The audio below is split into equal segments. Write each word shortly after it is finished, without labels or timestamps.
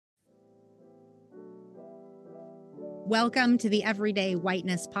Welcome to the Everyday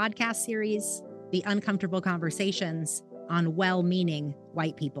Whiteness podcast series, The Uncomfortable Conversations on Well-Meaning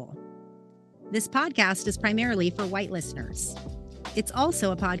White People. This podcast is primarily for white listeners. It's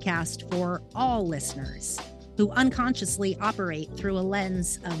also a podcast for all listeners who unconsciously operate through a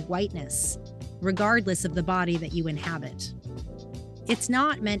lens of whiteness, regardless of the body that you inhabit. It's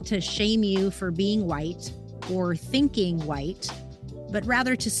not meant to shame you for being white or thinking white, but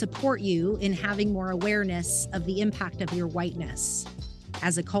rather to support you in having more awareness of the impact of your whiteness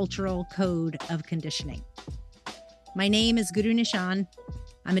as a cultural code of conditioning. My name is Guru Nishan.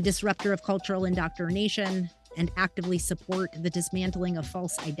 I'm a disruptor of cultural indoctrination and actively support the dismantling of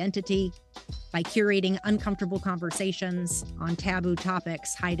false identity by curating uncomfortable conversations on taboo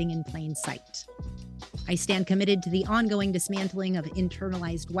topics hiding in plain sight. I stand committed to the ongoing dismantling of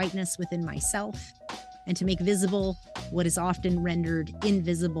internalized whiteness within myself and to make visible what is often rendered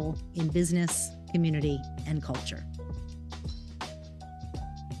invisible in business, community, and culture.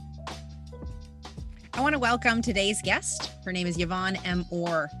 I want to welcome today's guest. Her name is Yvonne M.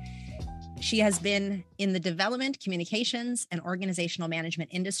 Orr. She has been in the development, communications, and organizational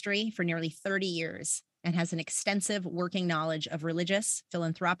management industry for nearly 30 years and has an extensive working knowledge of religious,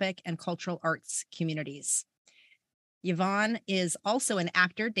 philanthropic, and cultural arts communities. Yvonne is also an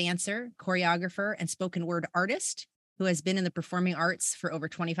actor, dancer, choreographer, and spoken word artist who has been in the performing arts for over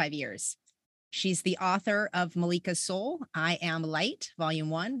 25 years. She's the author of Malika's Soul, I Am Light, Volume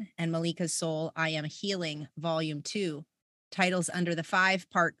 1, and Malika's Soul, I Am Healing, Volume 2, titles under the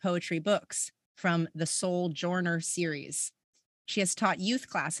 5-part poetry books from the Soul Journer series. She has taught youth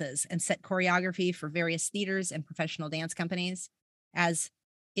classes and set choreography for various theaters and professional dance companies. As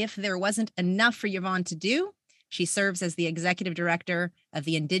if there wasn't enough for Yvonne to do, she serves as the executive director of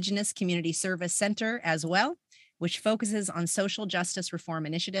the Indigenous Community Service Center as well, which focuses on social justice reform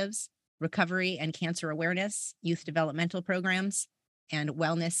initiatives, recovery and cancer awareness, youth developmental programs, and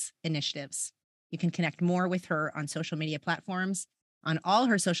wellness initiatives. You can connect more with her on social media platforms, on all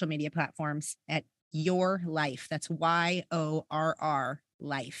her social media platforms at Your Life. That's YORR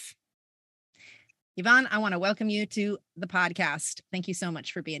Life. Yvonne, I want to welcome you to the podcast. Thank you so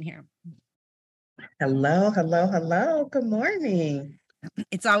much for being here. Hello. Good morning.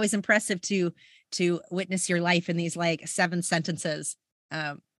 It's always impressive to witness your life in these 7 sentences.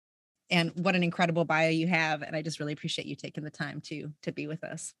 And what an incredible bio you have. And I just really appreciate you taking the time to be with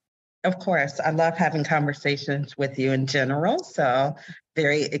us. Of course, I love having conversations with you in general. So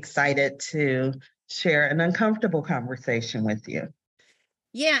very excited to share an uncomfortable conversation with you.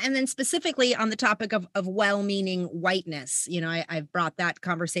 Yeah. And then specifically on the topic of well-meaning whiteness, I've brought that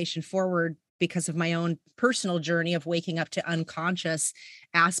conversation forward because of my own personal journey of waking up to unconscious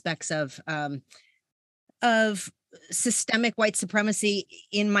aspects of systemic white supremacy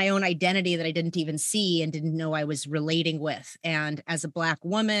in my own identity that I didn't even see and didn't know I was relating with. And as a Black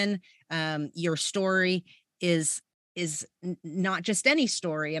woman, your story is not just any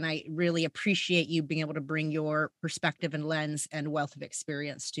story. And I really appreciate you being able to bring your perspective and lens and wealth of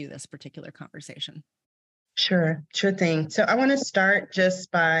experience to this particular conversation. Sure thing. So I want to start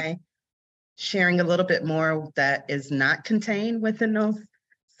just by sharing a little bit more that is not contained within those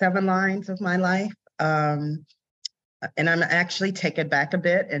 7 lines of my life. And I'm actually take it back a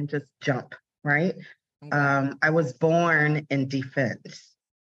bit and just jump, right? Okay. I was born in defense.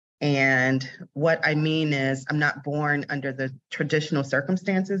 And what I mean is I'm not born under the traditional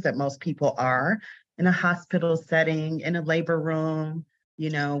circumstances that most people are in a hospital setting, in a labor room,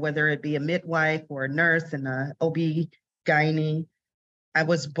 whether it be a midwife or a nurse and a OB-GYN. I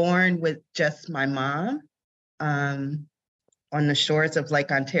was born with just my mom on the shores of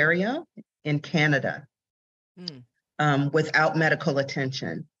Lake Ontario in Canada. Without medical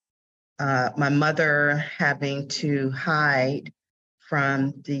attention. My mother having to hide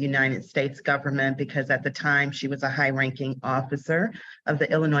from the United States government because at the time she was a high-ranking officer of the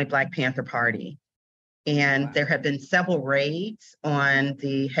Illinois Black Panther Party. And wow. There had been several raids on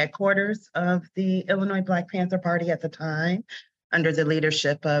the headquarters of the Illinois Black Panther Party at the time under the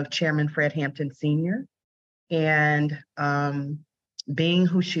leadership of Chairman Fred Hampton Sr. And being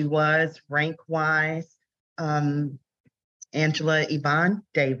who she was, rank-wise, Angela Yvonne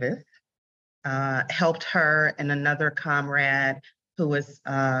Davis helped her and another comrade who was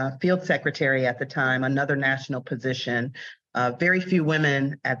field secretary at the time, another national position. Very few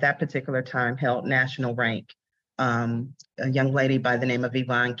women at that particular time held national rank. A young lady by the name of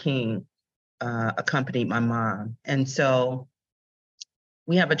Yvonne King accompanied my mom. And so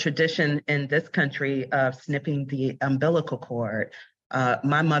we have a tradition in this country of snipping the umbilical cord.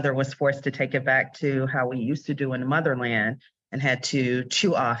 My mother was forced to take it back to how we used to do in the motherland and had to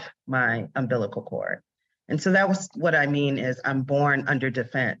chew off my umbilical cord. And so that was what I mean is I'm born under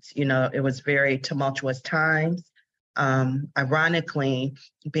defense. You know, it was very tumultuous times. Ironically,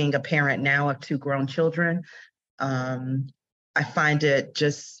 being a parent now of two grown children, um, I find it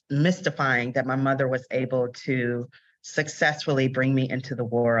just mystifying that my mother was able to successfully bring me into the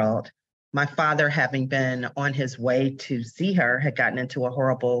world. My father, having been on his way to see her, had gotten into a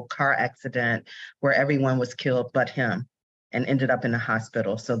horrible car accident where everyone was killed but him and ended up in the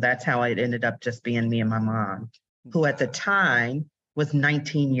hospital. So that's how it ended up just being me and my mom, who at the time was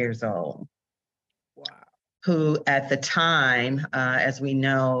 19 years old. Wow. Who at the time, as we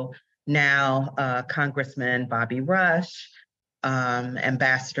know now, Congressman Bobby Rush,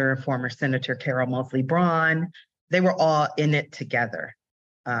 Ambassador, former Senator Carol Moseley Braun, they were all in it together,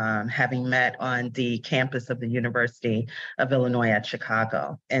 having met on the campus of the University of Illinois at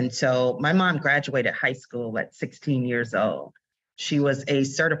Chicago. And so my mom graduated high school at 16 years old. She was a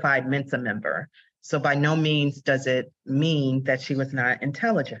certified Mensa member. So by no means does it mean that she was not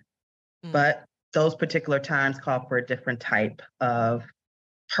intelligent, but those particular times call for a different type of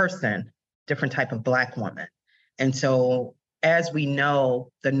person, different type of Black woman. And so as we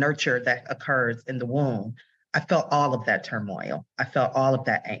know, the nurture that occurs in the womb, I felt all of that turmoil. I felt all of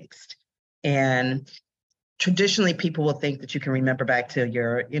that angst. And traditionally, people will think that you can remember back to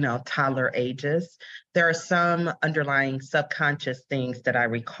your, toddler ages. There are some underlying subconscious things that I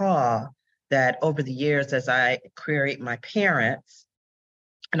recall that over the years, as I queried my parents,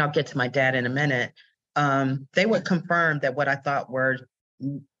 and I'll get to my dad in a minute, they would confirm that what I thought were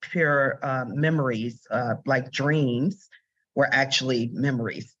pure memories, like dreams, were actually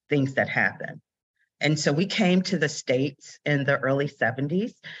memories, things that happened. And so we came to the States in the early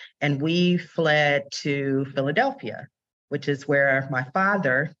 70s, and we fled to Philadelphia, which is where my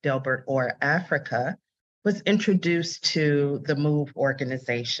father, Delbert Orr Africa, was introduced to the MOVE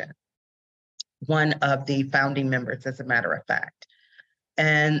organization, one of the founding members, as a matter of fact.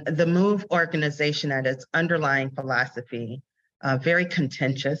 And the MOVE organization, at its underlying philosophy, very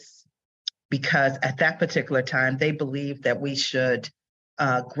contentious, because at that particular time, they believed that we should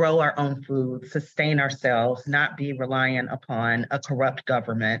grow our own food, sustain ourselves, not be reliant upon a corrupt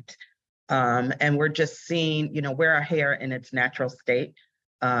government. And we're just seeing, wear our hair in its natural state.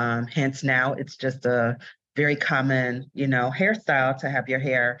 Hence now it's just a very common, hairstyle to have your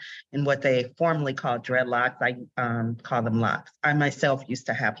hair in what they formerly called dreadlocks. I call them locks. I myself used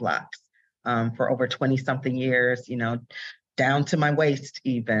to have locks for over 20 something years, down to my waist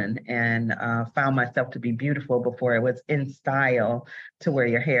even, and found myself to be beautiful before it was in style to wear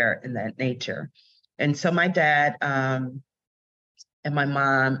your hair in that nature. And so my dad and my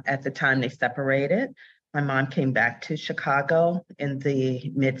mom, at the time they separated, my mom came back to Chicago in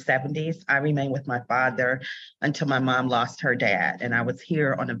the mid-70s. I remained with my father until my mom lost her dad. And I was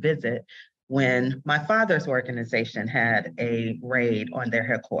here on a visit when my father's organization had a raid on their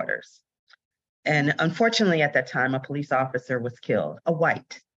headquarters. And unfortunately, at that time, a police officer was killed, a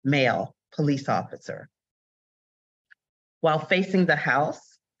white male police officer. While facing the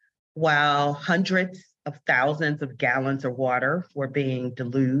house, while hundreds of thousands of gallons of water were being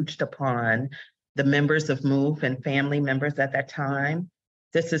deluged upon the members of MOVE and family members at that time.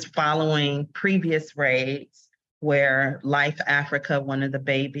 This is following previous raids where Life Africa, one of the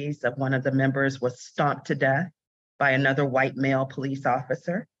babies of one of the members, was stomped to death by another white male police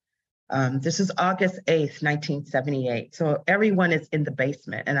officer. This is August 8th, 1978. So everyone is in the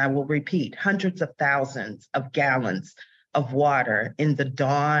basement. And I will repeat, hundreds of thousands of gallons of water in the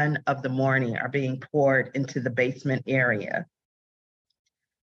dawn of the morning are being poured into the basement area.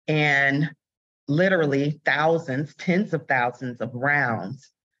 And literally thousands, tens of thousands of rounds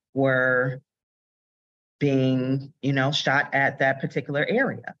were being, shot at that particular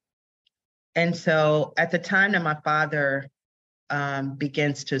area. And so at the time that my father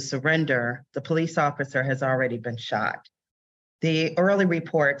begins to surrender, the police officer has already been shot. The early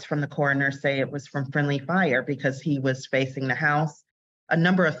reports from the coroner say it was from friendly fire because he was facing the house a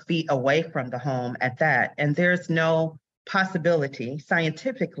number of feet away from the home at that. And there's no possibility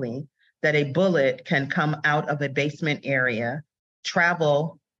scientifically that a bullet can come out of a basement area,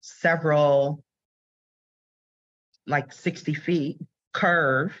 travel several, like 60 feet,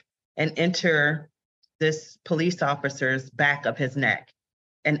 curve, and enter this police officer's back of his neck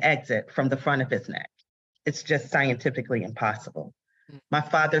and exit from the front of his neck. It's just scientifically impossible. My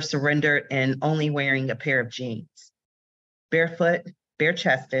father surrendered in only wearing a pair of jeans, barefoot,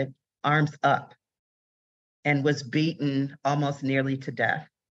 bare-chested, arms up, and was beaten almost nearly to death.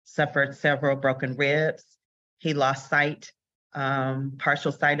 Suffered several broken ribs. He lost sight,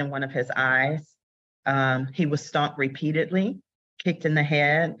 partial sight in one of his eyes. He was stomped repeatedly, kicked in the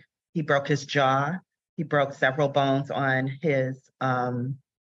head. He broke his jaw. He broke several bones on his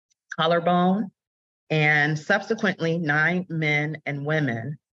collarbone. And subsequently, 9 men and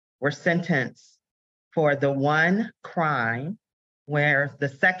women were sentenced for the one crime where the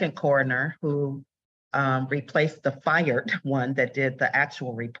second coroner, who replaced the fired one that did the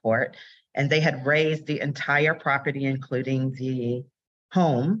actual report, and they had razed the entire property, including the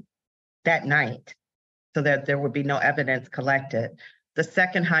home, that night, so that there would be no evidence collected. The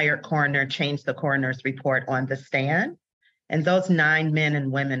second hired coroner changed the coroner's report on the stand, and those 9 men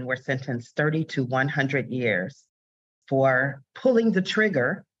and women were sentenced 30 to 100 years for pulling the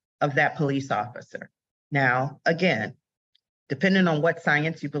trigger of that police officer. Now, again, depending on what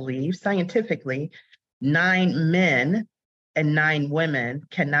science you believe, scientifically, 9 men and 9 women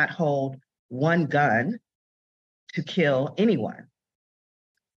cannot hold one gun to kill anyone.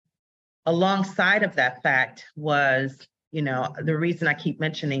 Alongside of that fact was, the reason I keep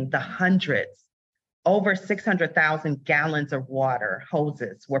mentioning the hundreds, over 600,000 gallons of water,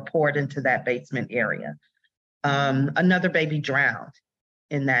 hoses were poured into that basement area. Another baby drowned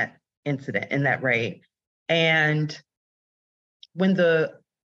in that incident, in that raid. And when the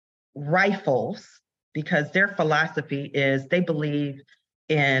rifles, because their philosophy is they believe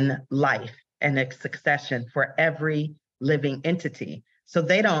in life and a succession for every living entity. So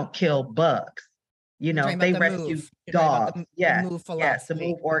they don't kill bugs. They rescue dogs. Yes, the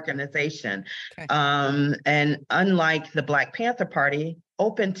MOVE organization. Okay. And unlike the Black Panther Party,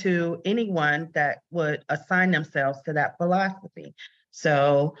 open to anyone that would assign themselves to that philosophy.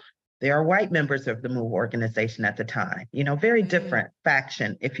 So there are white members of the MOVE organization at the time, very different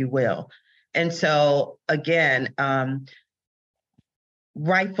faction, if you will. And so again,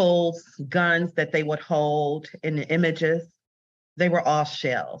 rifles, guns that they would hold in the images, they were all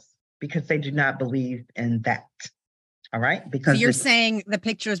shells because they do not believe in that. All right. Because so you're saying the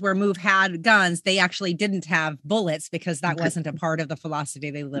pictures where MOVE had guns, they actually didn't have bullets because that wasn't a part of the philosophy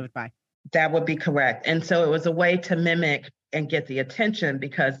they lived by. That would be correct. And so it was a way to mimic and get the attention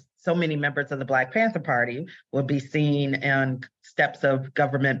because so many members of the Black Panther Party would be seen on steps of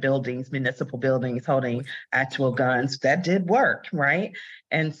government buildings, municipal buildings, holding actual guns. That did work, right?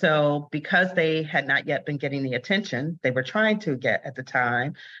 And so because they had not yet been getting the attention they were trying to get at the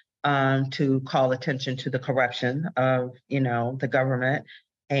time, to call attention to the corruption of, the government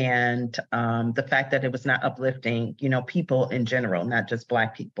and the fact that it was not uplifting, people in general, not just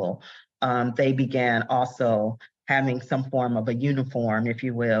Black people. They began also having some form of a uniform, if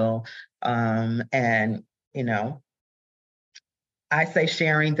you will. And, I say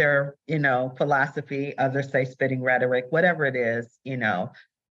sharing their, philosophy, others say spitting rhetoric, whatever it is,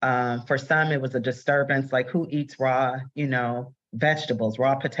 for some, it was a disturbance, like who eats raw, vegetables,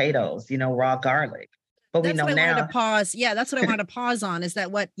 raw potatoes, raw garlic. But we know now. Wanted to pause. Yeah, that's what I wanted to pause on is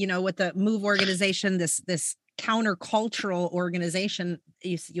that what the MOVE organization, this countercultural organization,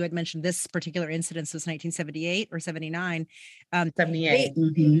 you had mentioned this particular incident was 1978 or 79. 78.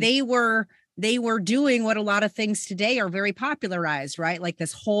 They were doing what a lot of things today are very popularized, right? Like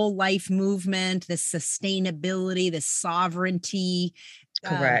this whole life movement, this sustainability, this sovereignty,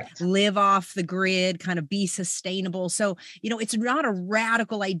 correct. Live off the grid, kind of be sustainable. So, it's not a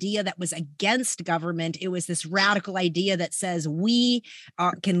radical idea that was against government. It was this radical idea that says we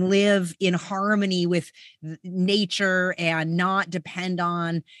can live in harmony with nature and not depend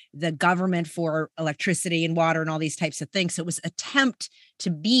on the government for electricity and water and all these types of things. So it was an attempt to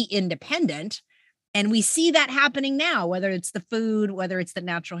be independent. And we see that happening now, whether it's the food, whether it's the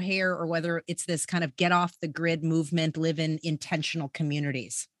natural hair, or whether it's this kind of get off the grid movement, live in intentional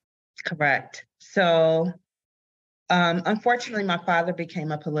communities. Correct. So unfortunately, my father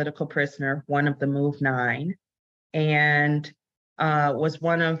became a political prisoner, one of the MOVE 9, and was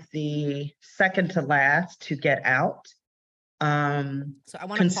one of the second to last to get out. So I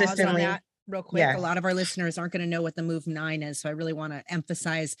want to pause on that real quick. Yes. A lot of our listeners aren't going to know what the MOVE 9 is. So I really want to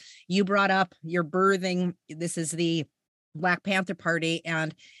emphasize, you brought up your birthing. This is the Black Panther Party.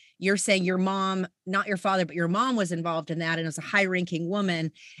 And you're saying your mom, not your father, but your mom was involved in that and was a high ranking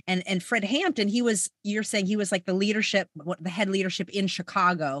woman. And Fred Hampton, you're saying he was like the head leadership in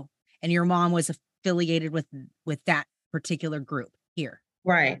Chicago. And your mom was affiliated with that particular group here.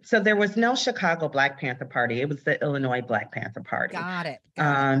 Right. So there was no Chicago Black Panther Party. It was the Illinois Black Panther Party. Got it.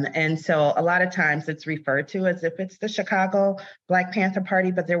 And so a lot of times it's referred to as if it's the Chicago Black Panther Party,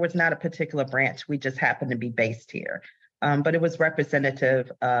 but there was not a particular branch. We just happened to be based here. But it was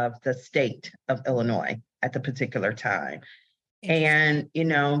representative of the state of Illinois at the particular time. And,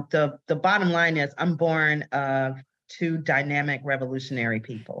 the bottom line is I'm born of 2 dynamic revolutionary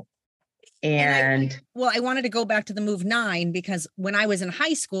people. And I wanted to go back to the MOVE 9 because when I was in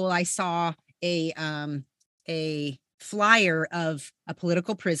high school, I saw a flyer of a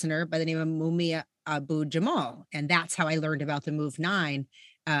political prisoner by the name of Mumia Abu Jamal, and that's how I learned about the Move 9.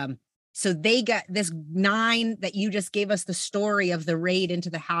 So they got this 9 that you just gave us the story of the raid into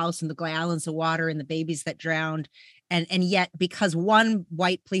the house and the gallons of water and the babies that drowned, and yet because one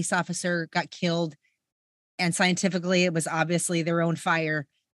white police officer got killed, and scientifically it was obviously their own fire,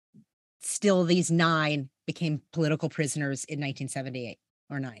 still these 9 became political prisoners in 1978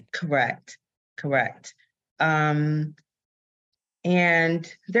 or 9. Correct.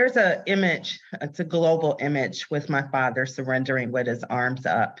 And there's a image, it's a global image with my father surrendering with his arms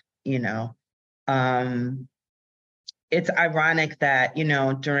up, you know. It's ironic that, you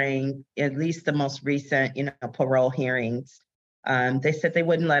know, during at least the most recent, you know, parole hearings, they said they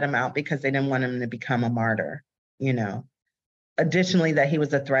wouldn't let him out because they didn't want him to become a martyr, you know. Additionally, that he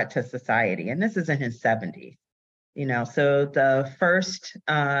was a threat to society. And this is in his 70s, you know. So the first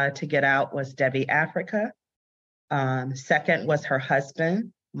to get out was Debbie Africa. Second was her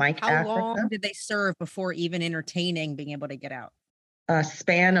husband, Mike How Africa. long did they serve before even entertaining being able to get out? A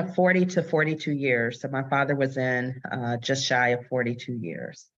span of 40 to 42 years. So my father was in just shy of 42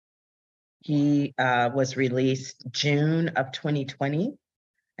 years. He was released June of 2020.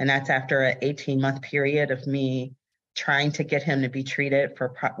 And that's after an 18-month period of me trying to get him to be treated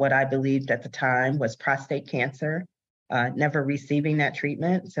for what I believed at the time was prostate cancer, never receiving that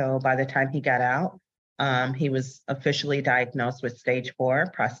treatment. So by the time he got out, he was officially diagnosed with stage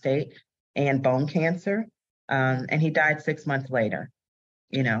 4 prostate and bone cancer. And he died 6 months later,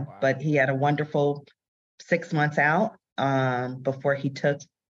 you know, wow. But he had a wonderful 6 months out before he took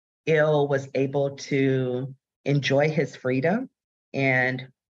ill, was able to enjoy his freedom. And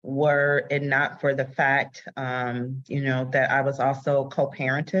were it not for the fact, you know, that I was also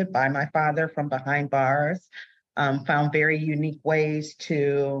co-parented by my father from behind bars, found very unique ways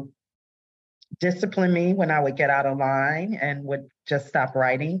to discipline me when I would get out of line and would just stop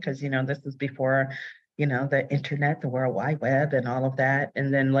writing because, you know, this was before, you know, the internet, the World Wide Web and all of that.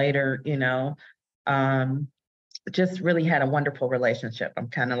 And then later, you know, just really had a wonderful relationship. I'm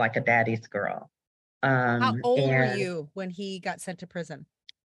kind of like a daddy's girl. How old were you when he got sent to prison?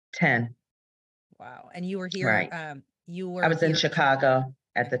 10. Wow. And you were here, right. I was in Chicago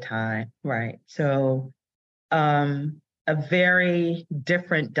at the time, right? So a very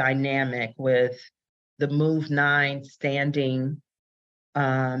different dynamic with the Move 9 standing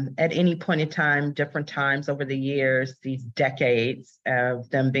at any point in time, different times over the years, these decades of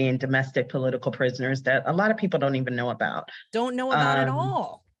them being domestic political prisoners that a lot of people don't even know about. Don't know about at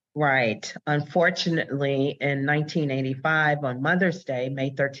all. Right. Unfortunately, in 1985, on Mother's Day,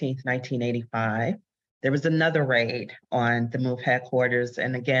 May 13th, 1985, there was another raid on the Move headquarters.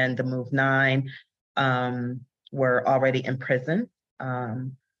 And again, the Move 9 were already in prison.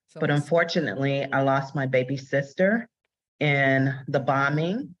 But unfortunately, I lost my baby sister in the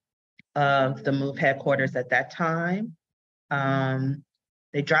bombing of the Move headquarters at that time.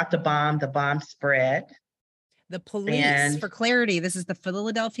 They dropped the bomb spread. The police, for clarity, this is the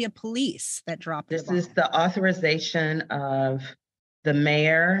Philadelphia police that dropped the bomb. This is the authorization of the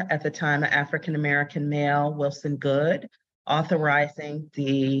mayor at the time, an African-American male, Wilson Good, authorizing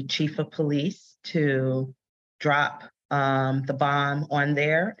the chief of police to drop the bomb on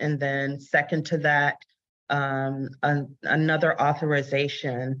there. And then second to that, another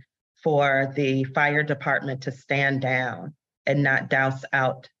authorization for the fire department to stand down and not douse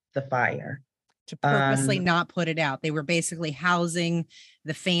out the fire. To purposely not put it out. They were basically housing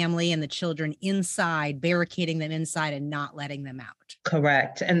the family and the children inside, barricading them inside and not letting them out.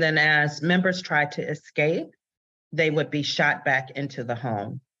 Correct. And then as members tried to escape, they would be shot back into the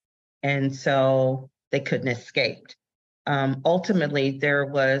home. And so they couldn't escape. Ultimately, there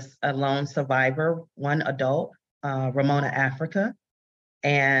was a lone survivor, one adult, Ramona Africa,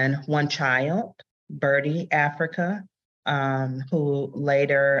 and one child, Birdie Africa, who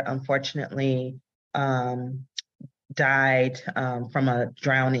later, unfortunately, died from a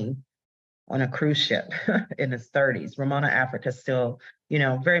drowning on a cruise ship in his 30s. Ramona Africa still, you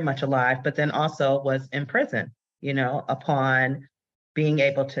know, very much alive, but then also was in prison, you know, upon being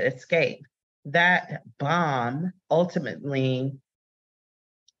able to escape. That bomb, ultimately,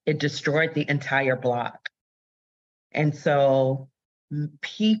 it destroyed the entire block. And so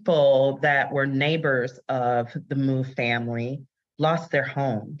people that were neighbors of the Move family lost their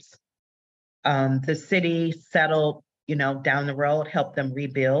homes. The city settled, you know, down the road, helped them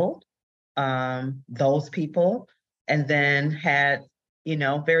rebuild those people, and then had, you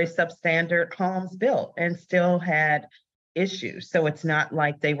know, very substandard homes built and still had issues. So it's not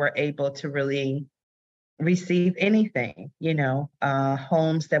like they were able to really receive anything,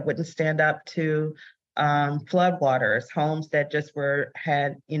 homes that wouldn't stand up to floodwaters, homes that just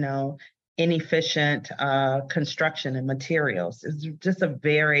had, inefficient construction and materials. It's just a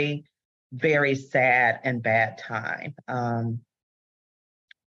very, very sad and bad time.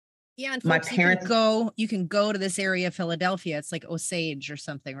 Yeah, and My folks, parents, you can go to this area of Philadelphia. It's like Osage or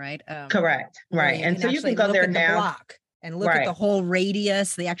something, right? Correct, where right. you And can so you actually can go look there at the now. block and look at the Right. whole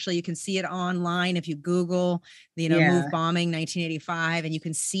radius. You can see it online if you Google, Yeah. move bombing 1985, and you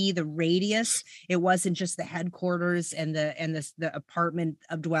can see the radius. It wasn't just the headquarters and the apartment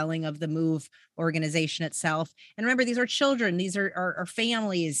of dwelling of the move organization itself. And remember, these are children. These are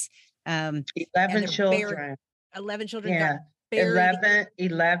families. 11 children. 11 children Yeah. got buried.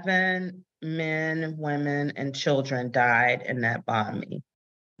 11 men, women, and children died in that bombing.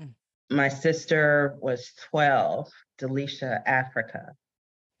 My sister was 12, Delisha, Africa.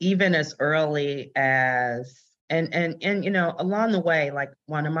 Even as early as, and along the way, like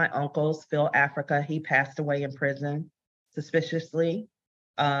one of my uncles, Phil Africa, he passed away in prison, suspiciously.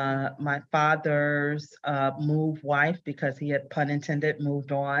 My father's move wife, because he had, pun intended,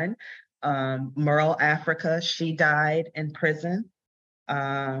 moved on, Merle Africa, she died in prison.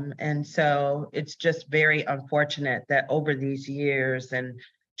 And so it's just very unfortunate that over these years and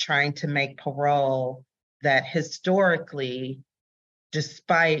trying to make parole, that historically,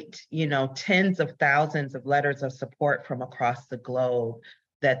 despite, tens of thousands of letters of support from across the globe,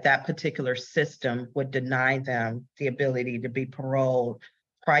 that particular system would deny them the ability to be paroled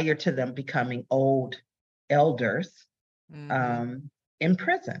prior to them becoming old elders in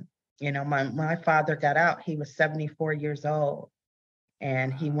prison. My father got out, he was 74 years old,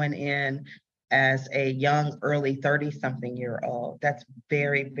 and he went in as a young, early 30-something year old. That's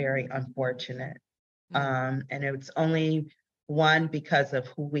very, very unfortunate. And it's only one because of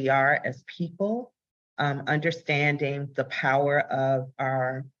who we are as people, understanding the power of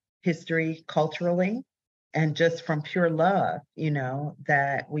our history culturally, and just from pure love,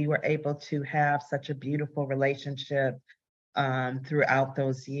 that we were able to have such a beautiful relationship throughout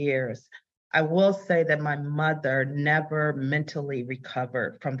those years. I will say that my mother never mentally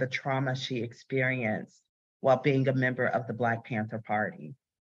recovered from the trauma she experienced while being a member of the Black Panther Party.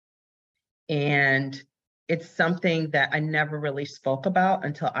 And it's something that I never really spoke about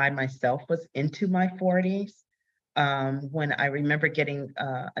until I myself was into my 40s. When I remember getting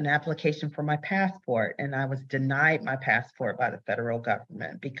an application for my passport, and I was denied my passport by the federal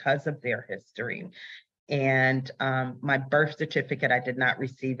government because of their history. And my birth certificate, I did not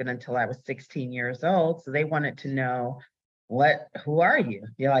receive it until I was 16 years old. So they wanted to know, who are you?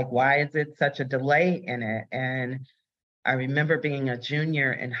 You're like, why is it such a delay in it? And I remember being a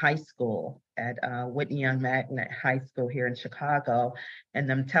junior in high school at Whitney Young Magnet High School here in Chicago, and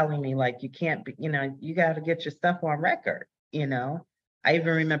them telling me, like, you can't be, you got to get your stuff on record. I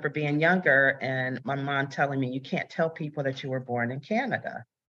even remember being younger and my mom telling me, you can't tell people that you were born in Canada.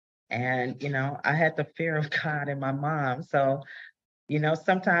 And, I had the fear of God in my mom. So,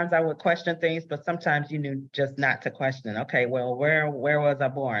 sometimes I would question things, but sometimes you knew just not to question. Okay, well, where was I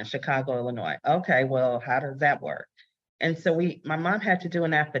born? Chicago, Illinois. Okay, well, how does that work? And so my mom had to do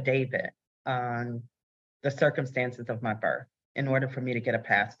an affidavit on the circumstances of my birth in order for me to get a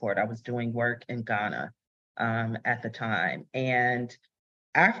passport. I was doing work in Ghana at the time. And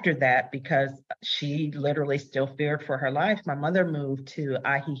after that, because she literally still feared for her life, my mother moved to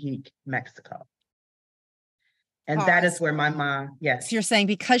Ajijic, Mexico. And that is where my mom, yes. So you're saying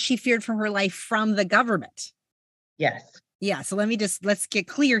because she feared for her life from the government? Yes. Yeah. So let's get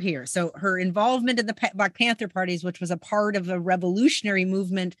clear here. So her involvement in the Black Panther parties, which was a part of a revolutionary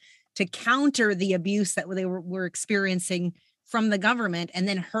movement to counter the abuse that they were experiencing from the government, and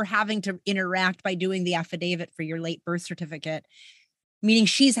then her having to interact by doing the affidavit for your late birth certificate, meaning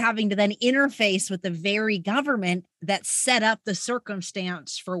she's having to then interface with the very government that set up the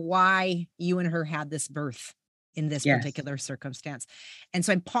circumstance for why you and her had this birth in this particular circumstance. And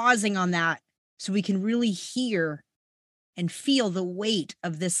so I'm pausing on that so we can really hear and feel the weight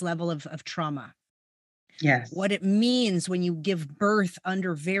of this level of trauma. Yes. What it means when you give birth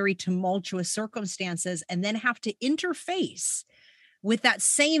under very tumultuous circumstances and then have to interface with that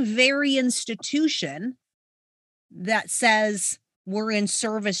same very institution that says, we're in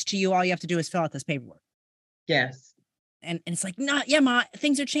service to you. All you have to do is fill out this paperwork. Yes. And it's like, no, yeah, Ma,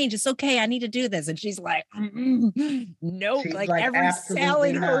 things are changed. It's okay. I need to do this. And she's like, nope. She's like every cell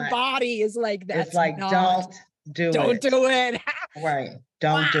in her body is like, that's it's like, don't do it. Right.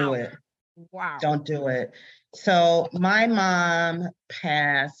 Don't do it. Wow. Don't do it. So my mom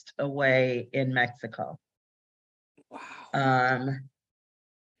passed away in Mexico. Wow.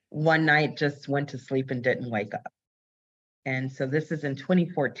 one night just went to sleep and didn't wake up. And so this is in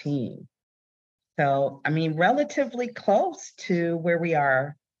 2014. So, I mean, relatively close to where we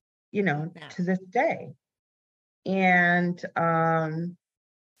are, Yeah. to this day. And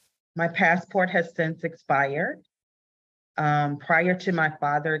my passport has since expired. Prior to my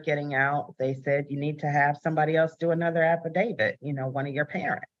father getting out, they said you need to have somebody else do another affidavit, one of your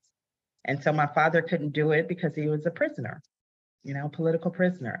parents. And so my father couldn't do it because he was a prisoner, political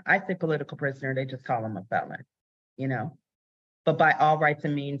prisoner. I say political prisoner, they just call him a felon, you know. But by all rights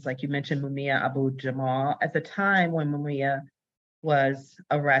and means, like you mentioned, Mumia Abu Jamal, at the time when Mumia was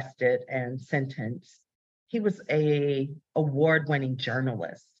arrested and sentenced, he was a award-winning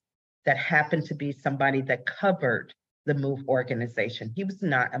journalist that happened to be somebody that covered the MOVE organization. He was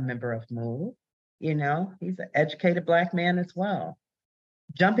not a member of MOVE, he's an educated Black man as well.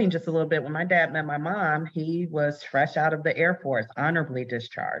 Jumping just a little bit, when my dad met my mom, he was fresh out of the Air Force, honorably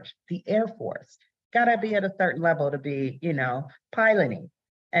discharged. The Air Force, gotta be at a certain level to be, piloting.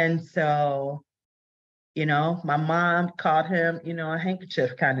 And so, my mom called him, a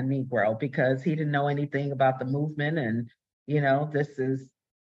handkerchief kind of Negro because he didn't know anything about the movement and,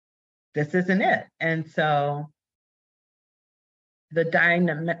 this isn't it. And so the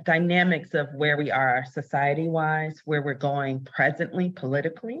dynamics of where we are society-wise, where we're going presently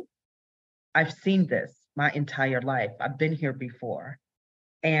politically, I've seen this my entire life. I've been here before.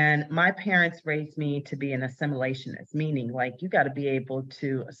 And my parents raised me to be an assimilationist, meaning like you got to be able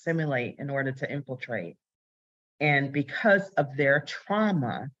to assimilate in order to infiltrate. And because of their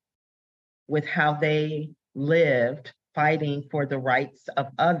trauma with how they lived fighting for the rights of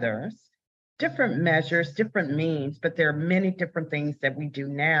others, different measures, different means, but there are many different things that we do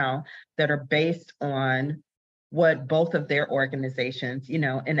now that are based on what both of their organizations, in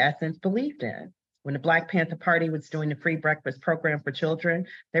essence, believed in. When the Black Panther Party was doing the free breakfast program for children,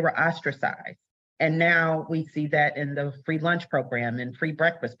 they were ostracized. And now we see that in the free lunch program and free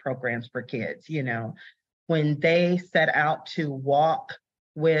breakfast programs for kids, when they set out to walk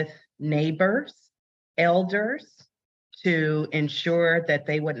with neighbors, elders, to ensure that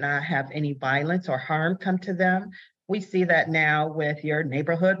they would not have any violence or harm come to them. We see that now with your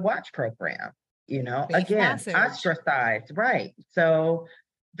neighborhood watch program, again, ostracized, right? So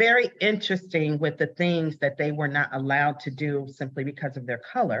very interesting with the things that they were not allowed to do simply because of their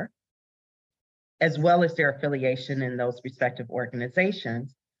color, as well as their affiliation in those respective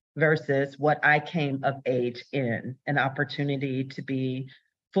organizations, versus what I came of age in, an opportunity to be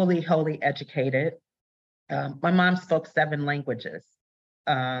fully, wholly educated. My mom spoke 7 languages.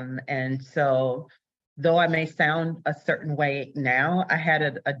 And so though I may sound a certain way now, I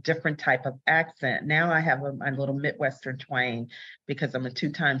had a different type of accent. Now I have my little Midwestern twang because I'm a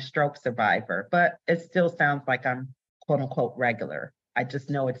 2-time stroke survivor, but it still sounds like I'm quote unquote regular. I just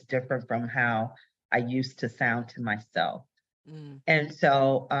know it's different from how I used to sound to myself. And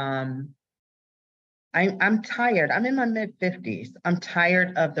so I'm tired. I'm in my mid-50s. I'm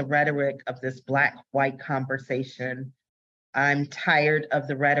tired of the rhetoric of this Black-white conversation. I'm tired of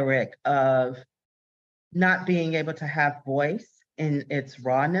the rhetoric of not being able to have voice in its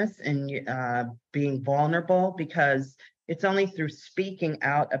rawness and being vulnerable, because it's only through speaking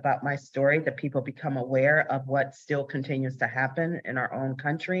out about my story that people become aware of what still continues to happen in our own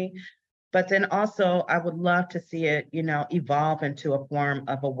country. But then also, I would love to see it, evolve into a form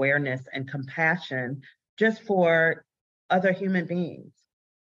of awareness and compassion just for other human beings.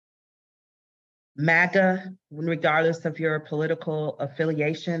 MAGA, regardless of your political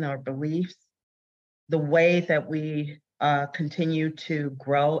affiliation or beliefs, the way that we continue to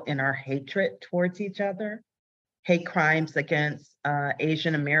grow in our hatred towards each other, hate crimes against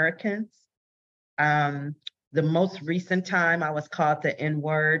Asian Americans. The most recent time I was called the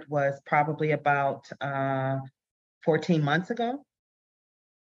N-word was probably about 14 months ago.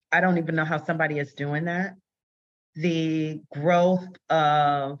 I don't even know how somebody is doing that. The growth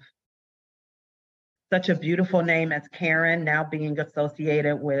of such a beautiful name as Karen now being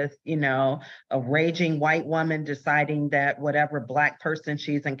associated with, a raging white woman deciding that whatever Black person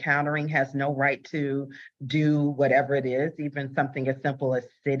she's encountering has no right to do whatever it is, even something as simple as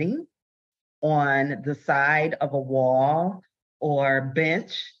sitting on the side of a wall or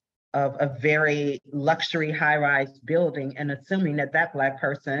bench of a very luxury high-rise building and assuming that that Black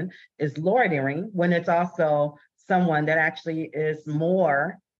person is loitering when it's also someone that actually is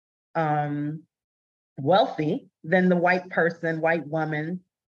more wealthy than the white woman,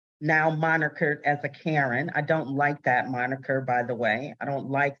 now monikered as a Karen. I don't like that moniker, by the way. I don't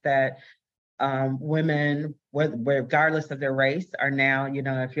like that women, regardless of their race, are now,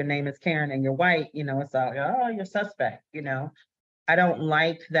 if your name is Karen and you're white, it's all, oh, you're suspect, I don't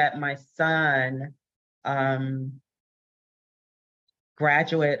like that my son, um,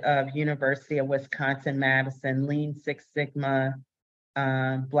 graduate of University of Wisconsin-Madison, Lean Six Sigma,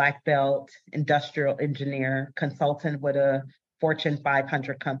 black belt, industrial engineer, consultant with a Fortune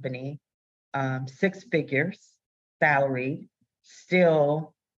 500 company, 6 figures salary,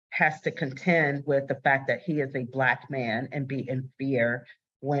 still has to contend with the fact that he is a black man and be in fear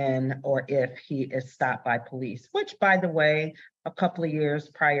when or if he is stopped by police, which, by the way, a couple of years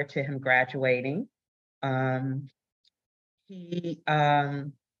prior to him graduating, um, he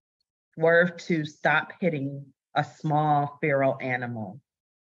swerved to stop hitting a small feral animal.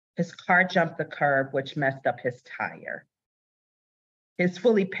 His car jumped the curb, which messed up his tire. His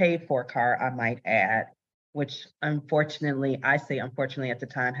fully paid for car, I might add, which unfortunately, I say unfortunately at the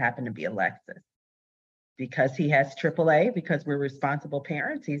time, happened to be a Lexus. Because he has AAA, because we're responsible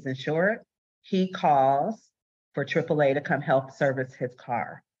parents, he's insured, he calls for AAA to come help service his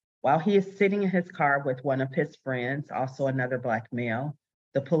car. While he is sitting in his car with one of his friends, also another black male,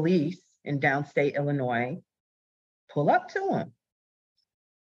 the police in downstate Illinois pull up to him.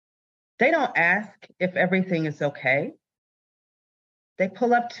 They don't ask if everything is okay. They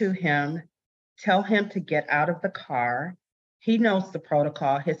pull up to him, tell him to get out of the car. He knows the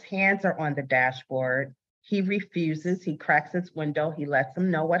protocol. His hands are on the dashboard. He refuses. He cracks his window. He lets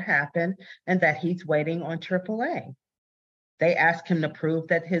them know what happened and that he's waiting on AAA. They ask him to prove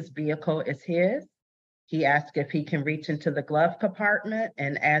that his vehicle is his. He asks if he can reach into the glove compartment,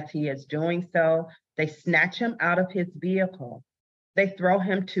 and as he is doing so, they snatch him out of his vehicle. They throw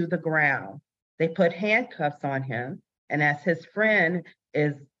him to the ground. They put handcuffs on him, and as his friend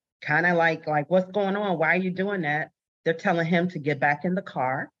is kind of like, what's going on? Why are you doing that? They're telling him to get back in the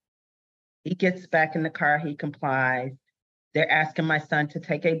car. He gets back in the car, he complies. They're asking my son to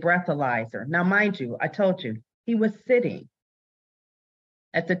take a breathalyzer. Now, mind you, I told you, he was sitting.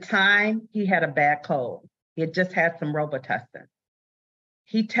 At the time, he had a bad cold. He had just had some Robitussin.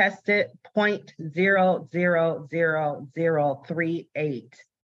 He tested 0.00038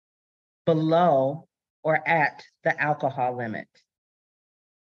 below or at the alcohol limit.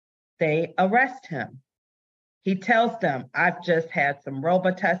 They arrest him. He tells them, I've just had some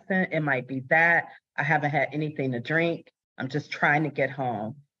Robitussin. It might be that. I haven't had anything to drink. I'm just trying to get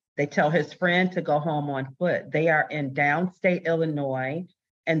home. They tell his friend to go home on foot. They are in downstate Illinois,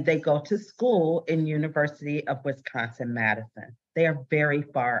 and they go to school in University of Wisconsin-Madison. They are very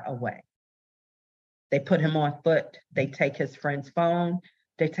far away. They put him on foot. They take his friend's phone.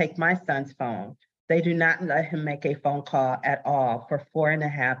 They take my son's phone. They do not let him make a phone call at all for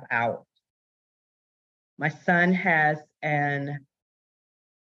 4.5 hours. My son has an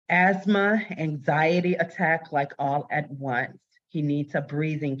asthma, anxiety attack, like all at once. He needs a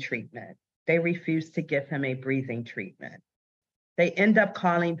breathing treatment. They refuse to give him a breathing treatment. They end up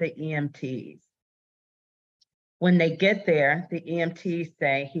calling the EMTs. When they get there, the EMTs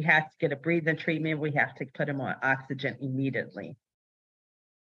say he has to get a breathing treatment. We have to put him on oxygen immediately.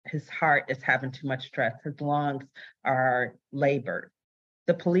 His heart is having too much stress. His lungs are labored.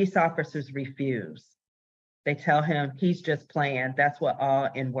 The police officers refuse. They tell him he's just playing. That's what all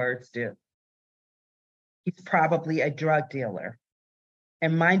N-words do. He's probably a drug dealer.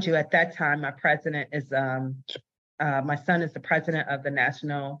 And mind you, at that time, my president is, my son is the president of the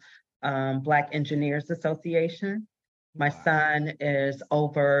National Black Engineers Association. My son is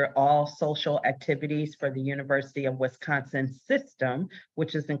over all social activities for the University of Wisconsin system,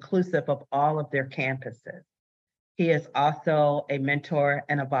 which is inclusive of all of their campuses. He is also a mentor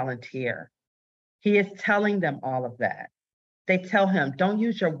and a volunteer. He is telling them all of that. They tell him, don't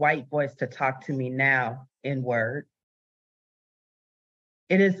use your white voice to talk to me now, N-word.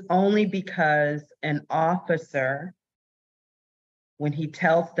 It is only because an officer, when he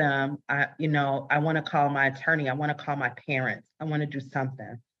tells them, I want to call my attorney, I want to call my parents, I want to do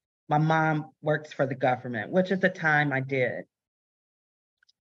something. My mom works for the government, which at the time I did.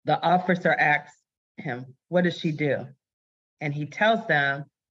 The officer asks him, what does she do? And he tells them,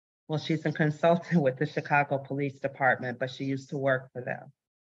 well, she's a consultant with the Chicago Police Department, but she used to work for them.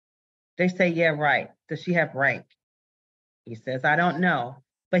 They say, yeah, right. Does she have rank? He says, I don't know,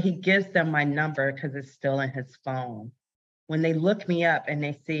 but he gives them my number because it's still in his phone. When they look me up and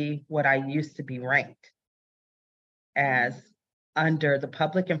they see what I used to be ranked as under the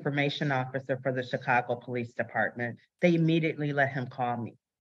public information officer for the Chicago Police Department, they immediately let him call me.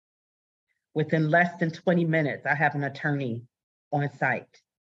 Within less than 20 minutes, I have an attorney on site.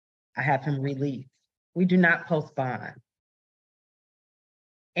 I have him released. We do not post bond.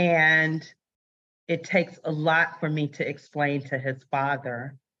 And it takes a lot for me to explain to his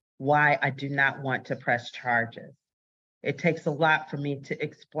father why I do not want to press charges. It takes a lot for me to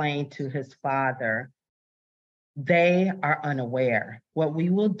explain to his father. They are unaware. What we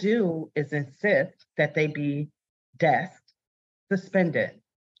will do is insist that they be desked, suspended,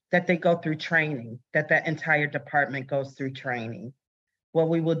 that they go through training, that that entire department goes through training. What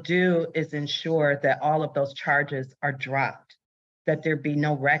we will do is ensure that all of those charges are dropped, that there be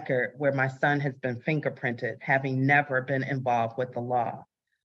no record where my son has been fingerprinted, having never been involved with the law.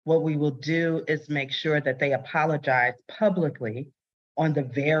 What we will do is make sure that they apologize publicly on the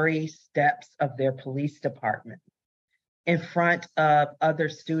very steps of their police department in front of other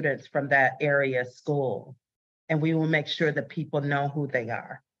students from that area school. And we will make sure that people know who they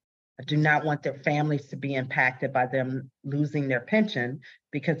are. I do not want their families to be impacted by them losing their pension,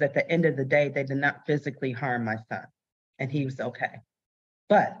 because at the end of the day, they did not physically harm my son and he was okay.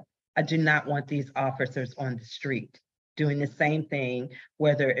 But I do not want these officers on the street doing the same thing,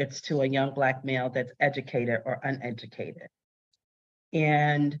 whether it's to a young Black male that's educated or uneducated.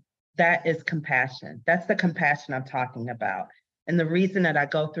 And that is compassion. That's the compassion I'm talking about. And the reason that I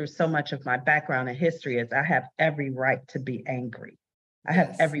go through so much of my background and history is I have every right to be angry. I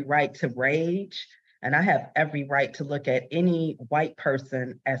have every right to rage, and I have every right to look at any white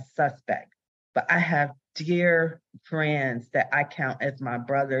person as suspect. But I have dear friends that I count as my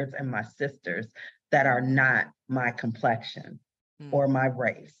brothers and my sisters that are not my complexion or my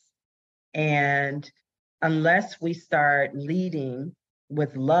race. And unless we start leading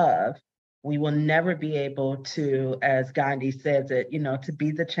with love, we will never be able to, as Gandhi says it, to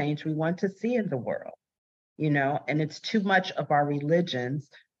be the change we want to see in the world. And it's too much of our religions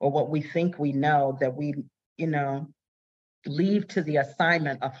or what we think we know that we, leave to the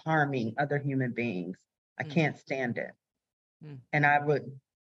assignment of harming other human beings. I can't stand it. And I would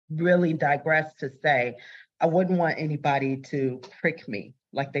really digress to say, I wouldn't want anybody to prick me.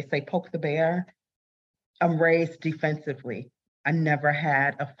 Like they say, poke the bear. I'm raised defensively. I never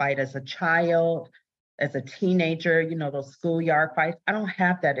had a fight as a child, as a teenager, those schoolyard fights. I don't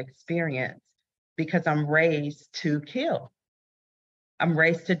have that experience because I'm raised to kill. I'm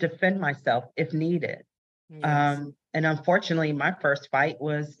raised to defend myself if needed. Yes. And unfortunately, my first fight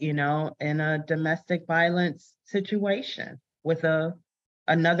was, in a domestic violence situation with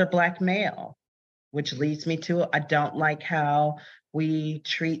another Black male, which leads me to, I don't like how we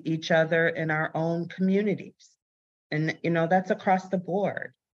treat each other in our own communities. And, that's across the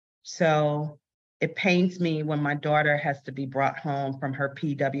board. So it pains me when my daughter has to be brought home from her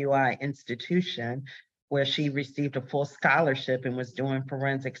PWI institution where she received a full scholarship and was doing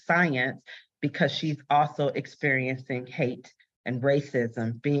forensic science, because she's also experiencing hate and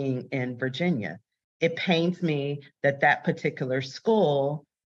racism being in Virginia. It pains me that that particular school,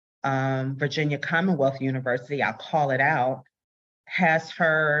 Virginia Commonwealth University, I'll call it out, has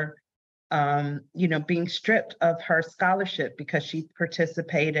her being stripped of her scholarship because she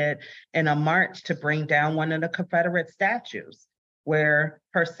participated in a march to bring down one of the Confederate statues, where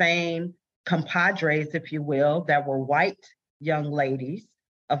her same compadres, if you will, that were white young ladies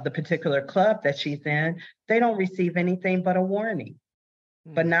of the particular club that she's in, they don't receive anything but a warning.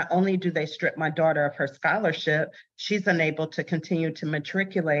 But not only do they strip my daughter of her scholarship, she's unable to continue to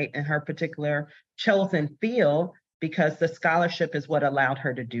matriculate in her particular chosen field because the scholarship is what allowed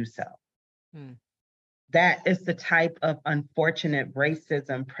her to do so. That is the type of unfortunate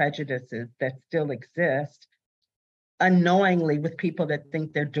racism, prejudices that still exist unknowingly with people that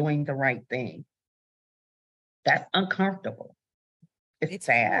think they're doing the right thing. That's uncomfortable. It's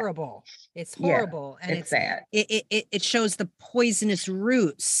sad. Horrible. It's horrible. Yeah, and it's sad. It shows the poisonous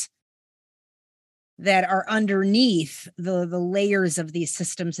roots that are underneath the layers of these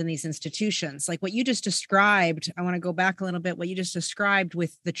systems and these institutions. Like what you just described, I want to go back a little bit, what you just described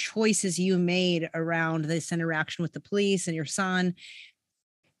with the choices you made around this interaction with the police and your son.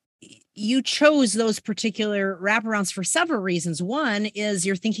 You chose those particular wraparounds for several reasons. One is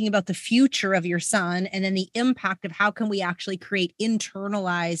you're thinking about the future of your son, and then the impact of how can we actually create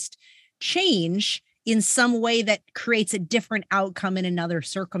internalized change in some way that creates a different outcome in another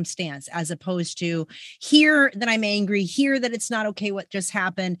circumstance, as opposed to here that I'm angry, here that it's not okay what just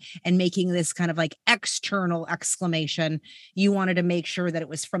happened, and making this kind of like external exclamation. You wanted to make sure that it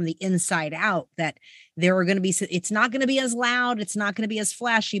was from the inside out, that there are going to be, it's not going to be as loud, it's not going to be as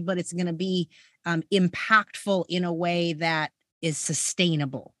flashy, but it's going to be impactful in a way that is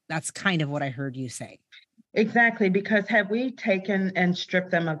sustainable. That's kind of what I heard you say. Exactly, because had we taken and stripped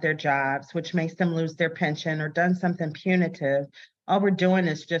them of their jobs, which makes them lose their pension, or done something punitive, all we're doing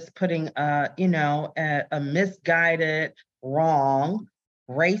is just putting a misguided, wrong,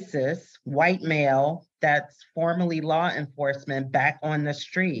 racist, white male that's formerly law enforcement back on the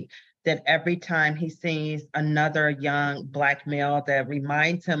street. that every time he sees another young Black male that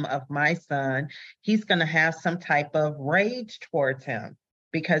reminds him of my son, he's going to have some type of rage towards him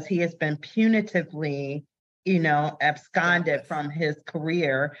because he has been punitively, absconded from his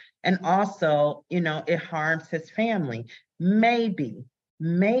career. And also, it harms his family. Maybe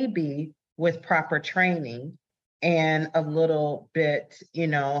with proper training and a little bit,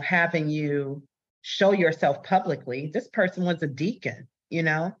 having you show yourself publicly. This person was a deacon,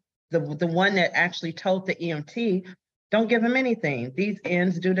 the one that actually told the EMT, don't give him anything. These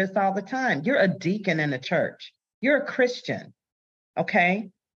ends do this all the time. You're a deacon in a church. You're a Christian, okay?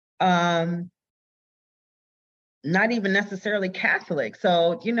 Not even necessarily Catholic.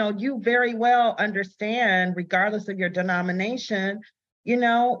 So, you very well understand, regardless of your denomination,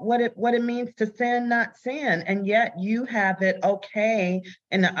 what it means to sin, not sin. And yet you have it okay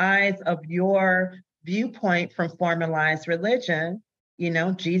in the eyes of your viewpoint from formalized religion.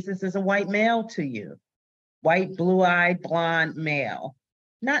 Jesus is a white male to you, white, blue-eyed, blonde male.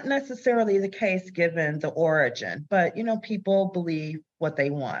 Not necessarily the case given the origin, but people believe what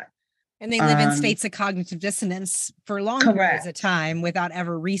they want. And they live in states of cognitive dissonance for long periods of time without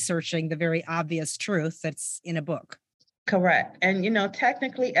ever researching the very obvious truth that's in a book. Correct. And,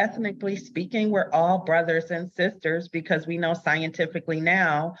 technically, ethnically speaking, we're all brothers and sisters because we know scientifically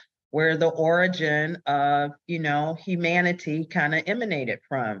now where the origin of, humanity kind of emanated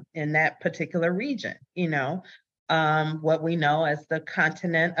from in that particular region, what we know as the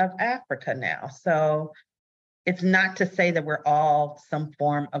continent of Africa now. So it's not to say that we're all some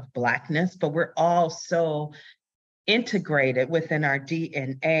form of Blackness, but we're all so integrated within our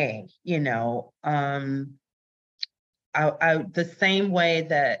DNA, the same way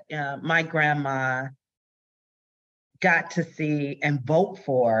that my grandma got to see and vote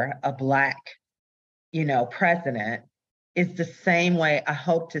for a Black, president is the same way I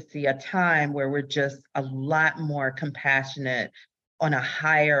hope to see a time where we're just a lot more compassionate on a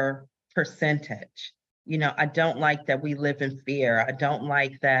higher percentage. I don't like that we live in fear. I don't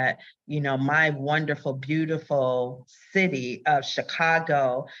like that, my wonderful, beautiful city of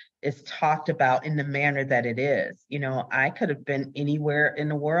Chicago is talked about in the manner that it is. I could have been anywhere in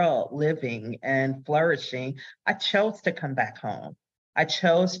the world living and flourishing. I chose to come back home. I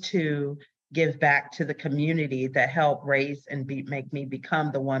chose to give back to the community that helped raise and make me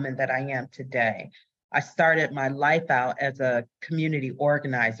become the woman that I am today. I started my life out as a community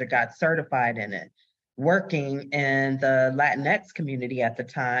organizer, got certified in it, working in the Latinx community at the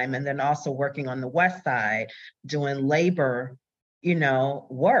time, and then also working on the West Side, doing labor,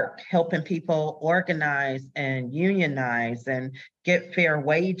 work, helping people organize and unionize and get fair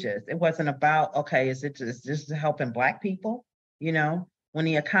wages. It wasn't about, okay, is this helping Black people? When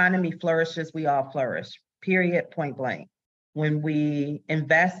the economy flourishes, we all flourish, period, point blank. When we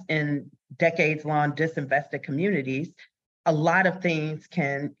invest in decades-long disinvested communities, a lot of things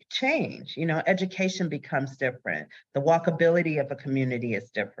can change. Education becomes different. The walkability of a community is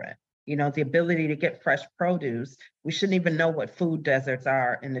different. The ability to get fresh produce. We shouldn't even know what food deserts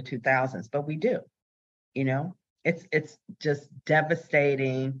are in the 2000s, but we do. It's just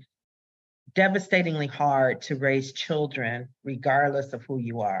devastatingly hard to raise children, regardless of who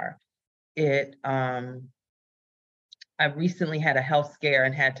you are. I recently had a health scare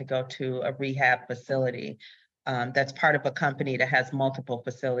and had to go to a rehab facility that's part of a company that has multiple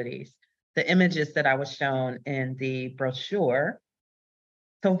facilities. The images that I was shown in the brochure,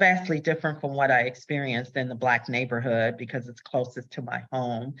 so vastly different from what I experienced in the Black neighborhood because it's closest to my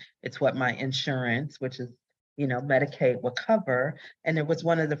home. It's what my insurance, which is, Medicaid, will cover. And it was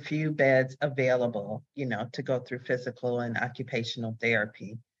one of the few beds available, to go through physical and occupational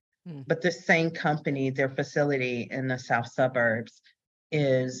therapy. But this same company, their facility in the South suburbs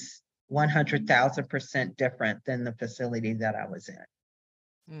is 100,000% different than the facility that I was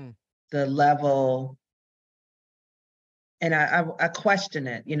in. The level, and I question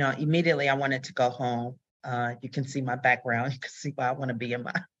it, immediately I wanted to go home. You can see my background. You can see why I want to be in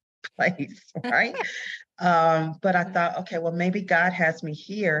my place, right? But I thought, okay, well, maybe God has me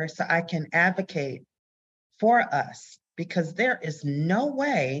here so I can advocate for us because there is no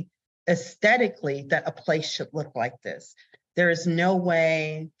way aesthetically that a place should look like this. There is no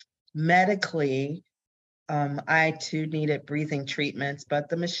way medically. I too needed breathing treatments, but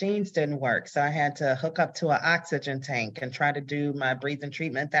the machines didn't work. So I had to hook up to an oxygen tank and try to do my breathing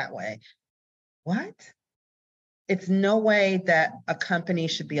treatment that way. What? It's no way that a company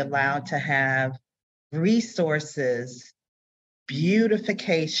should be allowed to have resources,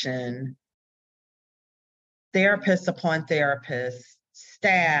 beautification, therapists upon therapists,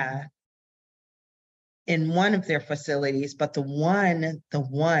 staff, in one of their facilities, but the one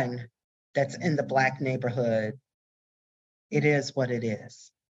that's in the Black neighborhood, it is what it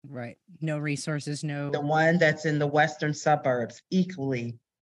is. Right. No resources, The no. one that's in the western suburbs, equally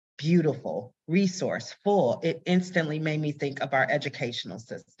beautiful, resourceful. It instantly made me think of our educational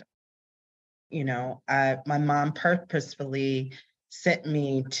system. You know, my mom purposefully sent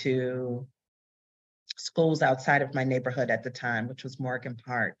me to schools outside of my neighborhood at the time, which was Morgan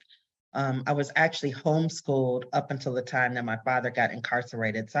Park. I was actually homeschooled up until the time that my father got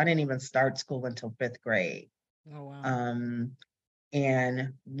incarcerated. So I didn't even start school until fifth grade. Oh, wow.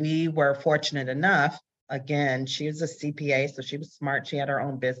 And we were fortunate enough, again, she was a CPA, so she was smart. She had her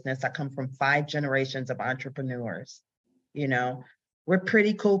own business. I come from 5 generations of entrepreneurs. You know, we're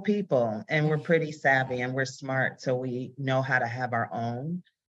pretty cool people and we're pretty savvy and we're smart. So we know how to have our own.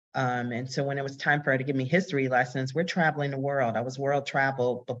 And so when it was time for her to give me history lessons, we're traveling the world. I was world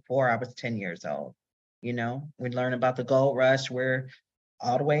travel before I was 10 years old. You know, we learn about the gold rush. We're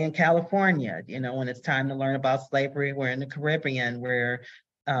all the way in California. You know, when it's time to learn about slavery, we're in the Caribbean. We're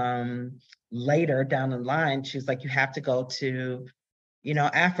later down the line, she's like, you have to go to, you know,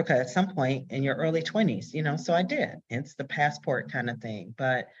 Africa at some point in your early 20s, you know, so I did. It's the passport kind of thing.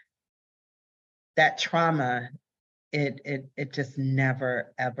 But that trauma, it just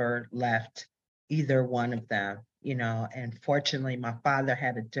never ever left either one of them, you know. And fortunately, my father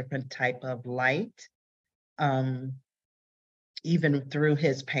had a different type of light, even through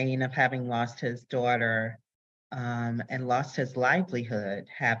his pain of having lost his daughter, and lost his livelihood,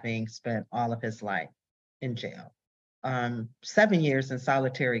 having spent all of his life in jail. 7 years in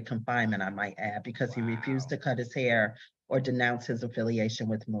solitary confinement, I might add, because he refused to cut his hair or denounce his affiliation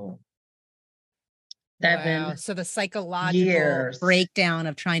with MOVE. Wow. So the psychological years. breakdown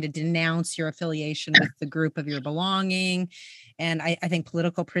of trying to denounce your affiliation with the group of your belonging. And I think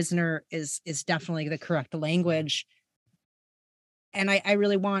political prisoner is definitely the correct language. And I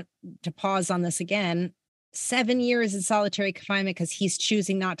really want to pause on this again. 7 years in solitary confinement because he's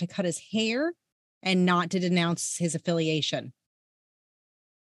choosing not to cut his hair and not to denounce his affiliation.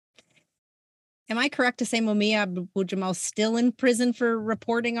 Am I correct to say Mumia Abu-Jamal still in prison for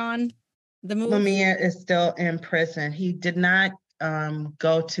reporting on the MOVE? Mumia is still in prison. He did not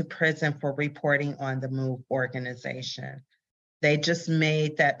go to prison for reporting on the MOVE organization. They just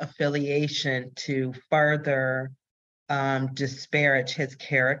made that affiliation to further disparage his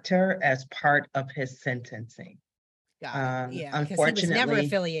character as part of his sentencing. Got it. Yeah, because he was never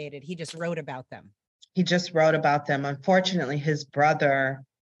affiliated. He just wrote about them. He just wrote about them. Unfortunately, his brother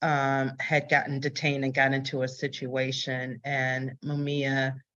had gotten detained and got into a situation, and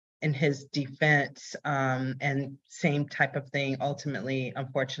Mumia, in his defense, and same type of thing, ultimately,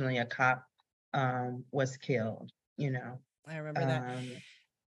 unfortunately, a cop was killed, you know. I remember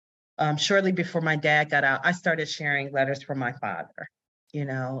that. Shortly before my dad got out, I started sharing letters from my father, you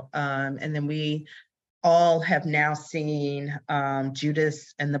know, and then we all have now seen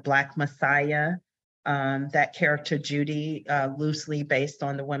Judas and the Black Messiah, that character Judy, loosely based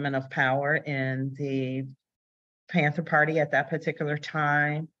on the women of power in the Panther Party at that particular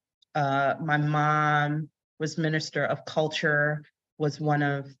time. My mom was Minister of Culture, was one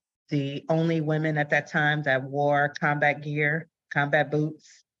of the only women at that time that wore combat gear, combat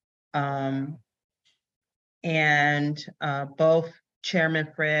boots. And both Chairman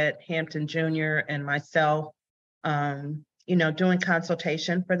Fred Hampton Jr. and myself, you know, doing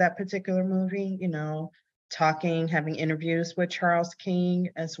consultation for that particular movie, you know, talking, having interviews with Charles King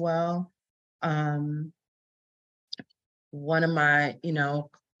as well. One of my, you know,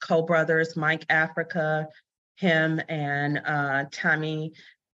 co-brothers, Mike Africa, him and Tommy,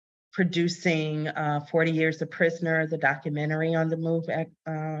 producing 40 Years a Prisoner, the documentary on the MOVE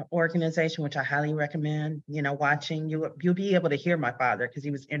organization, which I highly recommend, you know, watching. You'll be able to hear my father because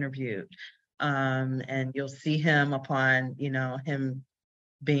he was interviewed. And you'll see him upon, you know, him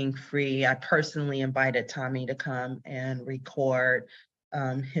being free. I personally invited Tommy to come and record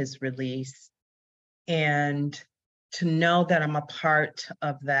his release. And to know that I'm a part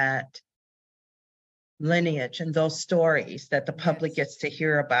of that lineage and those stories that the public gets to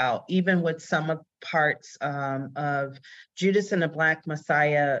hear about, even with some of parts of Judas and the Black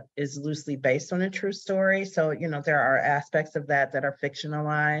Messiah is loosely based on a true story. So, you know, there are aspects of that that are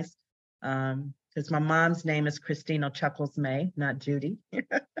fictionalized. Because my mom's name is Christina Chuckles May, not Judy.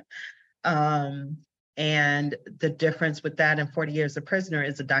 And the difference with that and 40 Years a Prisoner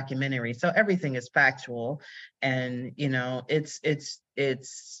is a documentary. So everything is factual. And, you know, it's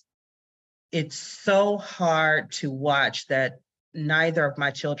so hard to watch that neither of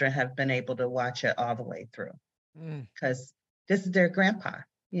my children have been able to watch it all the way through because this is their grandpa,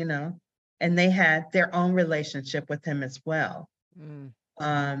 you know, and they had their own relationship with him as well. Mm.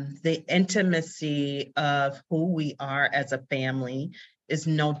 The intimacy of who we are as a family is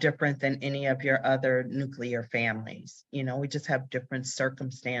no different than any of your other nuclear families. You know, we just have different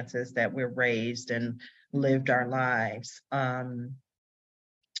circumstances that we're raised and lived our lives. And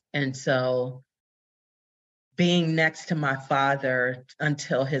so being next to my father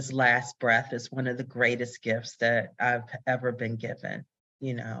until his last breath is one of the greatest gifts that I've ever been given,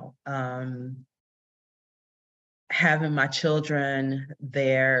 you know. Having my children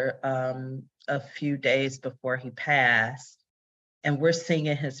there a few days before he passed, and we're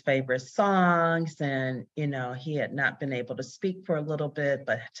singing his favorite songs, and you know, he had not been able to speak for a little bit,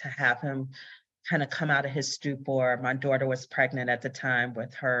 but to have him kind of come out of his stupor. My daughter was pregnant at the time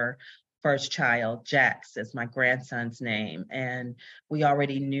with her first child. Jax is my grandson's name, and we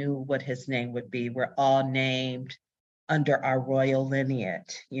already knew what his name would be. We're all named under our royal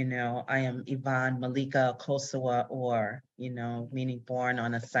lineage. You know, I am Yvonne Malika Kosowa Orr, you know, meaning born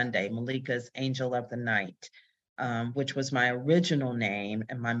on a Sunday. Malika's Angel of the Night, which was my original name.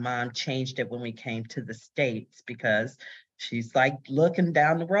 And my mom changed it when we came to the States because she's like, looking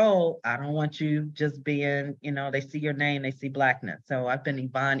down the road, I don't want you just being, you know, they see your name, they see Blackness. So I've been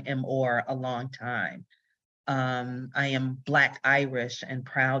Yvonne M. Orr a long time. I am Black Irish and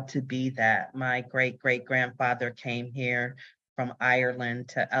proud to be that. My great-great-grandfather came here from Ireland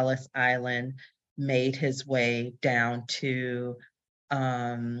to Ellis Island, made his way down to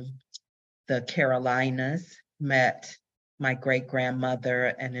the Carolinas, met my great-grandmother,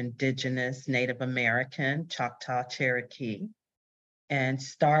 an indigenous Native American, Choctaw Cherokee, and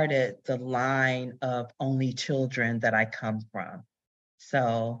started the line of only children that I come from.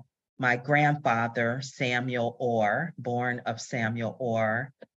 So my grandfather, Samuel Orr, born of Samuel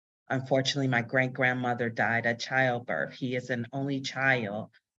Orr. Unfortunately, my great-grandmother died at childbirth. He is an only child.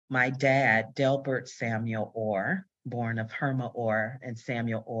 My dad, Delbert Samuel Orr, born of Herma Orr and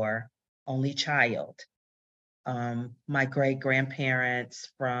Samuel Orr, only child. My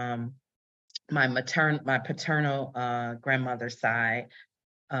great-grandparents from my paternal grandmother's side,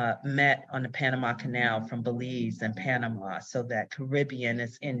 met on the Panama Canal from Belize and Panama, so that Caribbean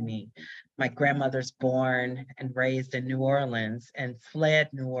is in me. My grandmother's born and raised in New Orleans and fled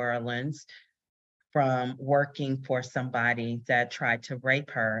New Orleans from working for somebody that tried to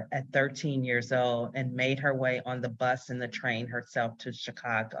rape her at 13 years old and made her way on the bus and the train herself to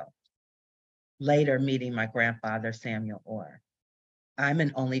Chicago. Later meeting my grandfather, Samuel Orr. I'm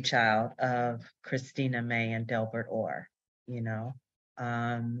an only child of Christina May and Delbert Orr, you know.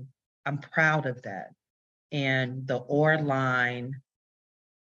 I'm proud of that. And the Orr line,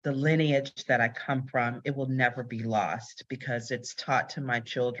 the lineage that I come from, it will never be lost because it's taught to my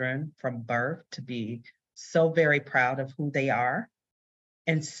children from birth to be so very proud of who they are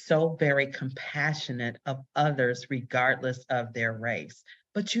and so very compassionate of others, regardless of their race.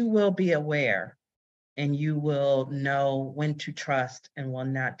 But you will be aware and you will know when to trust and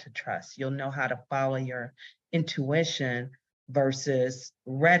when not to trust. You'll know how to follow your intuition versus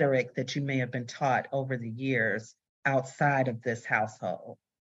rhetoric that you may have been taught over the years outside of this household,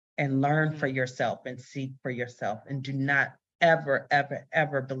 and learn for yourself and seek for yourself. And do not ever, ever,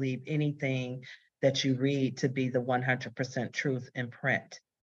 ever believe anything that you read to be the 100% truth in print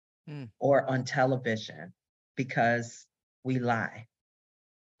or on television, because we lie.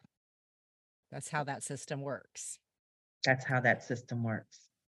 That's how that system works. That's how that system works.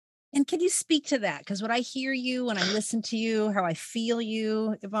 And can you speak to that? Because what I hear you when I listen to you, how I feel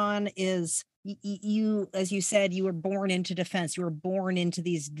you, Yvonne, is you, as you said, you were born into defense. You were born into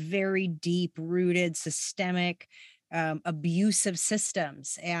these very deep rooted, systemic, abusive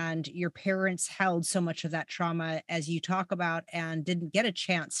systems. And your parents held so much of that trauma, as you talk about, and didn't get a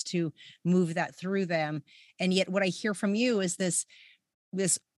chance to move that through them. And yet what I hear from you is this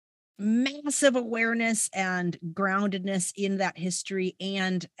massive awareness and groundedness in that history,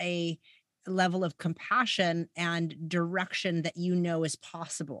 and a level of compassion and direction that you know is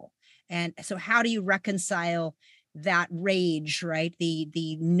possible. And so how do you reconcile that rage, right?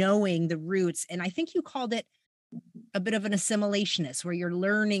 The knowing the roots. And I think you called it a bit of an assimilationist, where you're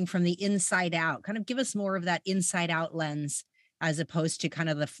learning from the inside out. Kind of give us more of that inside out lens, as opposed to kind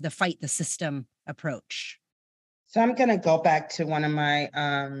of the fight the system approach. So I'm going to go back to one of my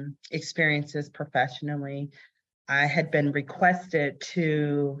experiences professionally. I had been requested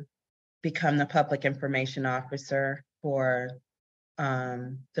to become the public information officer for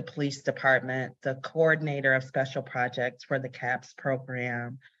the police department, the coordinator of special projects for the CAPS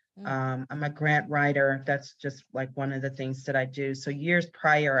program. I'm a grant writer. That's just like one of the things that I do. So years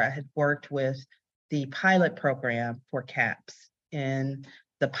prior, I had worked with the pilot program for CAPS in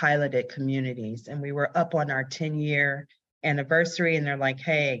the piloted communities. And we were up on our 10-year anniversary, and they're like,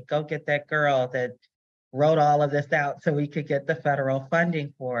 hey, go get that girl that wrote all of this out so we could get the federal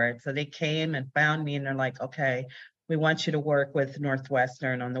funding for it. So they came and found me, and they're like, okay, we want you to work with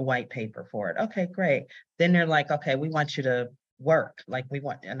Northwestern on the white paper for it. Okay, great. Then they're like, okay, we want you to work. Like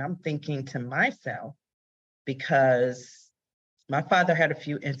and I'm thinking to myself, because my father had a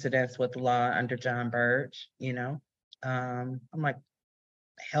few incidents with law under John Burge, I'm like,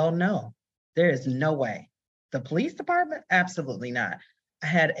 hell no, there is no way. The police department? Absolutely not. I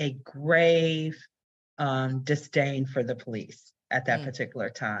had a grave disdain for the police at that particular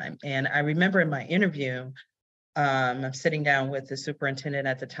time. And I remember in my interview, I'm sitting down with the superintendent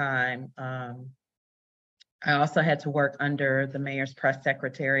at the time. I also had to work under the mayor's press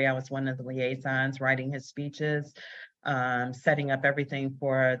secretary. I was one of the liaisons writing his speeches, setting up everything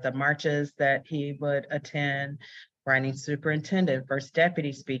for the marches that he would attend, writing superintendent, first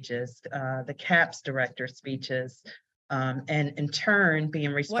deputy speeches, the CAPS director speeches, and in turn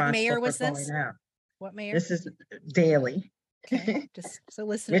being responsible What mayor was for going this? out. What mayor? This is Daley. Okay, just so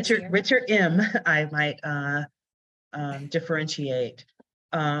listeners here. Richard M. I might differentiate.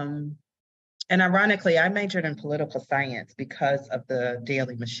 And ironically, I majored in political science because of the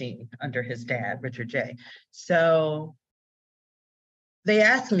Daley machine under his dad, Richard J. So they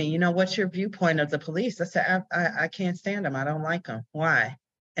asked me, what's your viewpoint of the police? I said, I can't stand them. I don't like them. Why?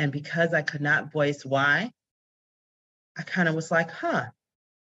 And because I could not voice why, I kind of was like,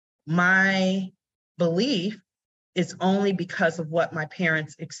 my belief is only because of what my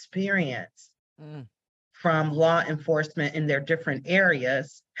parents experienced from law enforcement in their different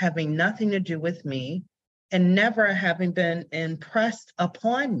areas, having nothing to do with me and never having been impressed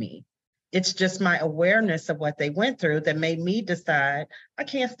upon me. It's just my awareness of what they went through that made me decide I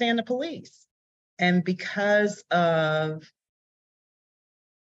can't stand the police. And because of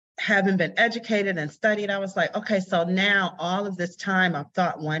having been educated and studied, I was like, okay, so now all of this time I've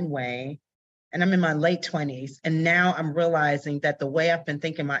thought one way, and I'm in my late 20s, and now I'm realizing that the way I've been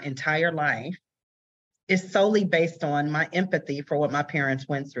thinking my entire life is solely based on my empathy for what my parents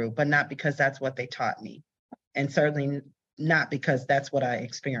went through, but not because that's what they taught me, and certainly not because that's what I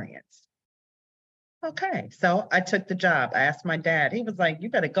experienced. Okay, so I took the job. I asked my dad. He was like, you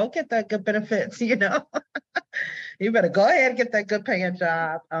better go get that good benefits, you better go ahead and get that good paying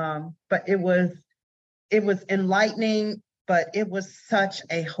job. But it was enlightening, but it was such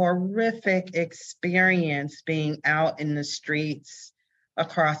a horrific experience being out in the streets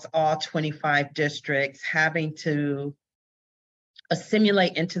across all 25 districts, having to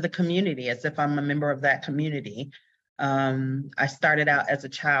assimilate into the community as if I'm a member of that community. I started out as a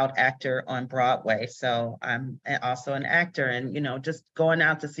child actor on Broadway, so I'm also an actor, and just going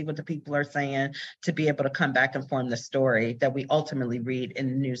out to see what the people are saying, to be able to come back and form the story that we ultimately read in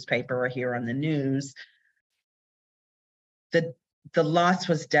the newspaper or hear on the news. The loss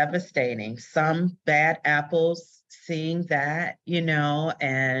was devastating. Some bad apples seeing that,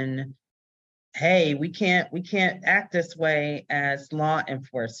 and hey, we can't act this way as law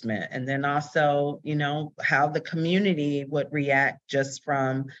enforcement. And then also, how the community would react just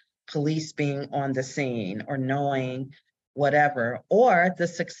from police being on the scene or knowing whatever, or the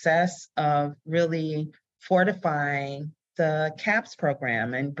success of really fortifying the CAPS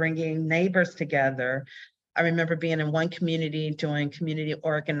program and bringing neighbors together. I remember being in one community doing community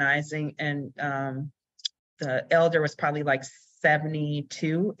organizing, and the elder was probably like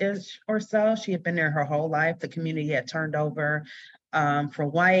 72-ish or so. She had been there her whole life. The community had turned over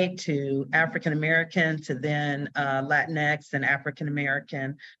from white to African-American to then Latinx and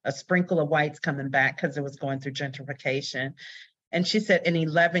African-American, a sprinkle of whites coming back because it was going through gentrification. And she said, in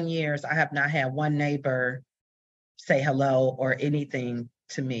 11 years, I have not had one neighbor say hello or anything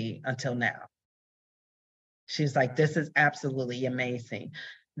to me until now. She's like, this is absolutely amazing.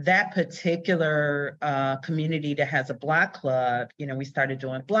 That particular community that has a Block club, we started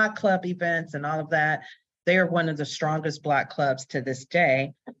doing Block club events and all of that. They are one of the strongest Block clubs to this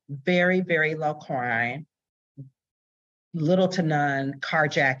day. Very, very low crime, little to none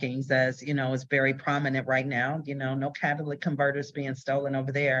carjackings, as is very prominent right now. No catalytic converters being stolen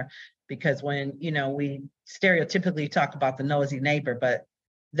over there, because when we stereotypically talk about the nosy neighbor, but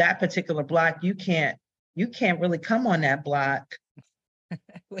that particular block, you can't really come on that block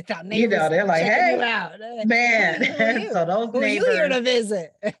without neighbors they're like, hey, you out. Man. So those neighbors, you here to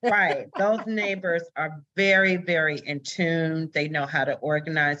visit? Right. Those neighbors are very, very in tune. They know how to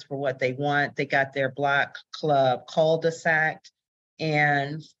organize for what they want. They got their Block club cul-de-sac.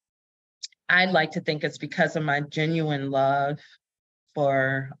 And I'd like to think it's because of my genuine love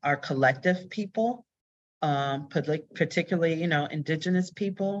for our collective people particularly, Indigenous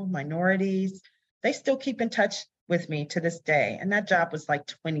people, minorities. They still keep in touch with me to this day. And that job was like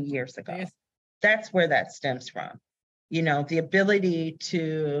 20 years ago. Yes. That's where that stems from. The ability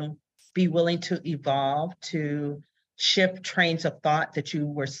to be willing to evolve, to shift trains of thought that you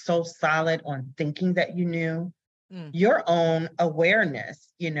were so solid on thinking that you knew, your own awareness,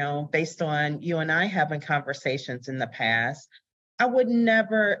 based on you and I having conversations in the past. I would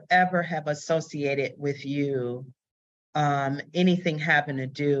never, ever have associated with you anything having to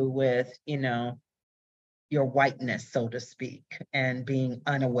do with, your whiteness, so to speak, and being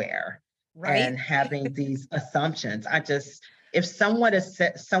unaware Right. and having these assumptions. If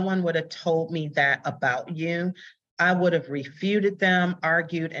someone would have told me that about you, I would have refuted them,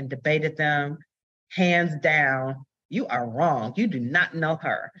 argued, and debated them, hands down. You are wrong. You do not know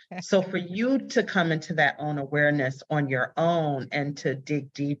her. So for you to come into that own awareness on your own and to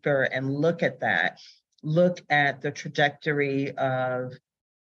dig deeper and look at that, look at the trajectory of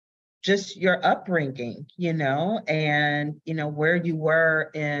just your upbringing, and, where you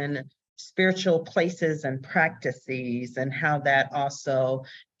were in spiritual places and practices, and how that also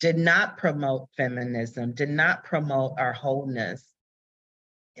did not promote feminism, did not promote our wholeness.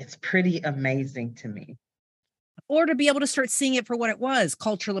 It's pretty amazing to me. Or to be able to start seeing it for what it was,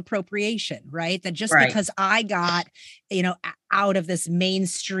 cultural appropriation, right? That just Right. because I got, out of this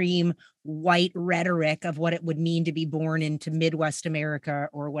mainstream white rhetoric of what it would mean to be born into Midwest America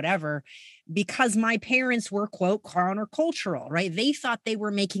or whatever, because my parents were, quote, countercultural, right? They thought they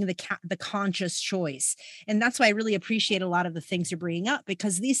were making the conscious choice. And that's why I really appreciate a lot of the things you're bringing up,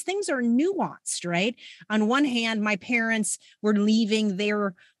 because these things are nuanced, right? On one hand, my parents were leaving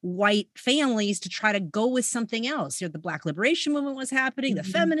their white families to try to go with something else. The Black liberation movement was happening, the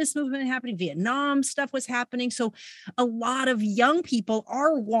feminist movement happening, Vietnam stuff was happening. So a lot of young people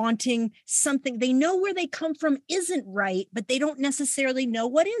are wanting something. They know where they come from isn't right, but they don't necessarily know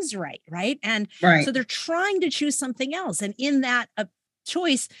what is right, right? And Right. so they're trying to choose something else. And in that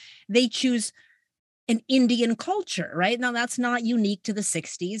choice, they choose an Indian culture, right? Now, that's not unique to the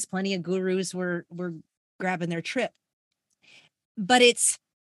 60s. Plenty of gurus were grabbing their trip. But it's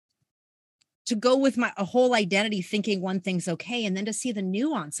to go with a whole identity thinking one thing's okay, and then to see the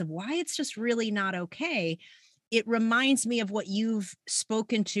nuance of why it's just really not okay. It reminds me of what you've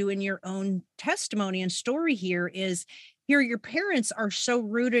spoken to in your own testimony and story here is here your parents are so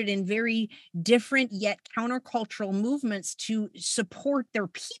rooted in very different yet countercultural movements to support their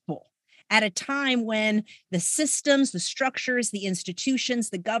people at a time when the systems, the structures, the institutions,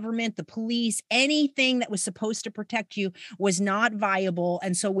 the government, the police, anything that was supposed to protect you was not viable.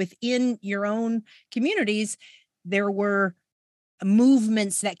 And so within your own communities, there were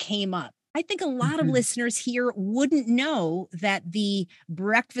movements that came up. I think a lot of listeners here wouldn't know that the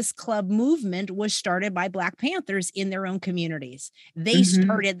Breakfast Club movement was started by Black Panthers in their own communities. They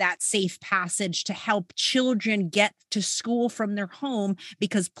started that safe passage to help children get to school from their home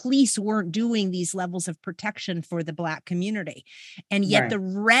because police weren't doing these levels of protection for the Black community. And yet the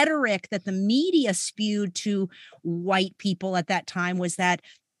rhetoric that the media spewed to white people at that time was that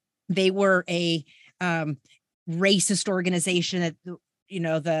they were a racist organization, that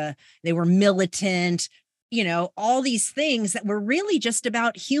they were militant, all these things that were really just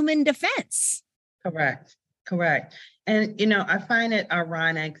about human defense. Correct. And, I find it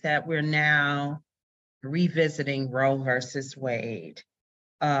ironic that we're now revisiting Roe versus Wade.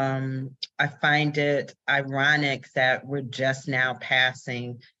 I find it ironic that we're just now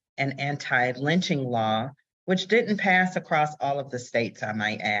passing an anti-lynching law, which didn't pass across all of the states, I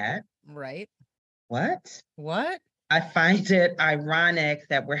might add. Right. What? I find it ironic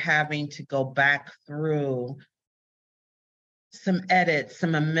that we're having to go back through some edits,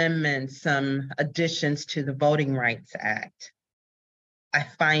 some amendments, some additions to the Voting Rights Act. I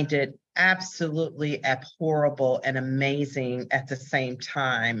find it absolutely abhorrible and amazing at the same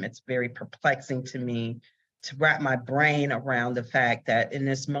time. It's very perplexing to me to wrap my brain around the fact that in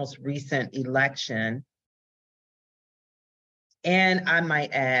this most recent election, and I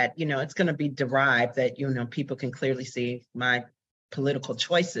might add, it's going to be derived that, people can clearly see my political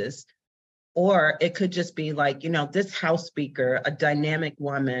choices. Or it could just be like, this House Speaker, a dynamic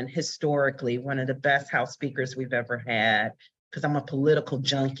woman, historically, one of the best House Speakers we've ever had, because I'm a political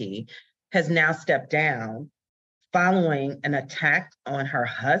junkie, has now stepped down following an attack on her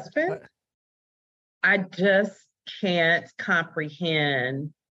husband. I just can't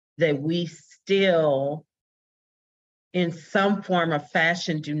comprehend that we still, in some form or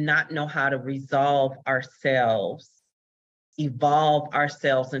fashion, do not know how to resolve ourselves, evolve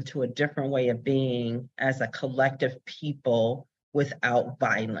ourselves into a different way of being as a collective people without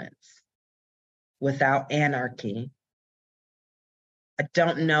violence. without anarchy. I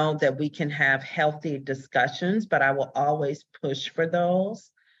don't know that we can have healthy discussions, but I will always push for those.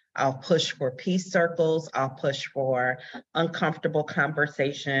 I'll push for peace circles. I'll push for uncomfortable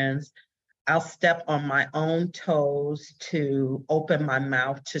conversations. I'll step on my own toes to open my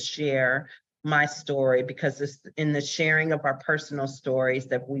mouth to share my story, because it's in the sharing of our personal stories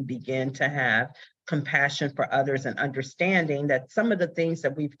that we begin to have compassion for others and understanding that some of the things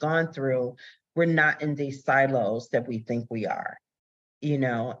that we've gone through, we're not in these silos that we think we are,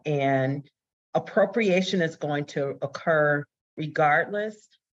 and appropriation is going to occur regardless,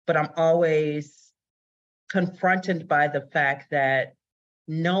 but I'm always confronted by the fact that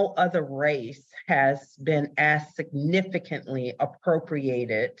no other race has been as significantly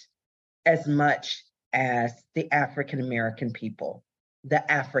appropriated as much as the African American people,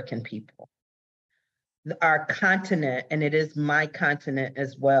 the African people. Our continent, and it is my continent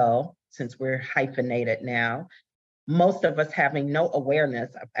as well, since we're hyphenated now, most of us having no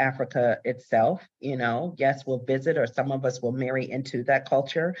awareness of Africa itself. Yes, we'll visit, or some of us will marry into that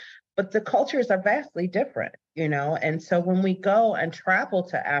culture, but the cultures are vastly different, and so when we go and travel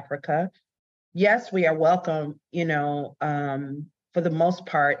to Africa, yes, we are welcome, for the most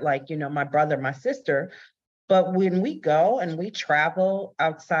part, like, my brother, my sister. But when we go and we travel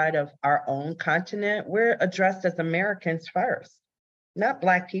outside of our own continent, we're addressed as Americans first, not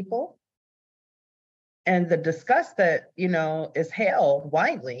Black people. And the disgust that, is held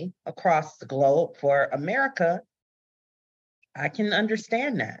widely across the globe for America, I can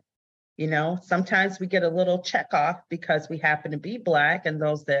understand that. Sometimes we get a little check off because we happen to be Black, and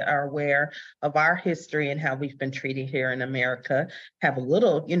those that are aware of our history and how we've been treated here in America have a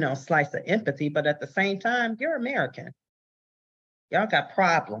little, slice of empathy, but at the same time, you're American. Y'all got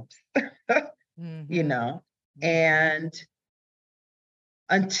problems, Mm-hmm. and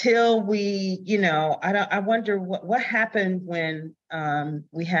until we, I wonder what happened when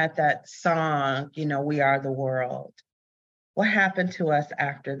we had that song, We Are the World. What happened to us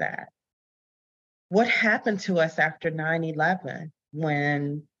after that? What happened to us after 9/11,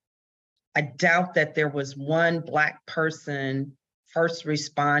 when I doubt that there was one Black person, first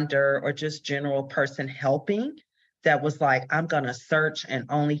responder, or just general person helping that was like, I'm going to search and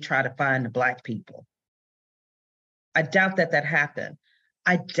only try to find the Black people. I doubt that happened.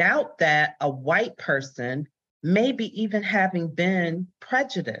 I doubt that a white person, maybe even having been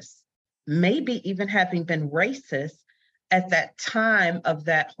prejudiced, maybe even having been racist at that time of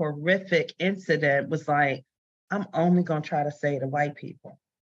that horrific incident, was like, I'm only going to try to save the white people.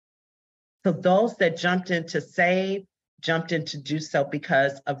 So those that jumped in to save, jumped in to do so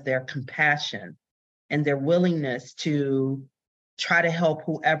because of their compassion and their willingness to try to help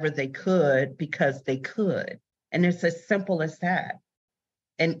whoever they could because they could. And it's as simple as that.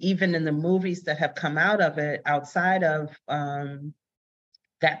 And even in the movies that have come out of it, outside of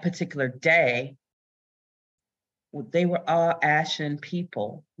that particular day, they were all ashen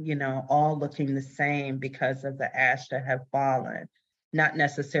people, all looking the same because of the ash that have fallen, not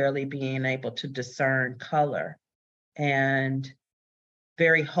necessarily being able to discern color. And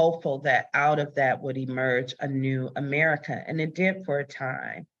very hopeful that out of that would emerge a new America. And it did for a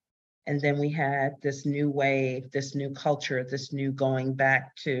time. And then we had this new wave, this new culture, this new going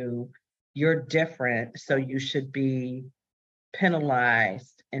back to, you're different, so you should be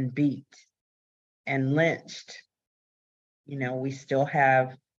penalized and beat and lynched. We still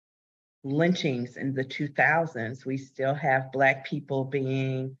have lynchings in the 2000s. We still have Black people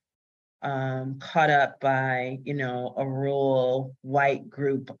being caught up by, a rural white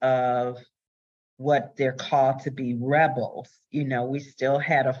group of what they're called to be rebels. We still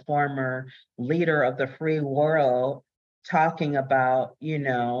had a former leader of the free world talking about,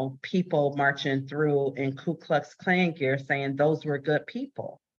 people marching through in Ku Klux Klan gear saying those were good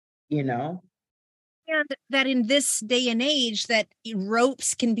people, And that in this day and age, that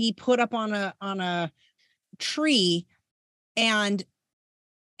ropes can be put up on a tree, and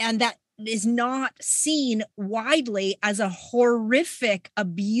that is not seen widely as a horrific,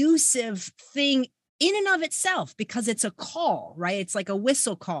 abusive thing in and of itself, because it's a call, right? It's like a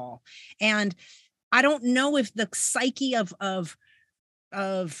whistle call. And I don't know if the psyche of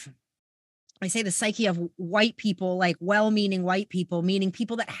I say the psyche of white people, like well-meaning white people, meaning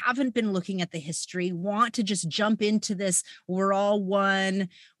people that haven't been looking at the history, want to just jump into this, we're all one,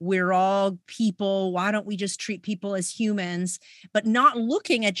 we're all people, why don't we just treat people as humans, but not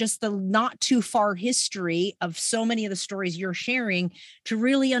looking at just the not too far history of so many of the stories you're sharing to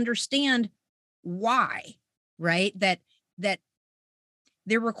really understand why, right? That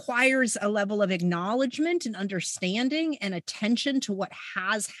there requires a level of acknowledgement and understanding and attention to what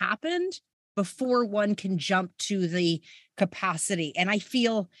has happened before one can jump to the capacity. And I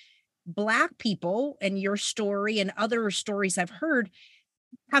feel Black people, and your story and other stories I've heard,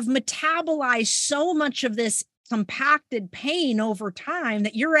 have metabolized so much of this compacted pain over time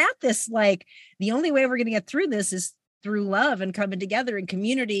that you're at this, like, the only way we're going to get through this is through love and coming together in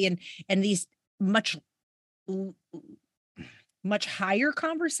community, and these much much higher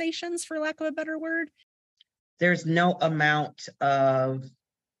conversations, for lack of a better word. There's no amount of,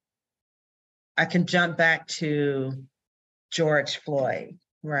 I can jump back to George Floyd,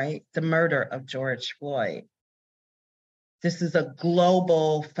 right? The murder of George Floyd. This is a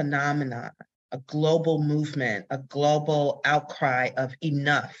global phenomenon, a global movement, a global outcry of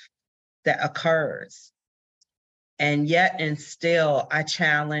enough that occurs. And yet and still, I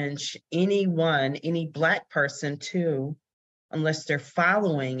challenge anyone, any Black person too, unless they're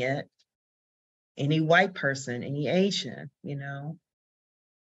following it, any white person, any Asian,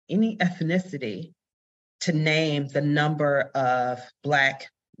 any ethnicity, to name the number of Black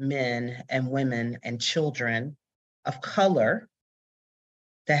men and women and children of color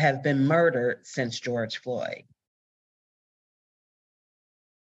that have been murdered since George Floyd.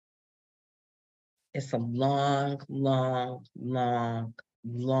 It's a long, long, long,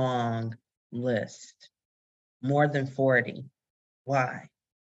 long list. More than 40. Why?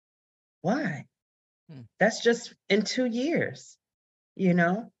 Why? That's just in 2 years,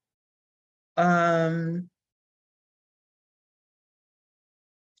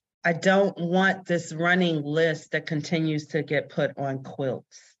 I don't want this running list that continues to get put on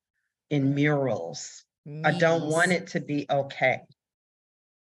quilts, in murals. I don't want it to be okay.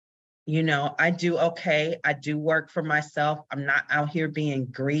 I do okay. I do work for myself. I'm not out here being a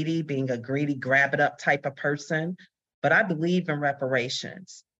greedy, grab it up type of person, but I believe in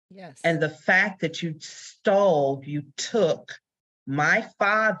reparations. Yes. And the fact that you took my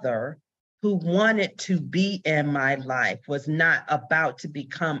father, who wanted to be in my life, was not about to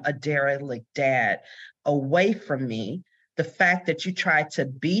become a derelict dad, away from me. The fact that you tried to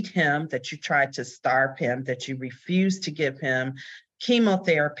beat him, that you tried to starve him, that you refused to give him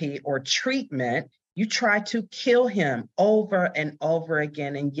chemotherapy or treatment, you tried to kill him over and over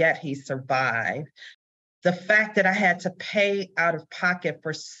again, and yet he survived. The fact that I had to pay out of pocket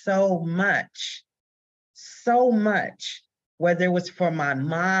for so much, whether it was for my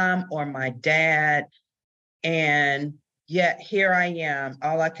mom or my dad, and yet here I am.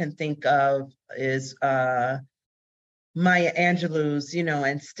 All I can think of is Maya Angelou's,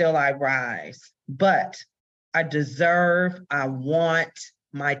 and Still I Rise. But I want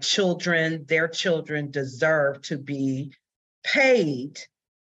my children, their children deserve to be paid.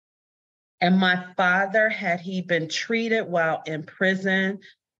 And my father, had he been treated while in prison,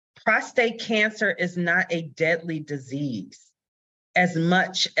 prostate cancer is not a deadly disease as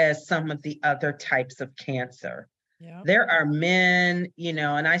much as some of the other types of cancer. Yep. There are men,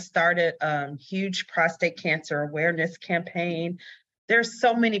 and I started a huge prostate cancer awareness campaign. There's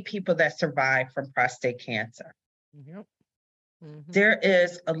so many people that survive from prostate cancer. Yep. Mm-hmm. There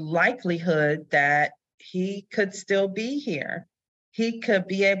is a likelihood that he could still be here. He could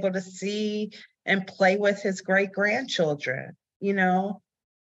be able to see and play with his great-grandchildren,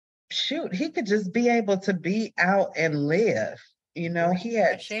 Shoot, he could just be able to be out and live. He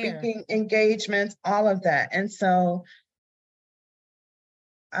had speaking engagements, all of that. And so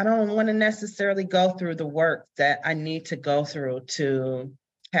I don't want to necessarily go through the work that I need to go through to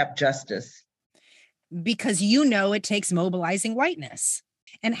have justice. Because it takes mobilizing whiteness.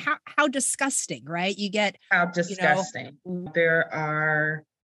 And how disgusting, right? How disgusting. There are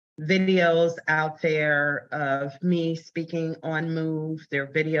videos out there of me speaking on Move. There are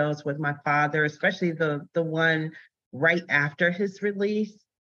videos with my father, especially the one right after his release,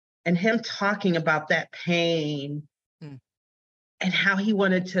 and him talking about that pain and how he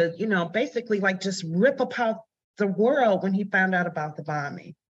wanted to, basically like just rip apart the world when he found out about the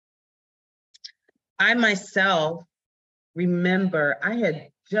bombing. I myself remember I had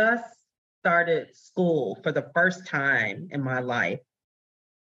just started school for the first time in my life.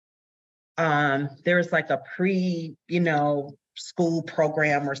 There was like a school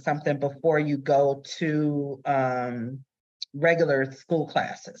program or something before you go to regular school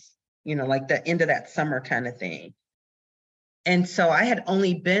classes, like the end of that summer kind of thing. And so I had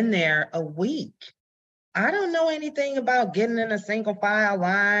only been there a week. I don't know anything about getting in a single file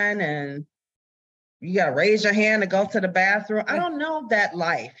line and you gotta raise your hand to go to the bathroom. I don't know that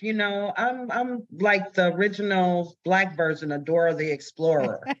life, I'm like the original Black version of Dora the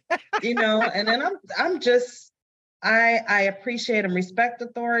Explorer, and then I'm just, I appreciate and respect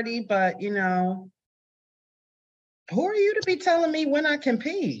authority, but who are you to be telling me when I can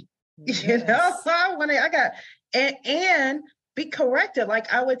pee? You know, I got, and be corrected.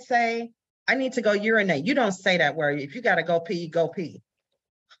 Like I would say, I need to go urinate. You don't say that word. If you got to go pee, go pee.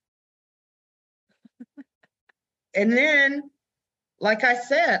 And then, like I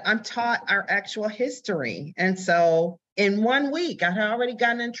said, I'm taught our actual history. And so in 1 week, I had already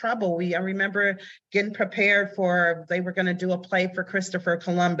gotten in trouble. I remember getting prepared for, they were going to do a play for Christopher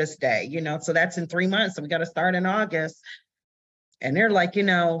Columbus Day, you know, so that's in 3 months. So we got to start in August. And they're like, you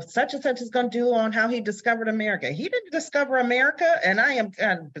know, such and such is going to do on how he discovered America. He didn't discover America. And I am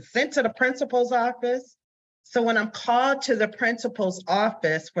sent to the principal's office. So when I'm called to the principal's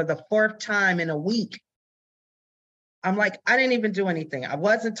office for the 4th time in a week, I'm like, I didn't even do anything. I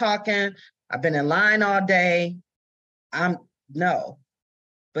wasn't talking. I've been in line all day. No.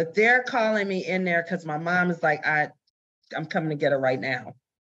 But they're calling me in there because my mom is like, I'm coming to get her right now.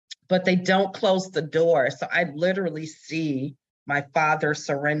 But they don't close the door. So I literally see my father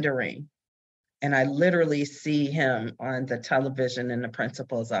surrendering. And I literally see him on the television in the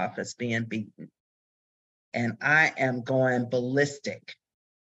principal's office being beaten. And I am going ballistic.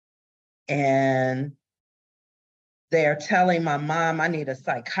 And they're telling my mom, I need a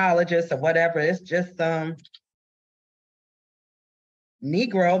psychologist or whatever. It's just some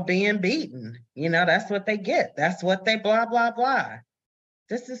Negro being beaten. You know, that's what they get. That's what they blah, blah, blah.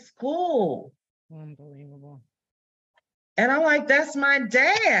 This is school. Unbelievable. And I'm like, that's my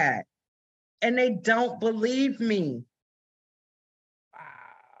dad. And they don't believe me. Wow.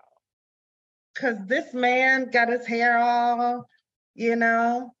 Because this man got his hair all, you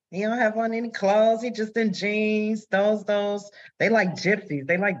know, he don't have on any clothes. He just in jeans, those, they like gypsies.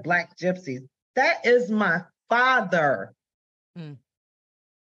 They like black gypsies. That is my father. Mm.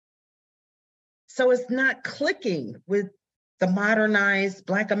 So it's not clicking with the modernized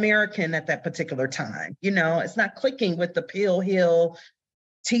Black American at that particular time. You know, it's not clicking with the Peel Hill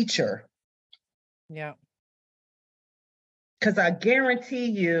teacher. Yeah. Because I guarantee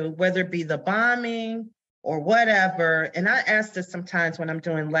you, whether it be the bombing or whatever, and I ask this sometimes when I'm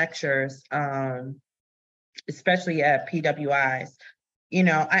doing lectures, especially at PWIs, you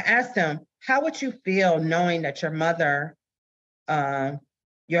know, I ask them, how would you feel knowing that your mother,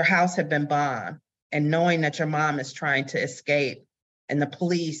 your house had been bombed, and knowing that your mom is trying to escape and the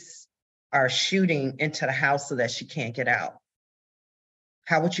police are shooting into the house so that she can't get out?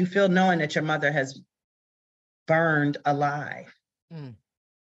 How would you feel knowing that your mother has burned alive? Mm.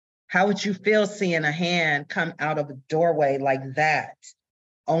 How would you feel seeing a hand come out of a doorway like that,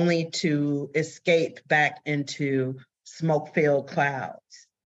 only to escape back into smoke-filled clouds?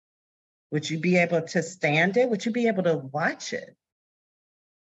 Would you be able to stand it? Would you be able to watch it?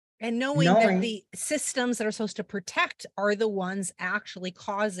 And knowing that the systems that are supposed to protect are the ones actually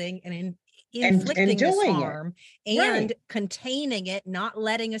causing and inflicting this harm and containing it, not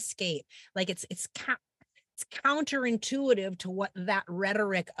letting escape. Like it's counterintuitive to what that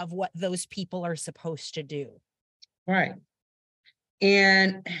rhetoric of what those people are supposed to do. Right.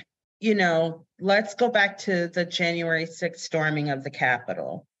 And, you know, let's go back to the January 6th storming of the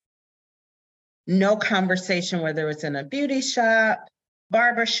Capitol. No conversation, whether it's in a beauty shop,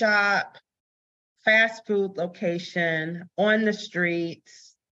 barbershop, fast food location, on the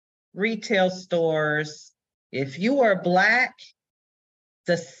streets, retail stores. If you were Black,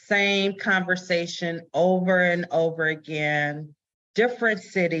 the same conversation over and over again. Different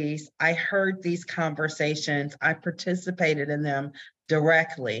cities, I heard these conversations. I participated in them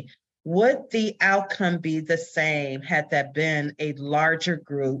directly. Would the outcome be the same had that been a larger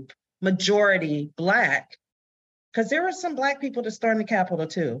group, majority Black? Because there were some Black people that stormed the Capitol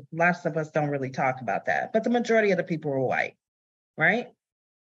too. Lots of us don't really talk about that, but the majority of the people were white, right?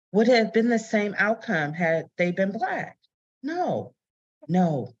 Would it have been the same outcome had they been Black? No.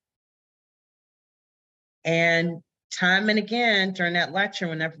 And time and again during that lecture,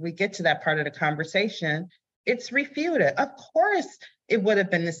 whenever we get to that part of the conversation, it's refuted. Of course, it would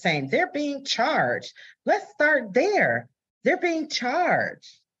have been the same. They're being charged. Let's start there. They're being charged.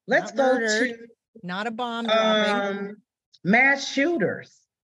 Let's go to not a bomb dropping. Mass shooters.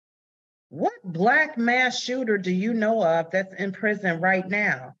 What Black mass shooter do you know of that's in prison right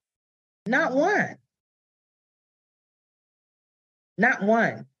now? Not one. Not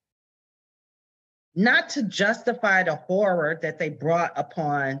one. Not to justify the horror that they brought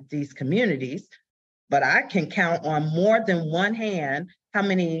upon these communities, but I can count on more than one hand how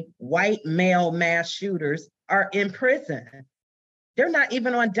many white male mass shooters are in prison. They're not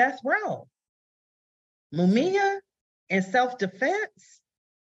even on death row. Mumia, in self-defense,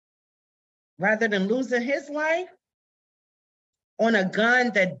 rather than losing his life on a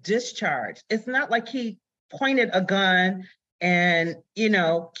gun that discharged. It's not like he pointed a gun and,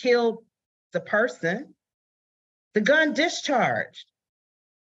 killed the person. The gun discharged,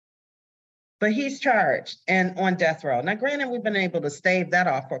 but he's charged and on death row. Now, granted, we've been able to stave that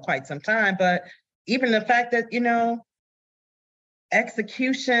off for quite some time, but even the fact that,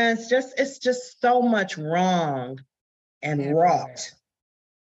 executions, it's just so much wrong and wrought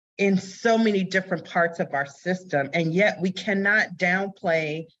in so many different parts of our system. And yet we cannot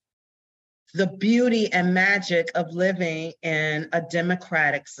downplay the beauty and magic of living in a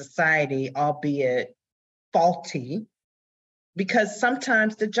democratic society, albeit faulty, because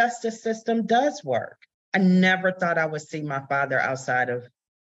sometimes the justice system does work. I never thought I would see my father outside of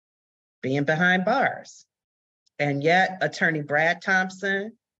being behind bars. And yet, Attorney Brad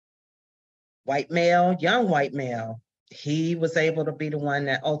Thompson, white male, young white male, he was able to be the one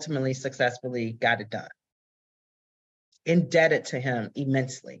that ultimately successfully got it done. Indebted to him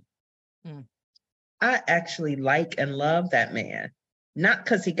immensely. I actually like and love that man, not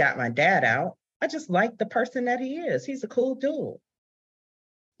because he got my dad out. I just like the person that he is. He's a cool dude,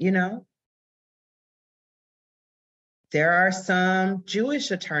 There are some Jewish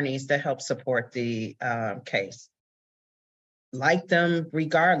attorneys that help support the case. Like them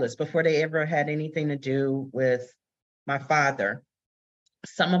regardless, before they ever had anything to do with my father.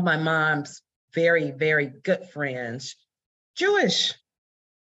 Some of my mom's very, very good friends, Jewish,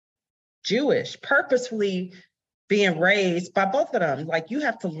 purposefully being raised by both of them. Like, you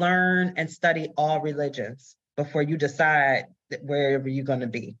have to learn and study all religions before you decide wherever you're going to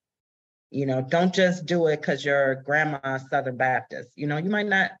be. Don't just do it because your grandma's Southern Baptist. You might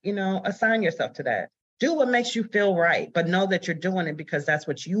not, assign yourself to that. Do what makes you feel right, but know that you're doing it because that's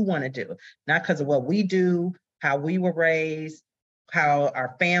what you want to do, not because of what we do, how we were raised, how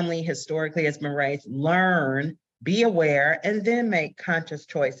our family historically has been raised. Learn, be aware, and then make conscious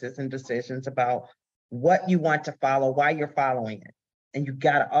choices and decisions about what you want to follow, why you're following it. And you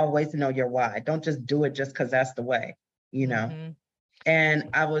got to always know your why. Don't just do it just because that's the way, And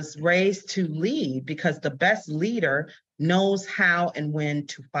I was raised to lead because the best leader knows how and when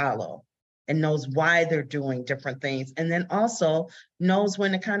to follow and knows why they're doing different things. And then also knows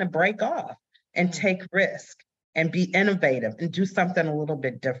when to kind of break off and take risk and be innovative and do something a little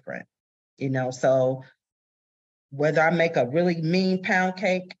bit different, So whether I make a really mean pound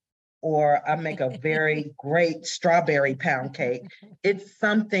cake or I make a very great strawberry pound cake, it's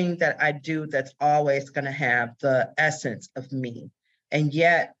something that I do that's always going to have the essence of me. And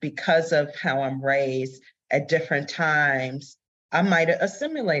yet, because of how I'm raised at different times, I might have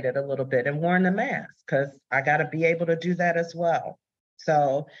assimilated a little bit and worn the mask because I got to be able to do that as well.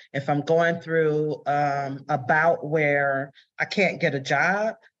 So if I'm going through a bout where I can't get a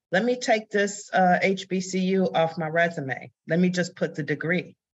job, let me take this HBCU off my resume. Let me just put the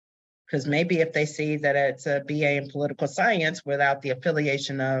degree. Because maybe if they see that it's a BA in political science without the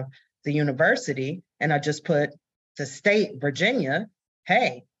affiliation of the university, and I just put the state, Virginia,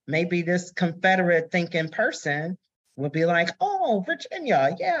 hey, maybe this Confederate thinking person will be like, oh,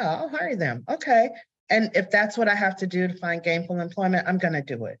 Virginia, yeah, I'll hire them. Okay. And if that's what I have to do to find gainful employment, I'm going to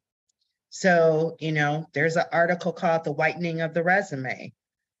do it. So, there's an article called The Whitening of the Resume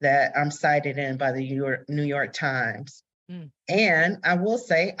that I'm cited in by the New York Times. And I will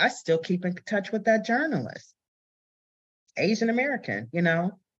say, I still keep in touch with that journalist, Asian American,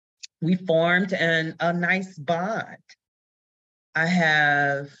 we formed a nice bond. I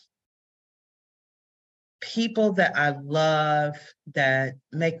have people that I love that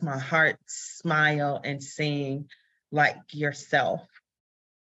make my heart smile and sing, like yourself,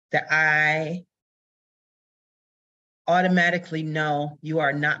 that I automatically know you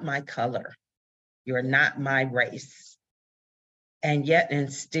are not my color. You are not my race. And yet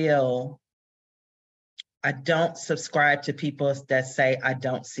and still, I don't subscribe to people that say I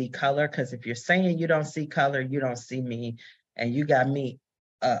don't see color, because if you're saying you don't see color, you don't see me, and you got me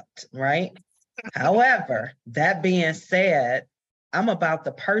upped, right? However, that being said, I'm about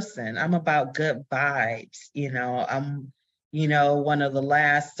the person. I'm about good vibes. I'm, one of the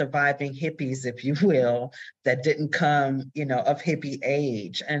last surviving hippies, if you will, that didn't come, of hippie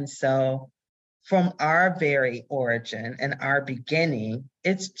age. And so from our very origin and our beginning,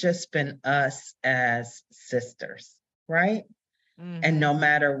 it's just been us as sisters, right? And no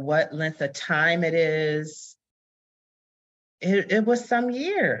matter what length of time it is, it was some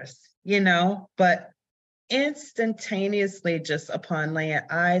years, but instantaneously, just upon laying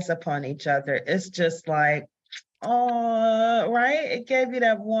eyes upon each other, it's just like, oh, right? It gave you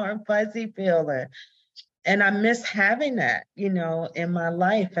that warm, fuzzy feeling. And I miss having that, in my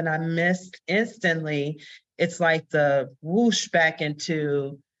life. And I missed instantly, it's like the whoosh back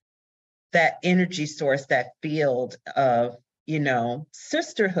into that energy source, that field of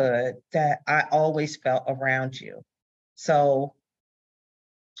sisterhood that I always felt around you. So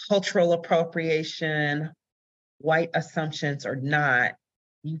cultural appropriation, white assumptions or not,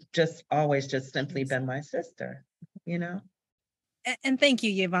 you've just always just simply been my sister, you know? And thank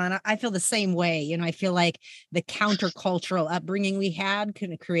you, Yvonne. I feel the same way. I feel like the countercultural upbringing we had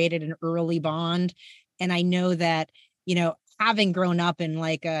kind of created an early bond. And I know that, having grown up in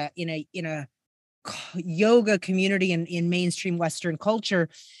like in a yoga community in mainstream Western culture,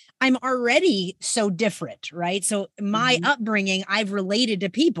 I'm already so different, right? So my upbringing, I've related to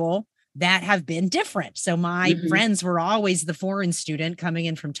people that have been different. So my friends were always the foreign student coming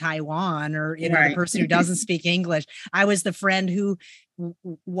in from Taiwan, or the person who doesn't speak English. I was the friend who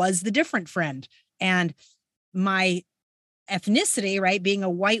was the different friend. And my ethnicity, right, being a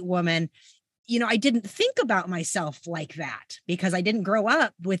white woman, I didn't think about myself like that because I didn't grow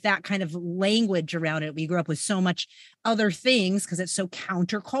up with that kind of language around it. We grew up with so much other things because it's so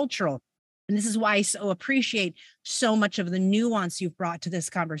countercultural. And this is why I so appreciate so much of the nuance you've brought to this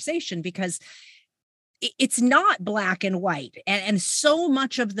conversation, because it's not black and white. And so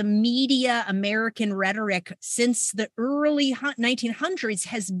much of the media American rhetoric since the early 1900s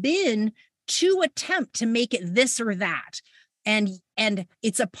has been to attempt to make it this or that. And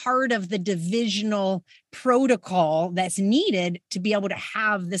it's a part of the divisional protocol that's needed to be able to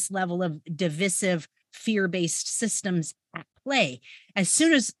have this level of divisive, fear-based systems at play. As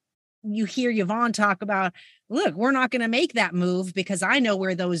soon as you hear Yvonne talk about, look, we're not going to make that move because I know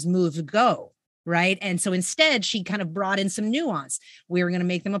where those moves go. Right. And so instead, she kind of brought in some nuance. We were going to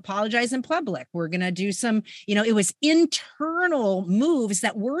make them apologize in public. We're going to do some, it was internal moves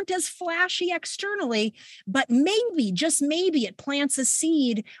that weren't as flashy externally, but maybe, just maybe, it plants a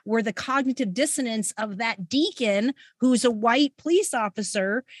seed where the cognitive dissonance of that deacon, who's a white police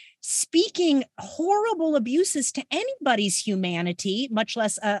officer, speaking horrible abuses to anybody's humanity, much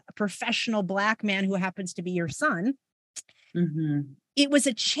less a professional black man who happens to be your son. It was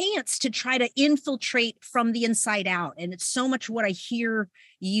a chance to try to infiltrate from the inside out. And it's so much what I hear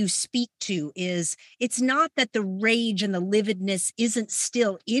you speak to is it's not that the rage and the lividness isn't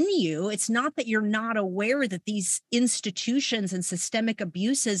still in you. It's not that you're not aware that these institutions and systemic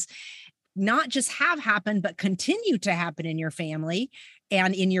abuses not just have happened, but continue to happen in your family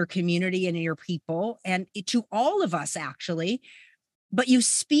and in your community and in your people and to all of us, actually. But you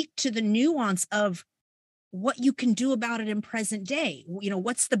speak to the nuance of what you can do about it in present day.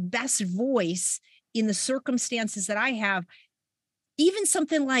 What's the best voice in the circumstances that I have? Even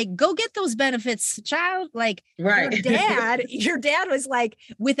something like, go get those benefits, child. Like your dad was like,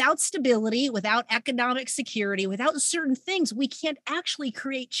 without stability, without economic security, without certain things, we can't actually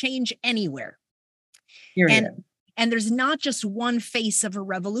create change anywhere. And there's not just one face of a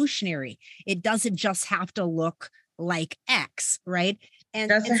revolutionary. It doesn't just have to look like X, right? And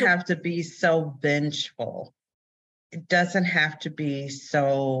it doesn't have to be so vengeful. It doesn't have to be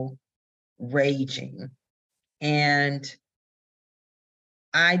so raging. And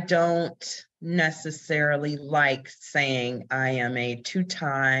I don't necessarily like saying I am a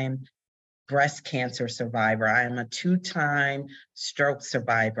 2-time breast cancer survivor. I am a 2-time stroke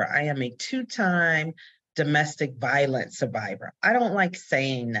survivor. I am a 2-time domestic violence survivor. I don't like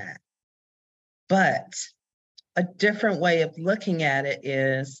saying that. But a different way of looking at it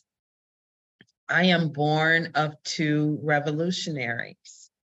is I am born of 2 revolutionaries.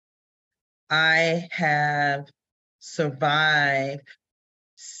 I have survived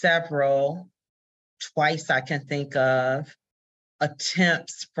several, twice I can think of,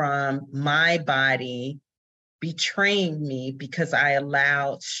 attempts from my body betraying me because I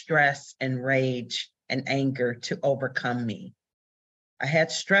allowed stress and rage and anger to overcome me. I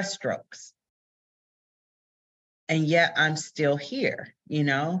had stress strokes. And yet I'm still here,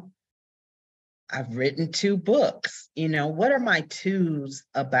 I've written 2 books. What are my 2s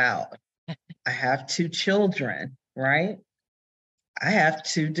about? I have 2 children, right? I have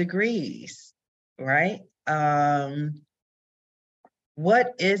 2 degrees, right?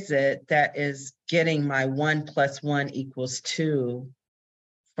 What is it that is getting my 1 + 1 = 2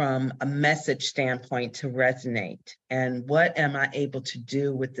 from a message standpoint to resonate? And what am I able to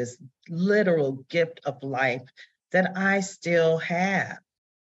do with this literal gift of life that I still have?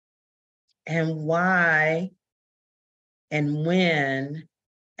 And why and when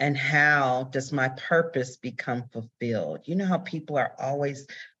and how does my purpose become fulfilled? You know how people are always,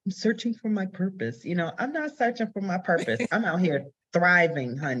 I'm searching for my purpose. I'm not searching for my purpose. I'm out here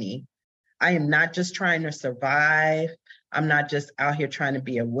thriving, honey. I am not just trying to survive. I'm not just out here trying to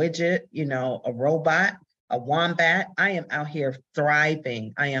be a widget, a robot, a wombat. I am out here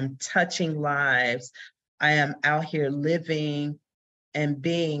thriving. I am touching lives. I am out here living and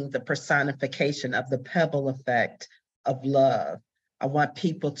being the personification of the pebble effect of love. I want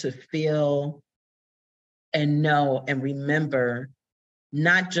people to feel and know and remember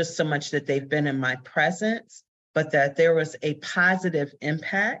not just so much that they've been in my presence, but that there was a positive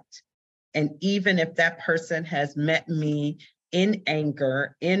impact. And even if that person has met me in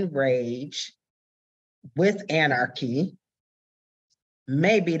anger, in rage, with anarchy,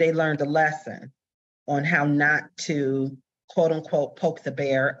 maybe they learned a lesson on how not to, quote unquote, poke the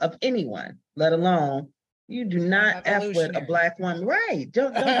bear of anyone, let alone you do not F with a Black woman. Right.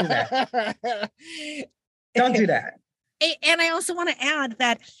 Don't do that. Don't do that. And I also want to add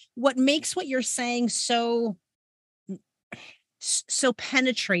that what makes what you're saying so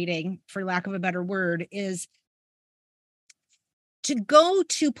penetrating, for lack of a better word, is to go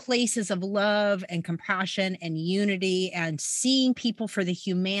to places of love and compassion and unity and seeing people for the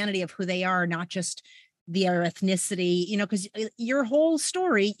humanity of who they are, not just their ethnicity, because your whole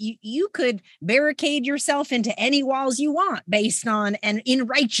story, you could barricade yourself into any walls you want based on, and in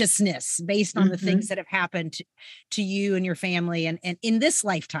righteousness, based on the things that have happened to you and your family and in this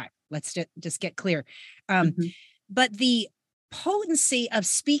lifetime. Let's just get clear. But the potency of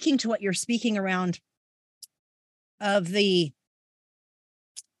speaking to what you're speaking around, of the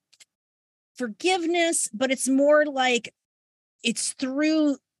forgiveness, but it's more like it's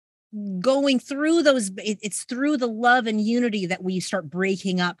through going through those, it's through the love and unity that we start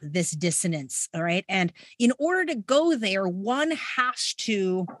breaking up this dissonance. All right. And in order to go there, one has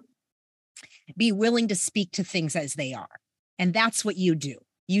to be willing to speak to things as they are. And that's what you do.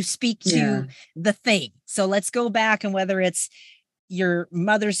 You speak to the thing. So let's go back, and whether it's your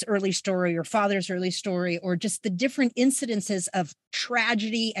mother's early story, your father's early story, or just the different incidences of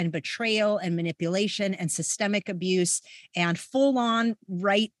tragedy and betrayal and manipulation and systemic abuse and full-on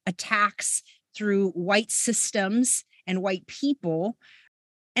right attacks through white systems and white people.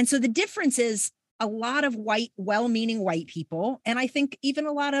 And so the difference is a lot of white, well-meaning white people, and I think even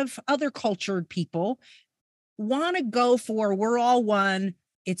a lot of other cultured people, want to go for, we're all one,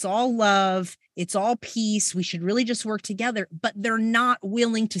 it's all love, it's all peace, we should really just work together, but they're not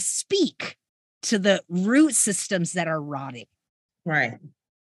willing to speak to the root systems that are rotting. Right.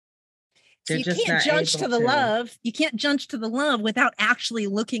 So you can't judge to the love. You can't judge to the love without actually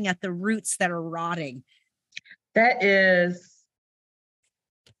looking at the roots that are rotting. That's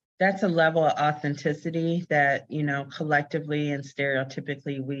a level of authenticity that, collectively and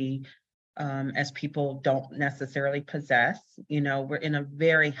stereotypically we as people don't necessarily possess. We're in a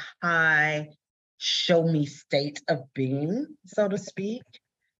very high show me state of being, so to speak.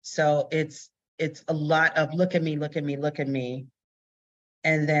 So it's a lot of look at me, look at me, look at me.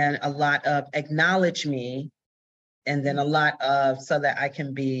 And then a lot of acknowledge me. And then a lot of so that I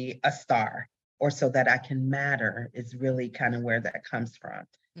can be a star or so that I can matter is really kind of where that comes from.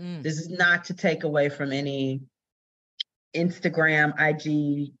 This is not to take away from any Instagram,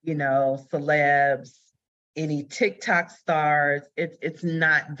 IG, celebs, any TikTok stars. It's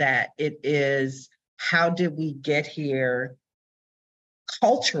not that. It is, how did we get here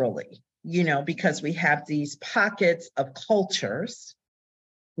culturally? Because we have these pockets of cultures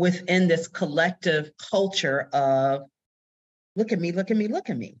within this collective culture of look at me, look at me, look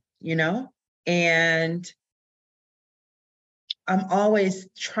at me, and I'm always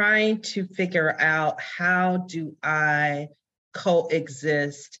trying to figure out, how do I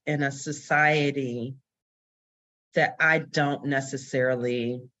coexist in a society that I don't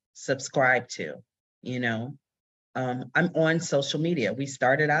necessarily subscribe to, I'm on social media. We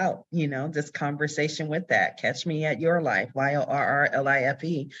started out, this conversation with that. Catch me at Your Life,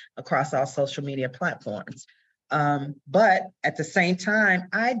 YORRLIFE, across all social media platforms. But at the same time,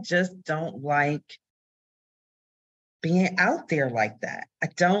 I just don't like being out there like that. I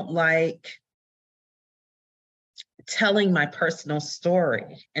don't like telling my personal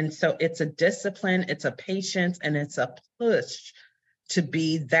story. And so it's a discipline, it's a patience, and it's a push to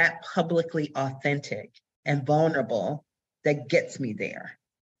be that publicly authentic and vulnerable that gets me there.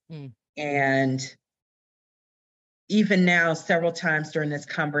 And even now, several times during this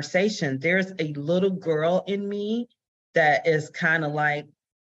conversation, there's a little girl in me that is kind of like,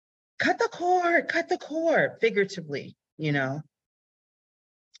 cut the cord, figuratively, And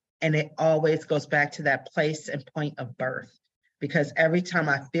it always goes back to that place and point of birth, because every time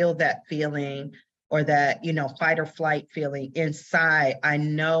I feel that feeling or that, fight or flight feeling inside, I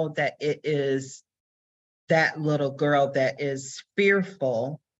know that it is that little girl that is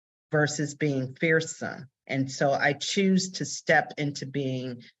fearful versus being fearsome. And so I choose to step into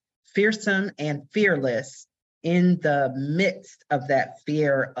being fearsome and fearless in the midst of that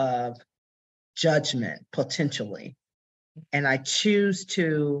fear of judgment potentially. And I choose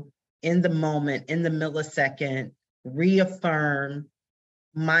to, in the moment, in the millisecond, reaffirm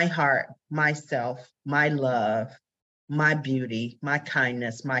my heart, myself, my love, my beauty, my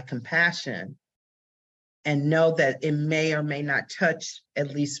kindness, my compassion, and know that it may or may not touch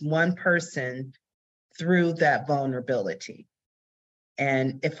at least one person through that vulnerability.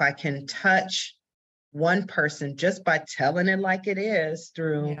 And if I can touch one person just by telling it like it is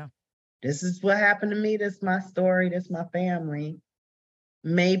through, this is what happened to me, this is my story, this is my family,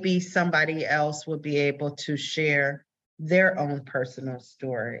 maybe somebody else will be able to share their own personal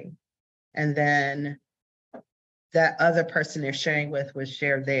story. And then that other person they're sharing with will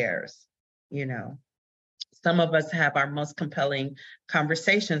share theirs, you know. Some of us have our most compelling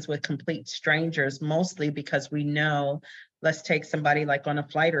conversations with complete strangers, mostly because we know, let's take somebody like on a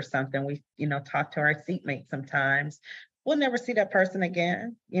flight or something, we, talk to our seatmate sometimes. We'll never see that person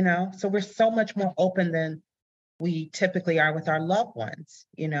again, So we're so much more open than we typically are with our loved ones,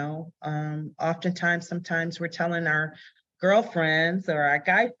 Oftentimes, sometimes we're telling our girlfriends or our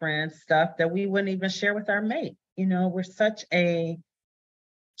guy friends stuff that we wouldn't even share with our mate. We're such a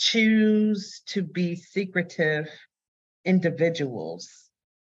choose to be secretive individuals.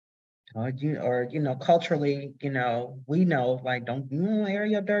 Culturally, we know, like, don't air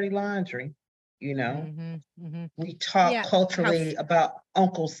your dirty laundry, We talk culturally about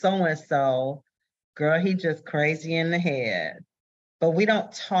Uncle so-and-so, girl, he just crazy in the head. But we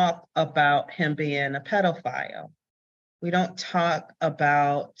don't talk about him being a pedophile. We don't talk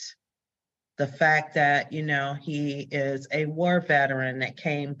about the fact that, he is a war veteran that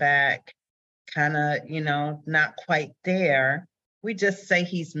came back kind of, not quite there. We just say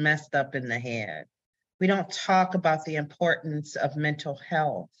he's messed up in the head. We don't talk about the importance of mental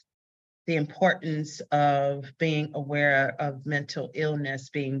health, the importance of being aware of mental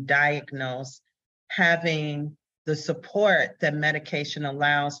illness, being diagnosed, having the support that medication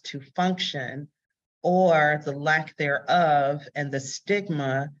allows to function, or the lack thereof, and the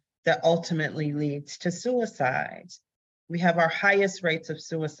stigma that ultimately leads to suicides. We have our highest rates of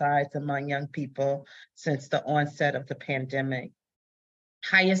suicides among young people since the onset of the pandemic.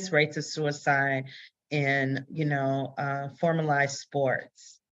 Highest rates of suicide in, formalized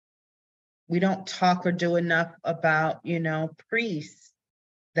sports. We don't talk or do enough about, priests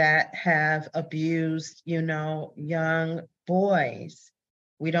that have abused, young boys.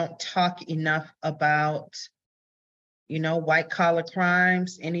 We don't talk enough about, white collar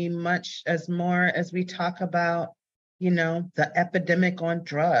crimes any much as more as we talk about, the epidemic on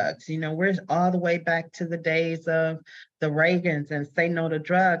drugs. We're all the way back to the days of the Reagans and say no to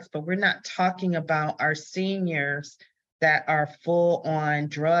drugs, but we're not talking about our seniors that are full on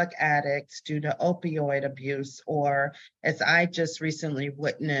drug addicts due to opioid abuse, or as I just recently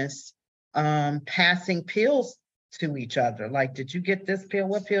witnessed, passing pills to each other. Like, did you get this pill?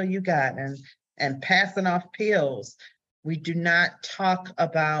 What pill you got? And passing off pills. We do not talk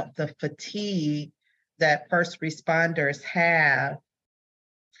about the fatigue that first responders have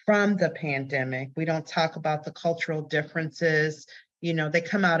from the pandemic. We don't talk about the cultural differences. They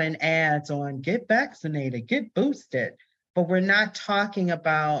come out in ads on get vaccinated, get boosted, but we're not talking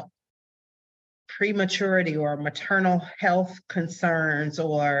about prematurity or maternal health concerns,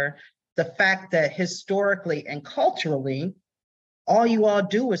 or the fact that historically and culturally, all you all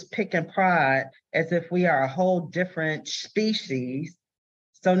do is pick and prod as if we are a whole different species.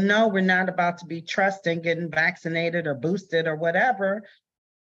 So no, we're not about to be trusting getting vaccinated or boosted or whatever,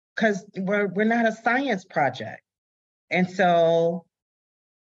 because we're not a science project. And so,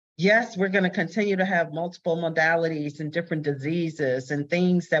 yes, we're going to continue to have multiple modalities and different diseases and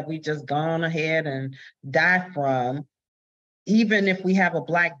things that we just gone ahead and die from, even if we have a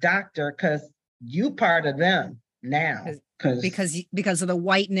Black doctor, because you part of them now. Because of the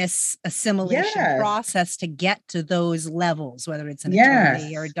whiteness assimilation process to get to those levels, whether it's an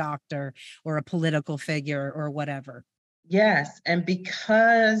attorney or a doctor or a political figure or whatever. Yes, and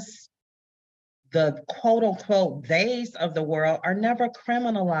because the quote unquote theys of the world are never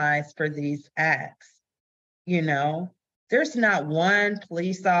criminalized for these acts. There's not one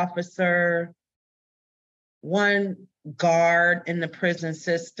police officer, one guard in the prison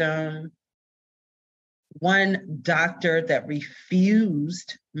system, one doctor that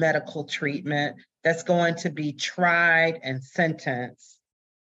refused medical treatment that's going to be tried and sentenced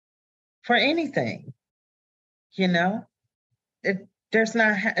for anything. It's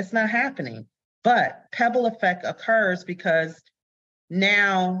not happening. But Pebble effect occurs because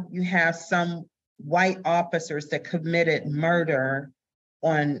now you have some white officers that committed murder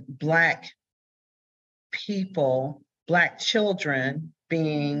on Black people, Black children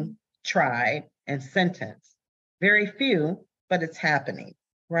being tried, and sentenced. Very few, but it's happening,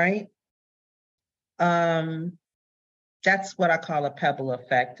 right? That's what I call a pebble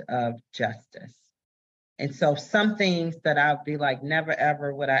effect of justice. And so some things that I'll be like, never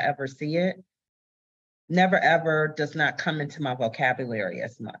ever would I ever see it, never ever does not come into my vocabulary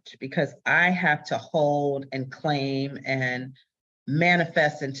as much because I have to hold and claim and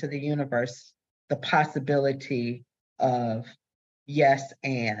manifest into the universe the possibility of yes,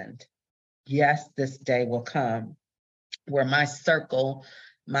 and yes, this day will come where my circle,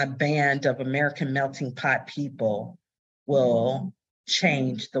 my band of American melting pot people will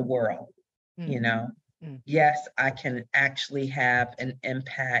change the world, you know? Yes, I can actually have an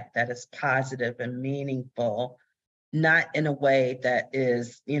impact that is positive and meaningful, not in a way that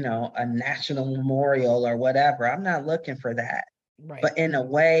is, a national memorial or whatever. I'm not looking for that. Right. But in a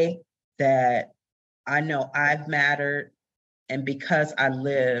way that I know I've mattered, and because I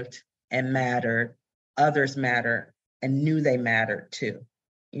lived and mattered, others mattered and knew they mattered too,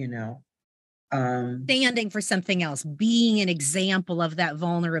 Standing for something else, being an example of that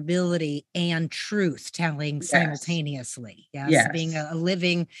vulnerability and truth telling simultaneously. Yes. Being a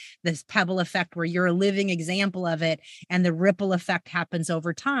living, this pebble effect where you're a living example of it, and the ripple effect happens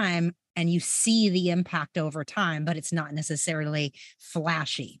over time and you see the impact over time, but it's not necessarily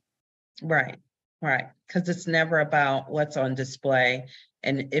flashy. Right. Because it's never about what's on display.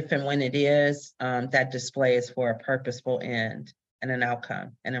 And if and when it is, that display is for a purposeful end and an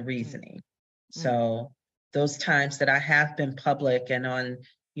outcome and a reasoning. So those times that I have been public and on,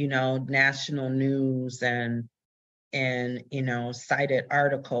 national news and cited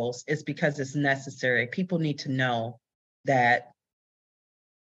articles, it's because it's necessary. People need to know that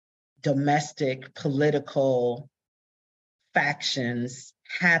domestic political factions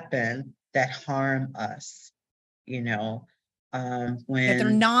happen that harm us, when that they're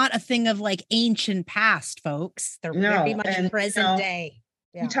not a thing of like ancient past, folks. They're very much present day.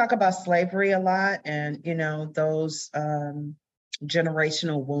 Yeah. We talk about slavery a lot and, those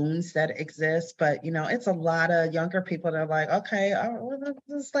generational wounds that exist, but, it's a lot of younger people that are like, okay, what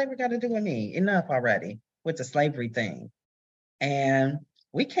does slavery got to do with me? Enough already with the slavery thing. And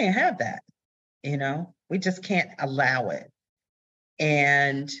we can't have that, we just can't allow it.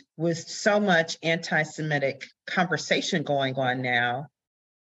 And with so much anti-Semitic conversation going on now,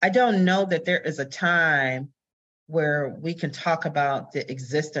 I don't know that there is a time where we can talk about the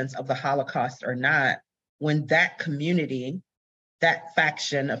existence of the Holocaust or not, when that community, that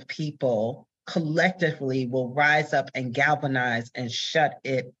faction of people collectively will rise up and galvanize and shut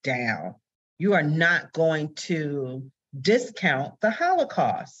it down. You are not going to discount the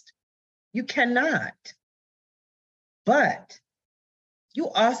Holocaust. You cannot. But you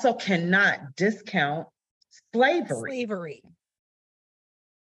also cannot discount slavery.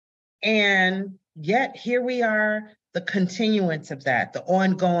 And yet here we are, the continuance of that, the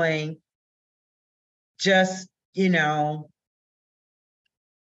ongoing, just,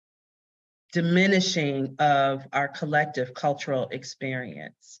 diminishing of our collective cultural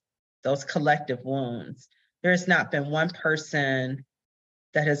experience, those collective wounds. There's not been one person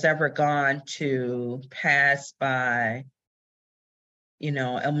that has ever gone to pass by,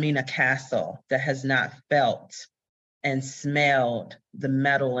 Elmina Castle that has not felt and smelled the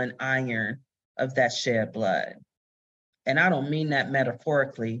metal and iron of that shed blood. And I don't mean that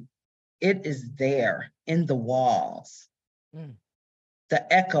metaphorically. It is there in the walls,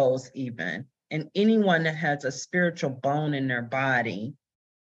 the echoes even. And anyone that has a spiritual bone in their body,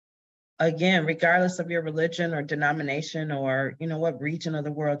 again, regardless of your religion or denomination or, what region of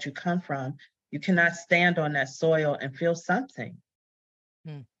the world you come from, you cannot stand on that soil and feel something.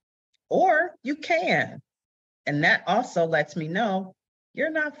 Or you can. And that also lets me know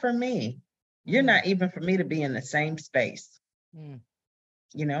you're not for me. You're not even for me to be in the same space.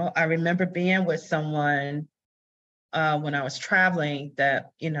 I remember being with someone when I was traveling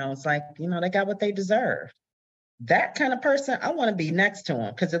that, it's like, they got what they deserve. That kind of person, I want to be next to them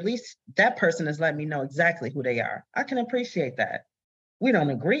because at least that person has let me know exactly who they are. I can appreciate that. We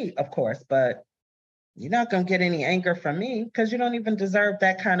don't agree, of course, but you're not going to get any anger from me because you don't even deserve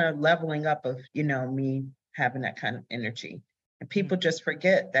that kind of leveling up of, me having that kind of energy. And people just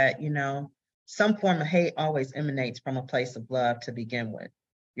forget that, some form of hate always emanates from a place of love to begin with.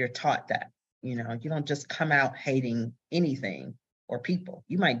 You're taught that, you don't just come out hating anything or people.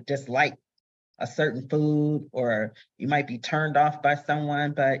 You might dislike a certain food or you might be turned off by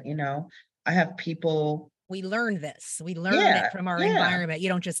someone, but, I have people. We learned this. We learned it from our environment. You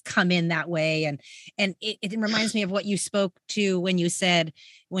don't just come in that way. And it reminds me of what you spoke to when you said,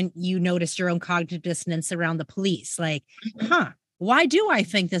 when you noticed your own cognitive dissonance around the police, like, why do I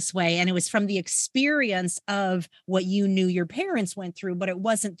think this way? And it was from the experience of what you knew your parents went through, but it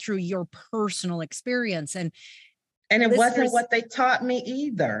wasn't through your personal experience. And it wasn't what they taught me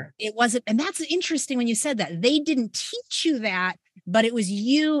either. It wasn't. And that's interesting when you said that. They didn't teach you that, but it was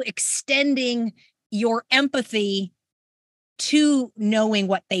you extending your empathy to knowing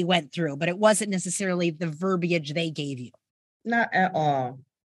what they went through, but it wasn't necessarily the verbiage they gave you. Not at all.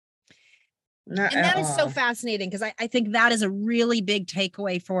 Not and at that is all. so fascinating, because I think that is a really big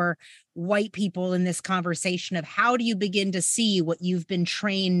takeaway for white people in this conversation of how do you begin to see what you've been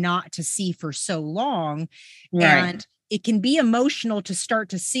trained not to see for so long. Right. And it can be emotional to start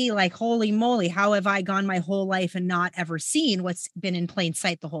to see, like, holy moly, how have I gone my whole life and not ever seen what's been in plain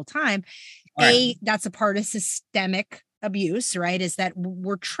sight the whole time? Right. That's a part of systemic abuse, right? Is that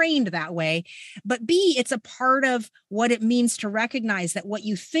we're trained that way. But B, it's a part of what it means to recognize that what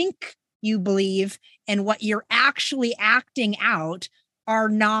you think you believe and what you're actually acting out are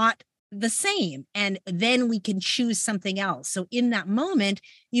not the same. And then we can choose something else. So in that moment,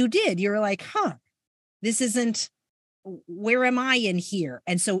 you're like, this isn't, where am I in here?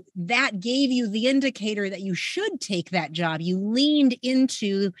 And so that gave you the indicator that you should take that job. You leaned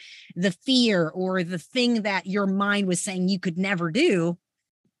into the fear or the thing that your mind was saying you could never do.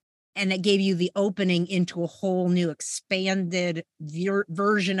 And it gave you the opening into a whole new expanded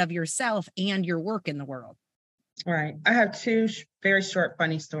version of yourself and your work in the world. Right. I have two very short,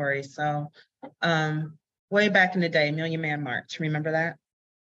 funny stories. So way back in the day, Million Man March, remember that?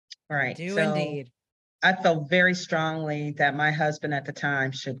 Right. I do so indeed. I felt very strongly that my husband at the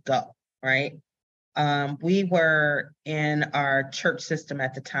time should go, right? We were in our church system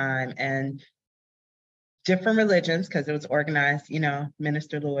at the time, and different religions, because it was organized,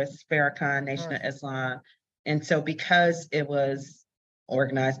 Minister Louis Farrakhan, Nation of Islam. And so because it was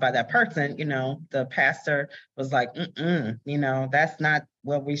organized by that person, the pastor was like, that's not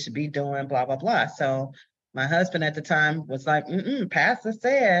what we should be doing, blah, blah, blah. So my husband at the time was like, pastor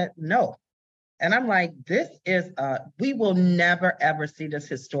said no. And I'm like, we will never, ever see this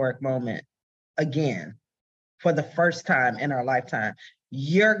historic moment again for the first time in our lifetime.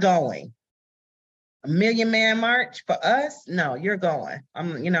 You're going. A Million Man March for us? No, you're going.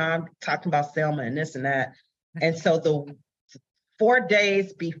 I'm talking about Selma and this and that. And so the 4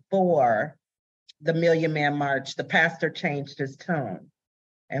 days before the Million Man March, the pastor changed his tone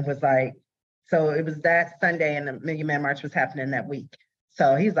and was like, so it was that Sunday and the Million Man March was happening that week.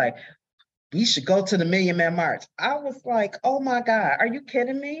 So he's like, we should go to the Million Man March. I was like, oh my God, are you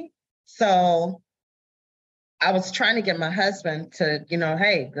kidding me? So I was trying to get my husband to,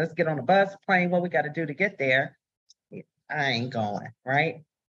 hey, let's get on a bus, plane, what we got to do to get there. I ain't going, right?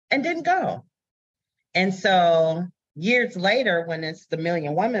 And didn't go. And so years later, when it's the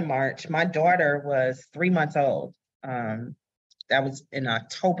Million Woman March, my daughter was 3 months old. That was in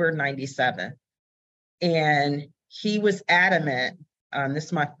October 97. And he was adamant. This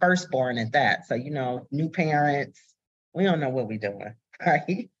is my firstborn at that. So, new parents, we don't know what we're doing,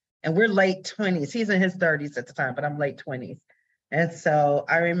 right? And we're late 20s. He's in his 30s at the time, but I'm late 20s. And so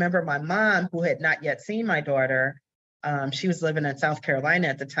I remember my mom, who had not yet seen my daughter, she was living in South Carolina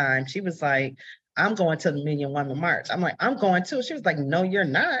at the time. She was like, I'm going to the Million Woman March. I'm like, I'm going too. She was like, no, you're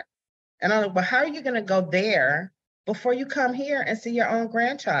not. And I'm like, well, how are you going to go there before you come here and see your own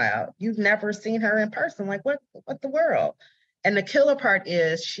grandchild? You've never seen her in person. Like, what the world? And the killer part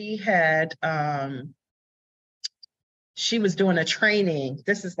is she was doing a training.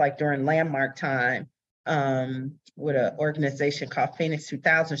 This is like during landmark time with an organization called Phoenix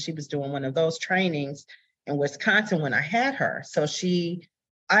 2000. She was doing one of those trainings in Wisconsin when I had her. So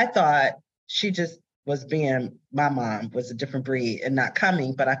I thought she just was my mom was a different breed and not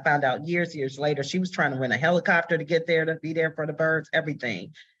coming. But I found out years later, she was trying to rent a helicopter to get there, to be there for the birds,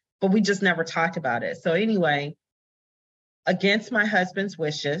 everything. But we just never talked about it. So anyway, against my husband's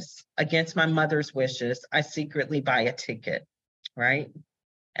wishes, against my mother's wishes, I secretly buy a ticket, right?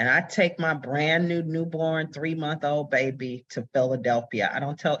 And I take my brand new newborn 3-month-old baby to Philadelphia. I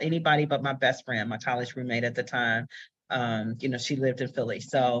don't tell anybody but my best friend, my college roommate at the time. She lived in Philly.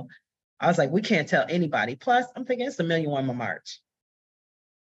 So I was like, we can't tell anybody. Plus, I'm thinking it's the Million Woman March.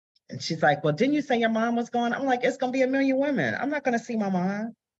 And she's like, well, didn't you say your mom was going? I'm like, it's going to be a million women. I'm not going to see my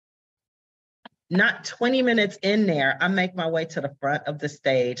mom. Not 20 minutes in there, I make my way to the front of the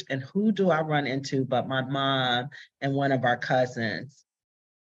stage, and who do I run into but my mom and one of our cousins.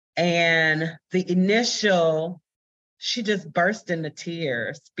 And she just burst into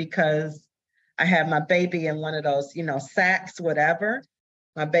tears because I had my baby in one of those, sacks, whatever,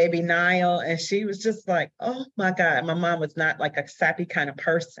 my baby Niall, and she was just like, oh my God. My mom was not like a sappy kind of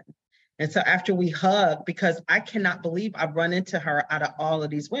person. And so after we hugged, because I cannot believe I've run into her out of all of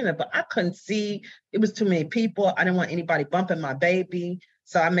these women, but I couldn't see, it was too many people. I didn't want anybody bumping my baby.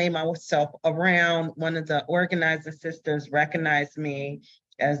 So I made myself around. One of the organizing sisters recognized me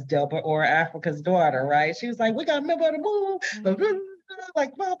as Delbert Orr Africa's daughter, right? She was like, we got a member of the move.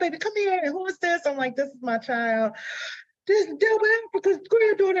 Like, well, baby, come here. Who is this? I'm like, this is my child. This is Delbert Africa's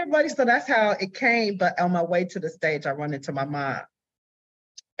granddaughter, everybody. So that's how it came. But on my way to the stage, I run into my mom.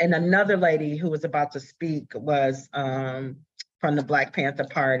 And another lady who was about to speak was from the Black Panther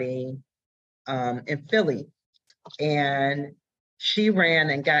Party in Philly. And she ran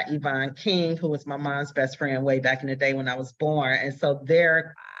and got Yvonne King, who was my mom's best friend way back in the day when I was born. And so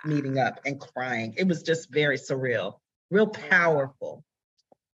they're meeting up and crying. It was just very surreal, real powerful.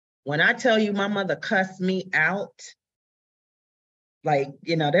 When I tell you my mother cussed me out, like,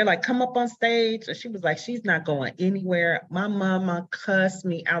 you know, they're like, come up on stage. And she was like, she's not going anywhere. My mama cussed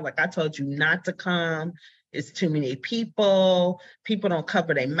me out. Like, I told you not to come. It's too many people. People don't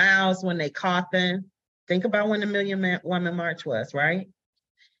cover their mouths when they coughing. Think about when the Million Woman March was, right?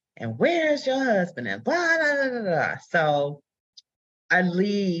 And where's your husband? And blah, blah, blah, blah, blah. So I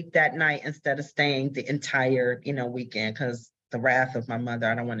leave that night instead of staying the entire, weekend, because the wrath of my mother,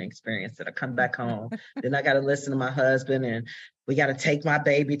 I don't want to experience it. I come back home, then I got to listen to my husband, and we got to take my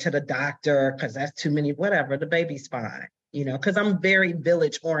baby to the doctor because that's too many, whatever, the baby's fine, because I'm very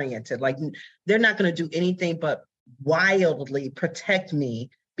village oriented. Like, they're not going to do anything but wildly protect me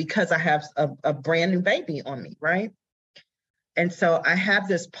because I have a brand new baby on me, right? And so I have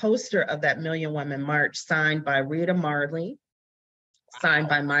this poster of that Million Woman March signed by Rita Marley, signed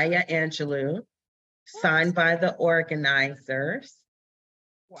by Maya Angelou, signed by the organizers,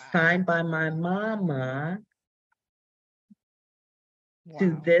 signed by my mama,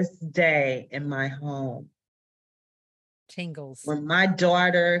 to this day in my home. Tingles. When my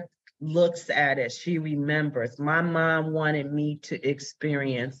daughter looks at it, she remembers my mom wanted me to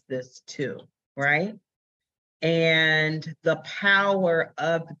experience this too, right? And the power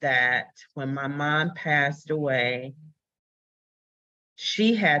of that, when my mom passed away,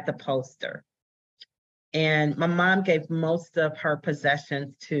 she had the poster. And my mom gave most of her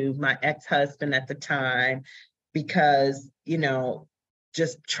possessions to my ex-husband at the time because,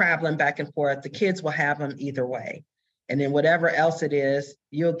 just traveling back and forth, the kids will have them either way. And then whatever else it is,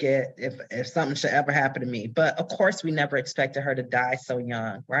 you'll get if something should ever happen to me. But of course, we never expected her to die so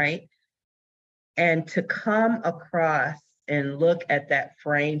young, right? And to come across and look at that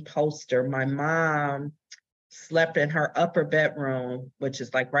framed poster, my mom slept in her upper bedroom, which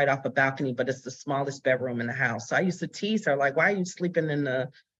is like right off a balcony, but it's the smallest bedroom in the house. So I used to tease her, like, why are you sleeping in the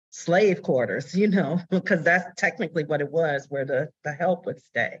slave quarters, because that's technically what it was, where the help would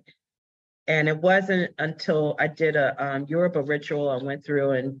stay. And it wasn't until I did a Yoruba ritual and went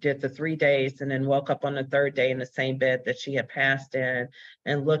through and did the 3 days and then woke up on the third day in the same bed that she had passed in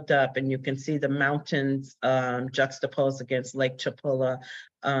and looked up, and you can see the mountains juxtaposed against Lake Chalupa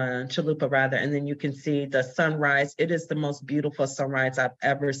rather. And then you can see the sunrise. It is the most beautiful sunrise I've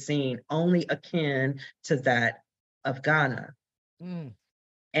ever seen, only akin to that of Ghana. Mm.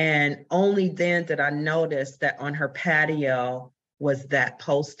 And only then did I notice that on her patio was that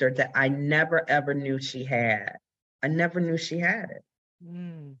poster that I never, ever knew she had. I never knew she had it.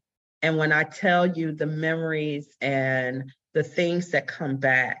 Mm. And when I tell you the memories and the things that come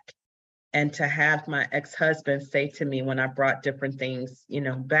back, and to have my ex-husband say to me when I brought different things,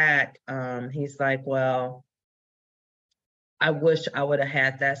 back, he's like, well, I wish I would have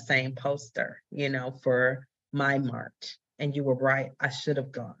had that same poster, for my march. And you were right, I should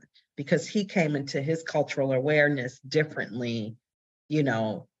have gone, because he came into his cultural awareness differently,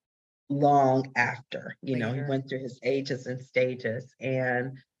 long after, he went through his ages and stages.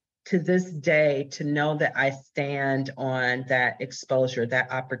 And to this day, to know that I stand on that exposure,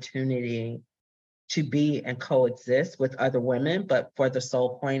 that opportunity to be and coexist with other women, but for the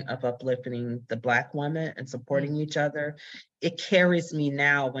sole point of uplifting the Black woman and supporting each other, it carries me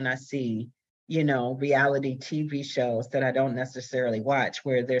now when I see, reality TV shows that I don't necessarily watch,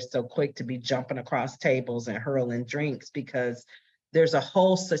 where they're so quick to be jumping across tables and hurling drinks, because there's a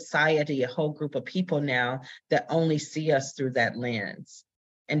whole society, a whole group of people now that only see us through that lens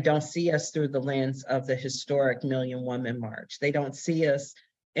and don't see us through the lens of the historic Million Woman March. They don't see us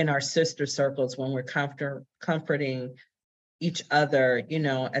in our sister circles when we're comforting each other,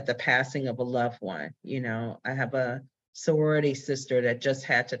 at the passing of a loved one. I have a sorority sister that just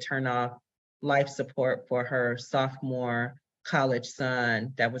had to turn off life support for her sophomore college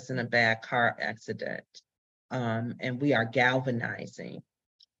son that was in a bad car accident. And we are galvanizing.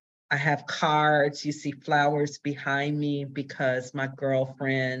 I have cards, you see flowers behind me because my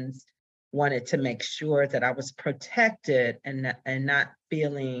girlfriends wanted to make sure that I was protected and not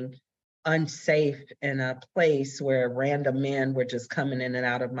feeling unsafe in a place where random men were just coming in and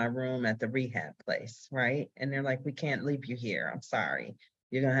out of my room at the rehab place, right? And they're like, we can't leave you here. I'm sorry.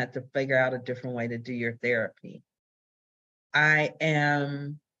 You're going to have to figure out a different way to do your therapy. I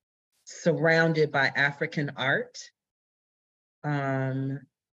am surrounded by African art.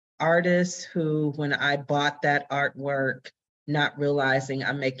 Artists who, when I bought that artwork, not realizing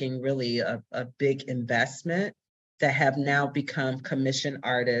I'm making really a big investment, that have now become commission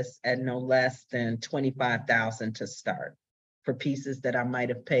artists at no less than $25,000 to start for pieces that I might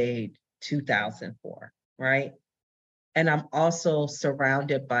have paid $2,000 for, right? And I'm also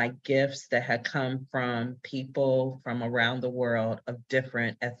surrounded by gifts that had come from people from around the world of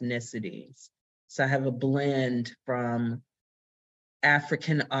different ethnicities. So I have a blend from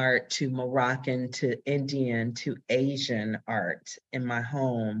African art to Moroccan to Indian to Asian art in my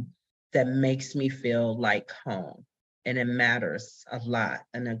home that makes me feel like home. And it matters a lot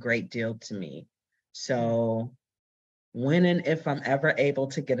and a great deal to me. So when and if I'm ever able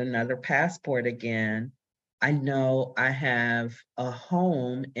to get another passport again, I know I have a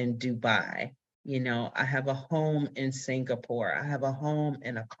home in Dubai. I have a home in Singapore. I have a home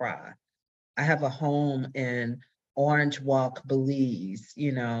in Accra. I have a home in Orange Walk, Belize.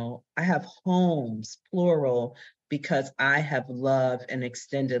 I have homes, plural, because I have love and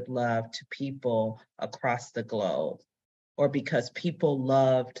extended love to people across the globe, or because people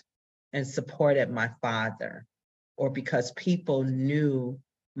loved and supported my father, or because people knew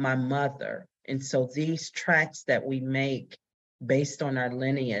my mother. And so these tracks that we make based on our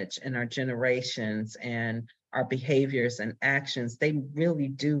lineage and our generations and our behaviors and actions, they really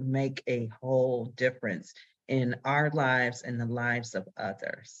do make a whole difference in our lives and the lives of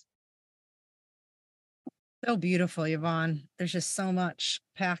others. So beautiful, Yvonne. There's just so much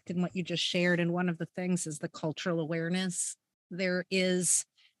packed in what you just shared. And one of the things is the cultural awareness. There is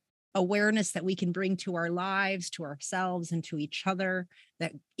awareness that we can bring to our lives, to ourselves, and to each other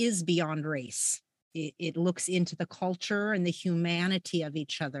that is beyond race. It looks into the culture and the humanity of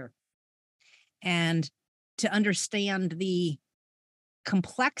each other. And to understand the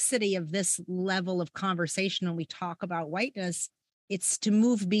complexity of this level of conversation when we talk about whiteness, it's to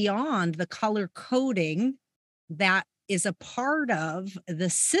move beyond the color coding that is a part of the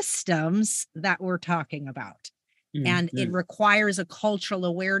systems that we're talking about. And it requires a cultural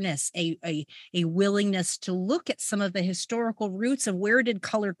awareness, a willingness to look at some of the historical roots of where did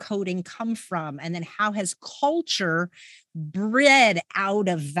color coding come from, and then how has culture bred out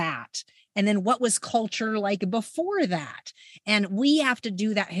of that. And then what was culture like before that? And we have to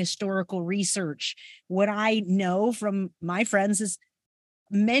do that historical research. What I know from my friends is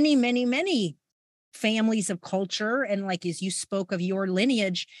many, many, many families of culture. And like, as you spoke of your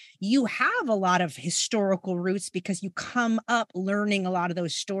lineage, you have a lot of historical roots because you come up learning a lot of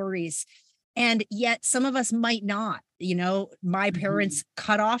those stories. And yet some of us might not. My parents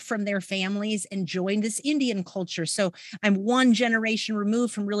cut off from their families and joined this Indian culture. So I'm one generation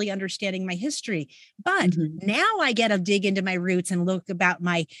removed from really understanding my history. But now I get to dig into my roots and look about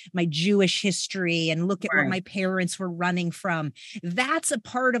my Jewish history and look at what my parents were running from. That's a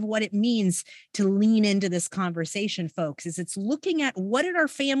part of what it means to lean into this conversation, folks, is it's looking at what did our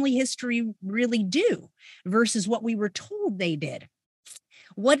family history really do versus what we were told they did.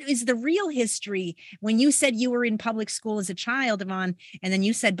 What is the real history? When you said you were in public school as a child, Yvonne, and then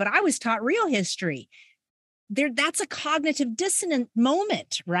you said, but I was taught real history. That's a cognitive dissonant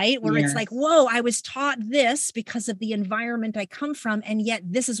moment, right? Where it's like, whoa, I was taught this because of the environment I come from. And yet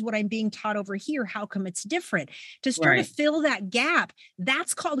this is what I'm being taught over here. How come it's different? To start to fill that gap,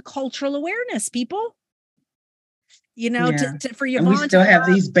 that's called cultural awareness, people. For Yvonne. And we still have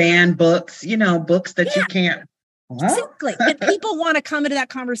these banned books, books that you can't. Exactly. And people want to come into that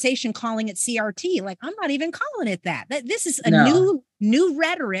conversation calling it CRT. Like, I'm not even calling it that. This is a new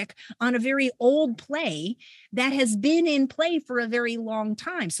rhetoric on a very old play that has been in play for a very long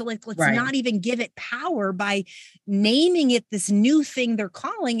time. So let's not even give it power by naming it this new thing they're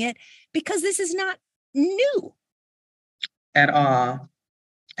calling it, because this is not new. At all.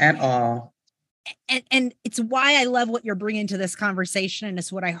 And it's why I love what you're bringing to this conversation. And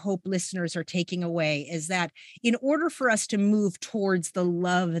it's what I hope listeners are taking away, is that in order for us to move towards the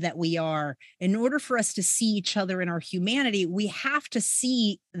love that we are, in order for us to see each other in our humanity, we have to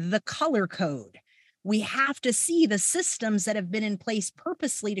see the color code. We have to see the systems that have been in place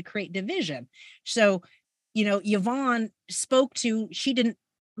purposely to create division. So, Yvonne she didn't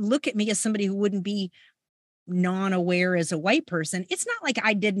look at me as somebody who wouldn't be non-aware as a white person. It's not like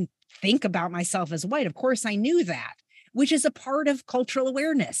I didn't think about myself as white. Of course, I knew that, which is a part of cultural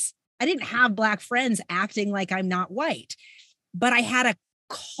awareness. I didn't have Black friends acting like I'm not white, but I had a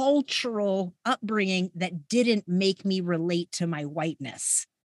cultural upbringing that didn't make me relate to my whiteness.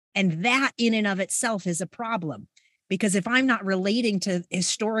 And that in and of itself is a problem, because if I'm not relating to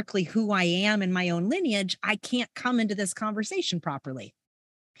historically who I am in my own lineage, I can't come into this conversation properly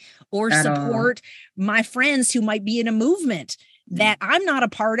or At all. support my friends who might be in a movement that I'm not a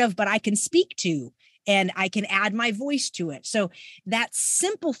part of, but I can speak to and I can add my voice to it. So that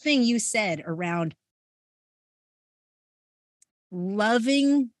simple thing you said around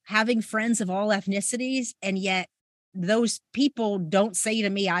loving having friends of all ethnicities, and yet those people don't say to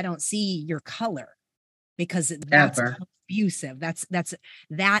me, I don't see your color, because that's Ever. abusive.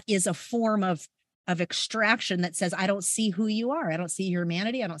 That is a form of extraction that says, I don't see who you are. I don't see your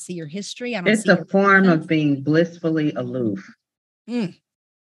humanity. I don't see your history. I don't It's see a your form presence. of being blissfully aloof.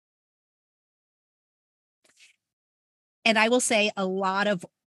 And I will say a lot of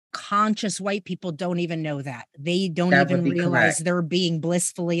conscious white people don't even know that. They don't That would even be realize correct. they're being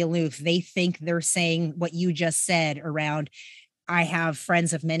blissfully aloof. They think they're saying what you just said around, I have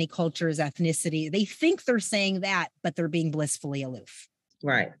friends of many cultures, ethnicity. They think they're saying that, but they're being blissfully aloof.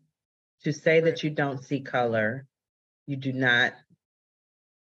 Right. To say that you don't see color, you do not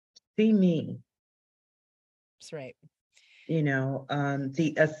see me. That's right. You know,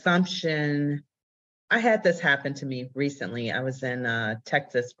 the assumption, I had this happen to me recently. I was in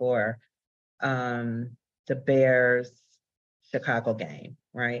Texas for the Bears Chicago game,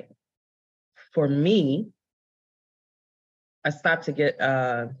 right? For me, I stopped to get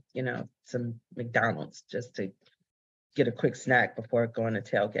some McDonald's just to get a quick snack before going to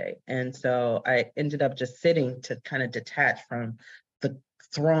tailgate. And so I ended up just sitting to kind of detach from the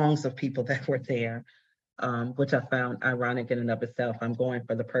throngs of people that were there, which I found ironic in and of itself. I'm going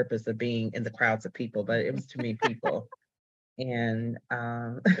for the purpose of being in the crowds of people, but it was too many people. And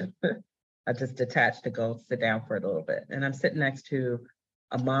I just detached to go sit down for a little bit. And I'm sitting next to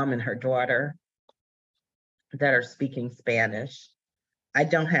a mom and her daughter that are speaking Spanish. I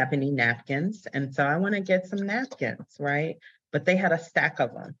don't have any napkins, and so I want to get some napkins, right? But they had a stack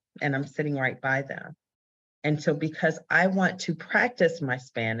of them, and I'm sitting right by them. And so because I want to practice my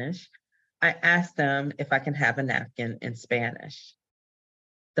Spanish, I asked them if I can have a napkin in Spanish.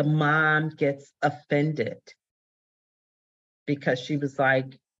 The mom gets offended because she was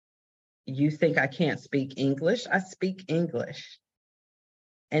like, you think I can't speak English? I speak English.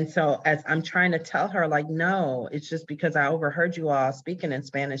 And so as I'm trying to tell her, like, no, it's just because I overheard you all speaking in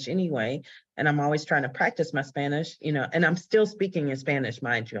Spanish anyway. And I'm always trying to practice my Spanish, and I'm still speaking in Spanish,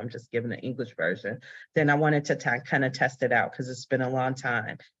 mind you, I'm just giving the English version. Then I wanted to kind of test it out because it's been a long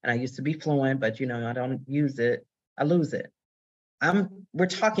time. And I used to be fluent, but I don't use it, I lose it. We're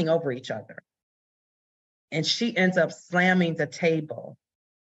talking over each other. And she ends up slamming the table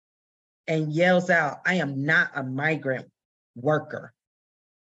and yells out, I am not a migrant worker.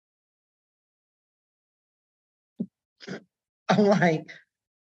 I'm like,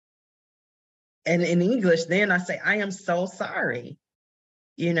 and in English, then I say, I am so sorry.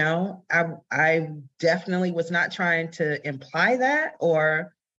 I definitely was not trying to imply that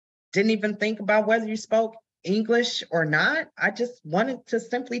or didn't even think about whether you spoke English or not. I just wanted to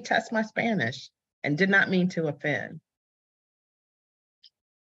simply test my Spanish and did not mean to offend.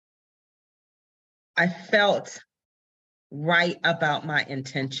 I felt right about my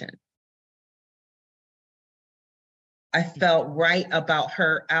intention. I felt right about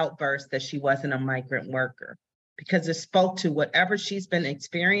her outburst that she wasn't a migrant worker, because it spoke to whatever she's been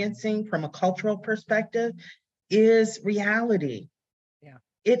experiencing from a cultural perspective is reality. Yeah.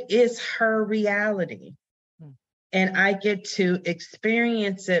 It is her reality. And I get to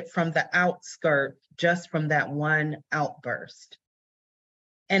experience it from the outskirt, just from that one outburst.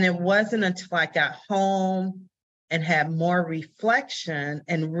 And it wasn't until I got home and had more reflection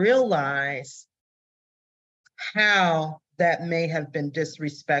and realized how that may have been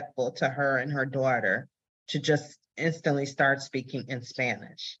disrespectful to her and her daughter to just instantly start speaking in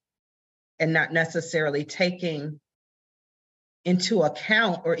Spanish and not necessarily taking into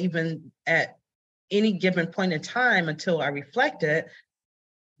account, or even at any given point in time until I reflected,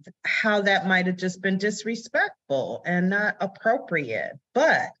 how that might have just been disrespectful and not appropriate.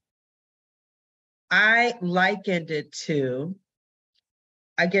 But I likened it to,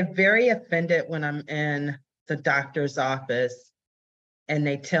 I get very offended when I'm in the doctor's office and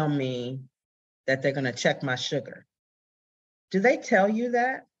they tell me that they're going to check my sugar. Do they tell you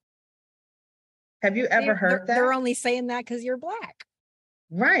that? Have you ever heard that? They're only saying that because you're Black.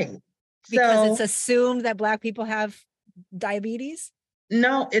 Right. Because it's assumed that Black people have diabetes?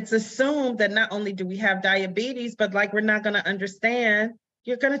 No, it's assumed that not only do we have diabetes, but like we're not going to understand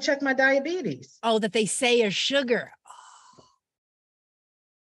you're going to check my diabetes. Oh, that they say is sugar. Oh,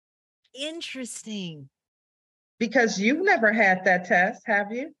 interesting. Because you've never had that test,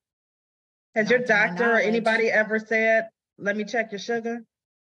 have you? Has your Not to my doctor or knowledge. anybody ever said, let me check your sugar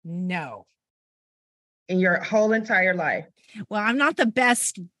No. in your whole entire life? Well, I'm not the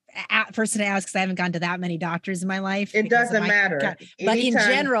best person to ask because I haven't gone to that many doctors in my life. It because of doesn't my matter. But in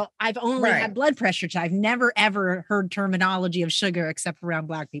Anytime- general, I've only Right. had blood pressure. I've never, ever heard terminology of sugar except around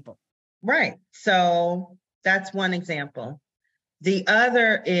Black people. Right. So that's one example. The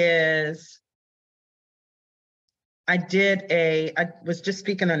other is I was just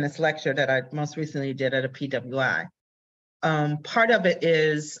speaking on this lecture that I most recently did at a PWI. Part of it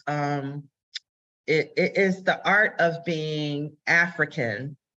is it is the art of being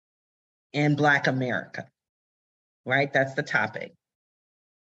African in Black America, right? That's the topic.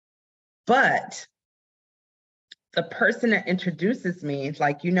 But the person that introduces me,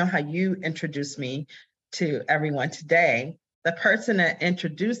 like, you know how you introduce me to everyone today, the person that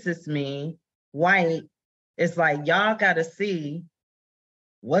introduces me, white, is like, y'all got to see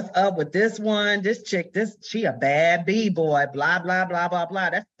what's up with this one, this chick, she a bad B-boy, blah, blah, blah, blah, blah.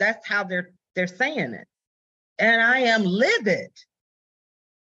 That's how they're saying it. And I am livid.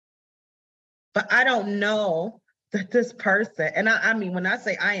 But I don't know that this person, and I mean, when I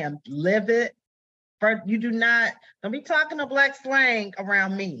say I am livid, you don't be talking a Black slang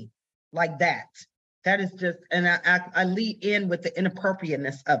around me like that. That is just, and I lead in with the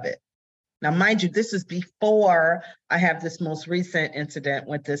inappropriateness of it. Now, mind you, this is before I have this most recent incident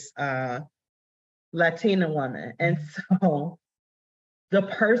with this Latina woman. And so the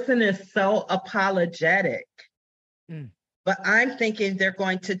person is so apologetic, but I'm thinking they're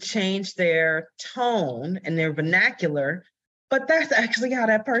going to change their tone and their vernacular, but that's actually how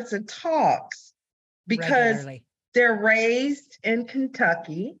that person talks. Because Regularly. they're raised in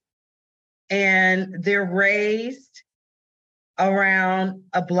Kentucky and they're raised around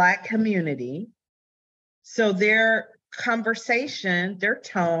a Black community. So their conversation, their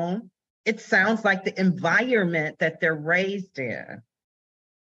tone, it sounds like the environment that they're raised in.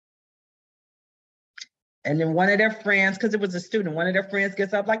 And then one of their friends, because it was a student, one of their friends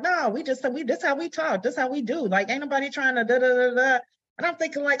gets up like, no, this how we talk, this how we do. Like, ain't nobody trying to da-da-da-da. And I'm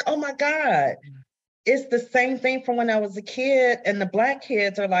thinking like, oh my God. It's the same thing from when I was a kid and the Black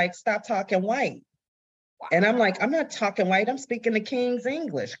kids are like, stop talking white. Wow. And I'm like, I'm not talking white, I'm speaking the King's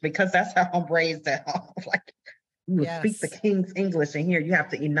English because that's how I'm raised at home. Like, you will speak the King's English and here you have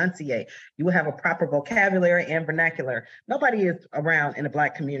to enunciate. You will have a proper vocabulary and vernacular. Nobody is around in the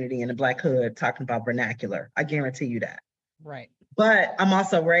Black community, in the Black hood talking about vernacular. I guarantee you that. Right. But I'm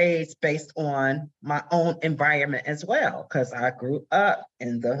also raised based on my own environment as well, because I grew up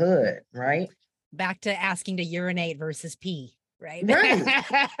in the hood, right? Back to asking to urinate versus pee, right? Right.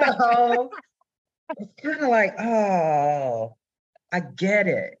 So it's kind of like, oh, I get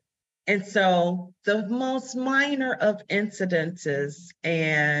it. And so the most minor of incidences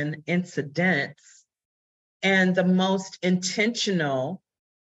and incidents and the most intentional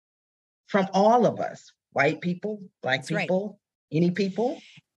from all of us, white people, Black people, any people.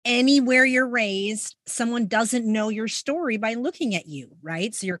 Anywhere you're raised, someone doesn't know your story by looking at you,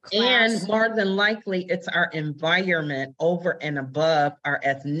 right? So your class. And more than likely, it's our environment over and above our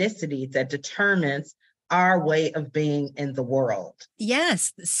ethnicity that determines our way of being in the world.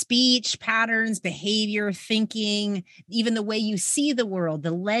 Yes, speech, patterns, behavior, thinking, even the way you see the world, the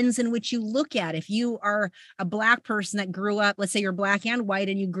lens in which you look at. If you are a Black person that grew up, let's say you're Black and white,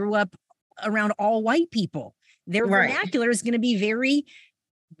 and you grew up around all white people, their vernacular is going to be very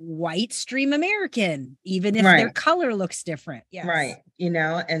white stream American, even if their color looks different. Yes. Right.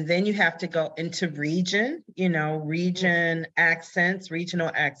 And then you have to go into region, accents, regional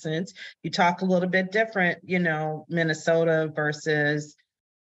accents. You talk a little bit different, Minnesota versus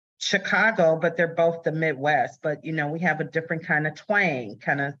Chicago, but they're both the Midwest. But, we have a different kind of twang,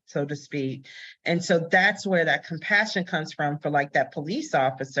 so to speak. And so that's where that compassion comes from for like that police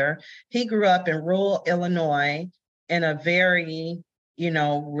officer. He grew up in rural Illinois in a very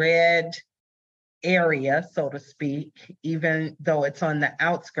red area, so to speak, even though it's on the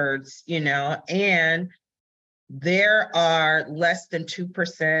outskirts, and there are less than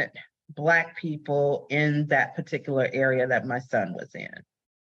 2% Black people in that particular area that my son was in.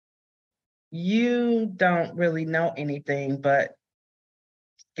 You don't really know anything but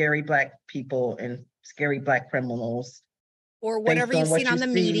scary Black people and scary Black criminals. Or whatever you've seen on the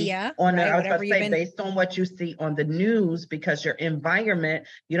media. I was about to say, based on what you see on the news, because your environment,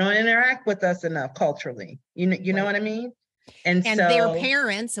 you don't interact with us enough culturally. You know what I mean? And their so,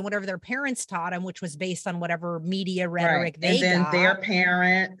 parents and whatever their parents taught them, which was based on whatever media rhetoric right. they And then got. their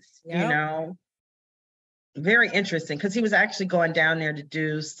parents, you Yep. know, very interesting, because he was actually going down there to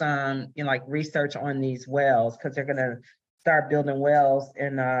do some, you know, like research on these wells, because they're gonna start building wells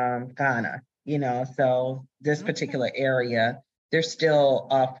in Ghana, you know. So this Okay. particular area, they're still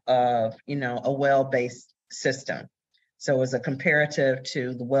off of, you know, a well-based system. So it was a comparative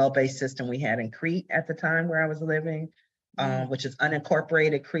to the well-based system we had in Crete at the time where I was living, which is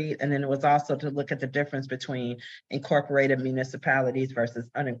unincorporated Crete. And then it was also to look at the difference between incorporated municipalities versus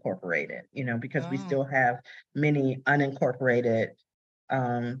unincorporated, you know, because we still have many unincorporated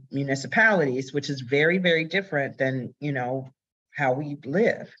municipalities, which is very, very different than, you know, how we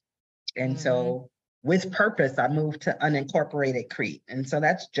live. And so with purpose, I moved to unincorporated Crete. And so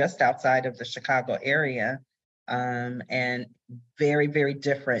that's just outside of the Chicago area, and very, very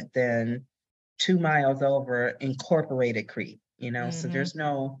different than 2 miles over incorporated Crete, you know. So there's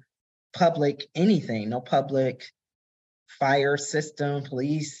no public anything, no public fire system,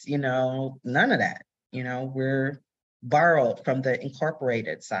 police, you know, none of that. You know, we're borrowed from the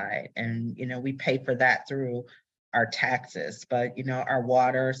incorporated side, and, you know, we pay for that through our taxes. But, you know, our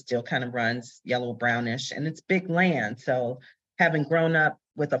water still kind of runs yellow brownish, and it's big land. So having grown up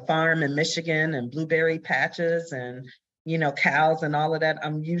with a farm in Michigan and blueberry patches and, you know, cows and all of that,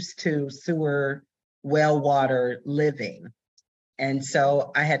 I'm used to sewer, well water living. And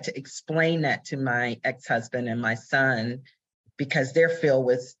so I had to explain that to my ex-husband and my son, because they're filled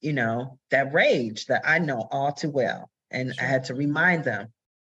with, you know, that rage that I know all too well. And I had to remind them,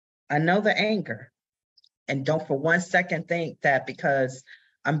 I know the anger. And don't for one second think that because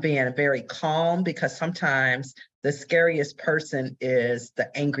I'm being very calm, because sometimes the scariest person is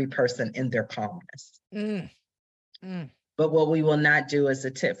the angry person in their calmness. But what we will not do is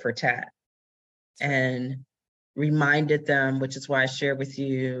a tit for tat. And reminded them, which is why I share with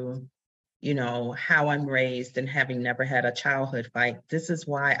you, you know, how I'm raised and having never had a childhood fight. This is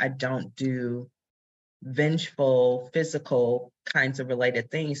why I don't do vengeful, physical kinds of related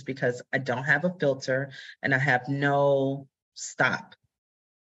things, because I don't have a filter and I have no stop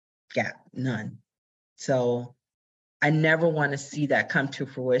gap, none. So I never want to see that come to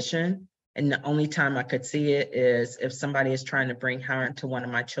fruition. And the only time I could see it is if somebody is trying to bring harm to one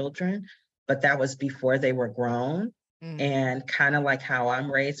of my children, but that was before they were grown. And kind of like how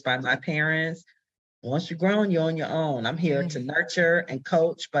I'm raised by my parents, once you're grown, you're on your own. I'm here to nurture and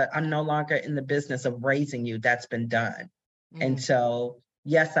coach, but I'm no longer in the business of raising you. That's been done. And so,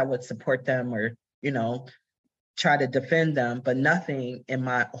 yes, I would support them or, you know, try to defend them, but nothing in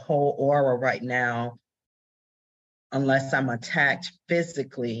my whole aura right now, unless I'm attacked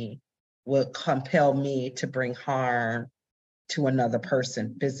physically, would compel me to bring harm to another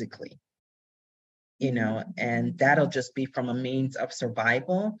person physically. You know, and that'll just be from a means of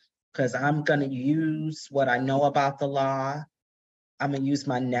survival, because I'm going to use what I know about the law. I'm going to use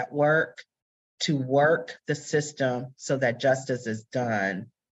my network to work the system so that justice is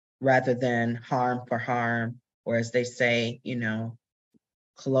done rather than harm for harm, or as they say, you know,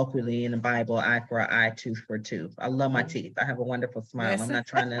 colloquially in the Bible, eye for an eye, tooth for a tooth. I love my teeth. I have a wonderful smile. Yes. I'm not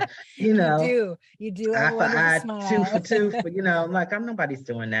trying to, you know, you do eye have a for eye, wonderful tooth for smile. tooth, but you know, like nobody's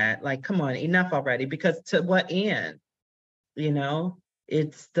doing that. Like, come on, enough already. Because to what end? You know,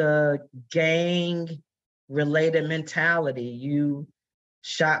 it's the gang related mentality. You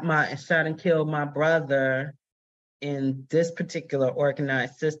shot and killed my brother in this particular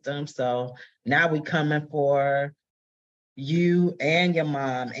organized system. So now we coming for you and your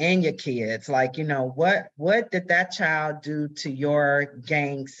mom and your kids. Like, you know, what did that child do to your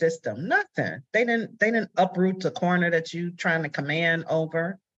gang system? Nothing. They didn't uproot the corner that you trying to command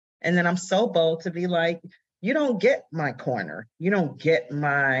over. And then I'm so bold to be like, you don't get my corner. You don't get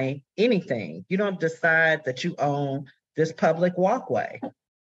my anything. You don't decide that you own this public walkway.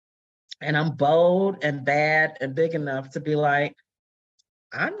 And I'm bold and bad and big enough to be like,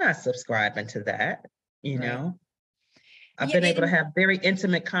 I'm not subscribing to that, you know? I've been able to have very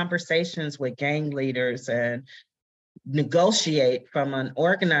intimate conversations with gang leaders and negotiate from an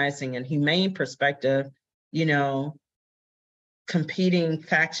organizing and humane perspective, you know, competing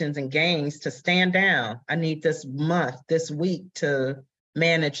factions and gangs to stand down. I need this month, this week to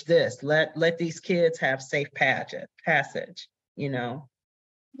manage this. Let these kids have safe passage, you know.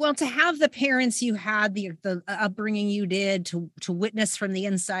 Well, to have the parents you had, the upbringing you did, to witness from the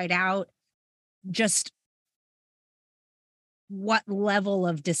inside out, just what level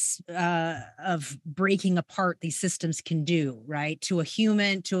of breaking apart these systems can do, right? To a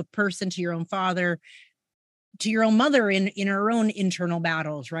human, to a person, to your own father, to your own mother in her own internal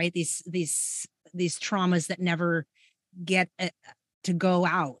battles, right? These traumas that never get to go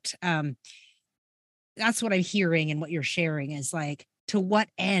out. That's what I'm hearing, and what you're sharing is like, to what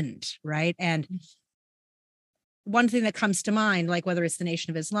end, right? And one thing that comes to mind, like whether it's the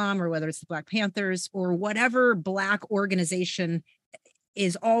Nation of Islam or whether it's the Black Panthers or whatever Black organization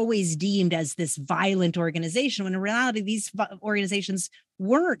is always deemed as this violent organization, when in reality, these organizations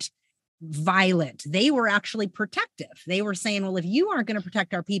weren't violent. They were actually protective. They were saying, well, if you aren't going to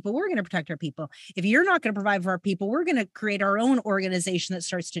protect our people, we're going to protect our people. If you're not going to provide for our people, we're going to create our own organization that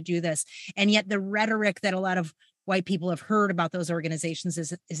starts to do this. And yet the rhetoric that a lot of white people have heard about those organizations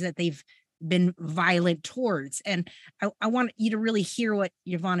is that they've been violent towards. And I want you to really hear what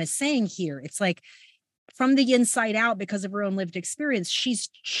Yvonne is saying here. It's like, from the inside out, because of her own lived experience, she's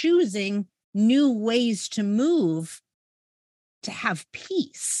choosing new ways to move to have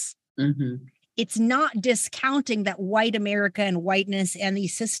peace. Mm-hmm. It's not discounting that white America and whiteness and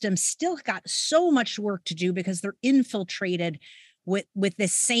these systems still got so much work to do, because they're infiltrated with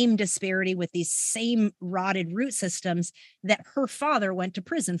this same disparity, with these same rotted root systems that her father went to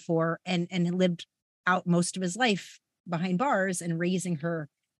prison for and lived out most of his life behind bars and raising her,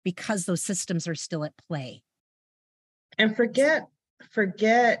 because those systems are still at play. And forget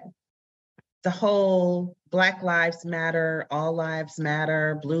the whole Black Lives Matter, all lives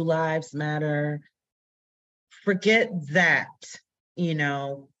matter, blue lives matter. Forget that,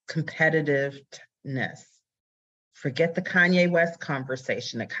 competitiveness. Forget the Kanye West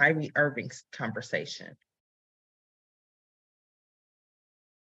conversation, the Kyrie Irving conversation.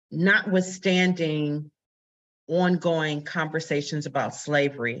 Notwithstanding ongoing conversations about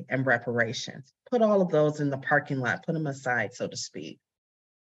slavery and reparations, put all of those in the parking lot, put them aside, so to speak.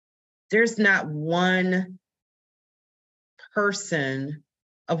 There's not one person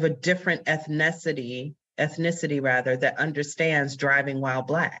of a different ethnicity rather, that understands driving while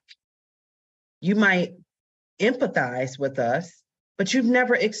Black. You might empathize with us, but you've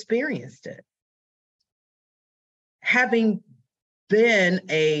never experienced it. Having been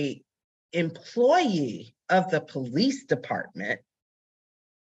an employee of the police department,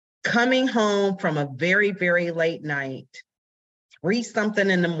 coming home from a very, very late night, 3-something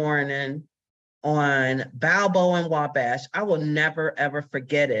in the morning on Balboa and Wabash, I will never, ever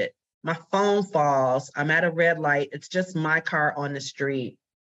forget it. My phone falls. I'm at a red light. It's just my car on the street.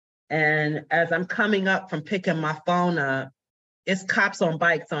 And as I'm coming up from picking my phone up, it's cops on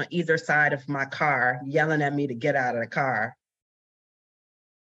bikes on either side of my car yelling at me to get out of the car.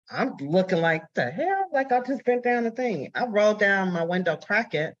 I'm looking like, the hell? Like, I just bent down the thing. I rolled down my window,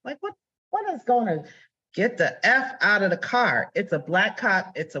 crack it. Like, what is going to get the F out of the car? It's a Black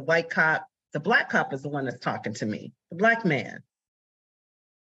cop. It's a white cop. The Black cop is the one that's talking to me, the Black man.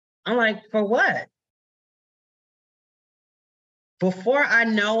 I'm like, for what? Before I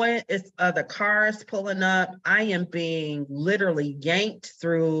know it, it's other cars pulling up. I am being literally yanked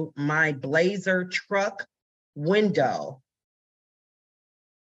through my Blazer truck window,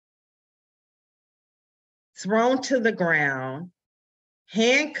 thrown to the ground,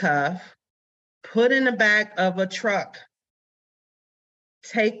 handcuffed, put in the back of a truck,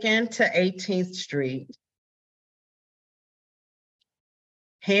 taken to 18th Street,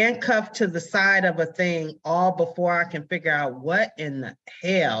 handcuffed to the side of a thing, all before I can figure out what in the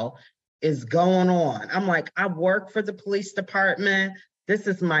hell is going on. I'm like, I work for the police department. This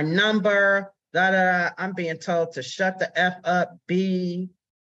is my number. I'm being told to shut the F up, B.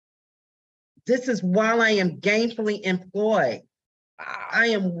 This is while I am gainfully employed. I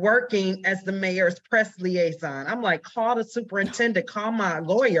am working as the mayor's press liaison. I'm like, call the superintendent, call my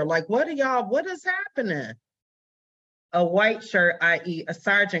lawyer. Like, what is happening? A white shirt, i.e. a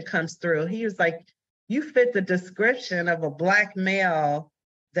sergeant, comes through. He was like, you fit the description of a Black male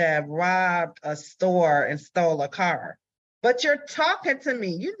that robbed a store and stole a car. But you're talking to me.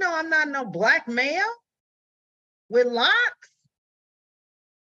 You know I'm not no Black male with locks.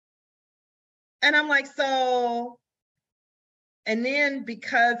 And I'm like, so, and then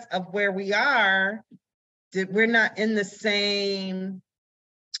because of where we are, we're not in the same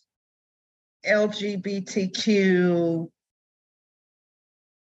LGBTQ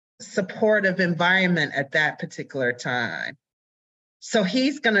supportive environment at that particular time. So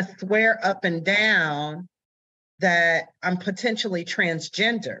he's going to swear up and down that I'm potentially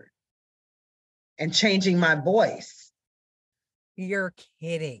transgender and changing my voice. You're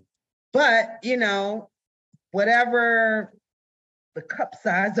kidding. But, whatever the cup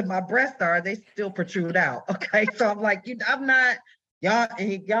size of my breasts are, they still protrude out. Okay. So I'm like, I'm not,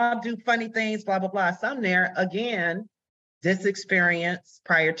 y'all do funny things, blah, blah, blah. So I'm there again, this experience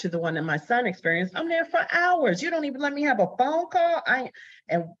prior to the one that my son experienced, I'm there for hours. You don't even let me have a phone call.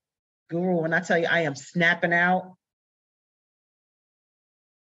 And Guru, when I tell you I am snapping out,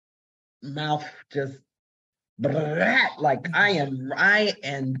 mouth just like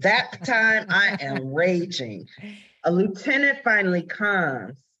and that time I am raging. A lieutenant finally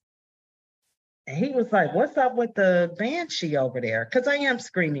comes and he was like, "What's up with the banshee over there?" Because I am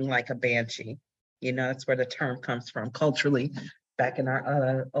screaming like a banshee. You know, that's where the term comes from culturally back in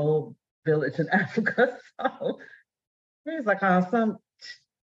our old village in Africa. So he was like, "Oh, some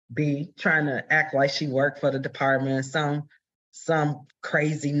B trying to act like she worked for the department, some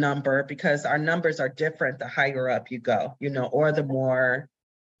crazy number," because our numbers are different the higher up you go, you know, or the more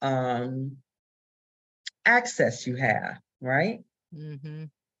access you have, right? Mm-hmm.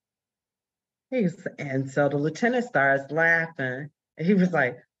 And so the lieutenant starts laughing. And he was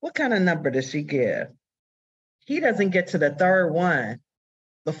like, "What kind of number does she give?" He doesn't get to the third one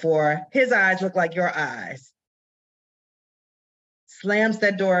before his eyes look like your eyes. Slams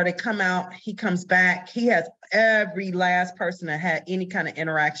that door, they come out, he comes back. He has every last person that had any kind of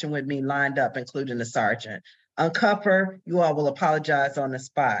interaction with me lined up, including the sergeant. Uncuff her, you all will apologize on the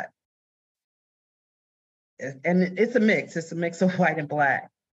spot. And it's a mix of white and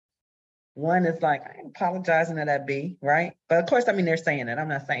black. One is like, "I'm apologizing to that B," right? But of course, I mean, they're saying it, I'm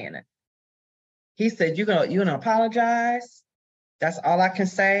not saying it. He said, you're gonna apologize? That's all I can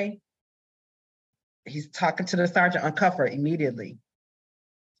say. He's talking to the sergeant, "Uncuff her immediately."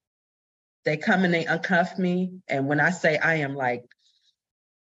 They come and they uncuff me. And when I say I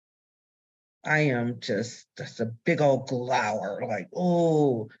am just a big old glower, like,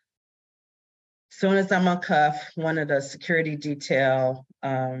 oh. Soon as I'm uncuffed, one of the security detail,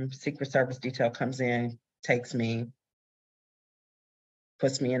 Secret Service detail comes in, takes me,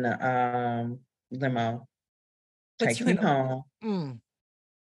 puts me in a limo, takes me home.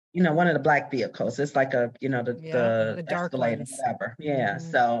 You know, one of the black vehicles. It's like the dark Escalade, ones. whatever. Yeah.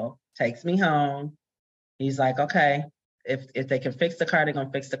 So takes me home. He's like, "Okay, if they can fix the car, they're gonna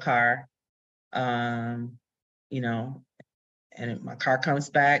fix the car." You know, and my car comes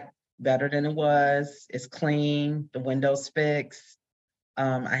back better than it was. It's clean. The windows fixed.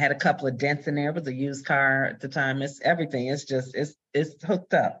 I had a couple of dents in there. It was a used car at the time. It's everything. It's just it's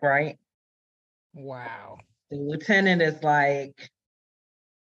hooked up, right? Wow. The lieutenant is like,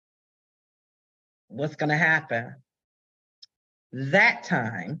 "What's gonna happen?" That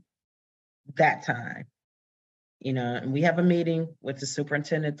time, you know, and we have a meeting with the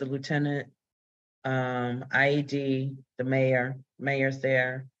superintendent, the lieutenant, IED, the mayor's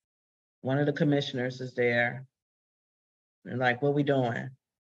there. One of the commissioners is there. And like, "What we doing?"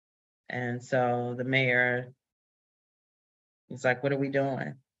 And so the mayor, he's like, "What are we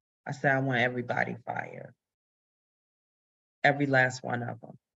doing?" I said, "I want everybody fired. Every last one of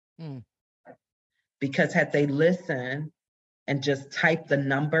them." Because had they listened and just typed the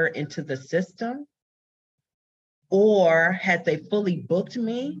number into the system, or had they fully booked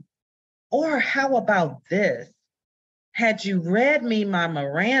me, or how about this? Had you read me my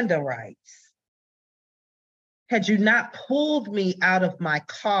Miranda rights, had you not pulled me out of my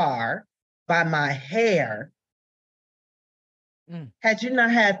car by my hair, had you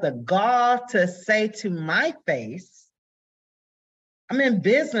not had the gall to say to my face, I'm in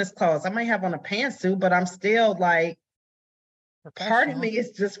business clothes, I might have on a pantsuit, but I'm still like, part of me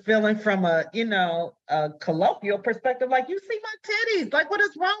is just feeling from a colloquial perspective, like, "You see my titties, like, what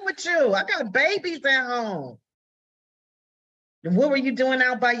is wrong with you? I got babies at home. And what were you doing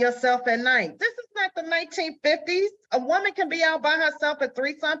out by yourself at night?" This is not the 1950s. A woman can be out by herself at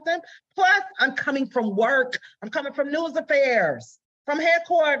 3-something. Plus, I'm coming from work. I'm coming from news affairs, from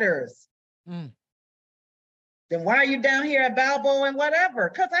headquarters. Then why are you down here at Balboa and whatever?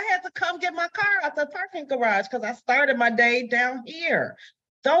 Because I had to come get my car out the parking garage because I started my day down here.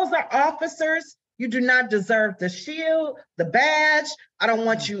 Those are officers. You do not deserve the shield, the badge. I don't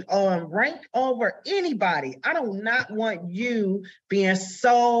want you on rank over anybody. I do not want you being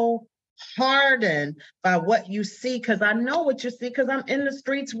so hardened by what you see, because I know what you see because I'm in the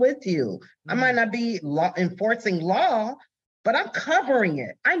streets with you. I might not be enforcing law, but I'm covering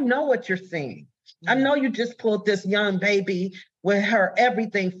it. I know what you're seeing. I know you just pulled this young baby with her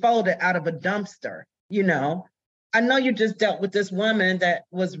everything folded out of a dumpster, you know. I know you just dealt with this woman that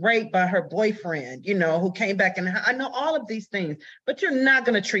was raped by her boyfriend, you know, who came back, and I know all of these things, but you're not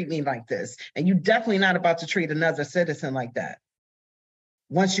going to treat me like this. And you're definitely not about to treat another citizen like that.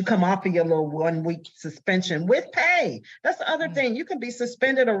 Once you come off of your little 1-week suspension with pay, that's the other thing. You can be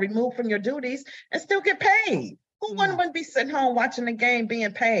suspended or removed from your duties and still get paid. Who wouldn't be sitting home watching the game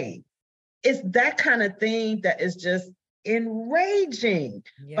being paid? It's that kind of thing that is just enraging.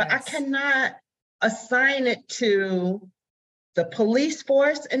 Yes. But I cannot assign it to the police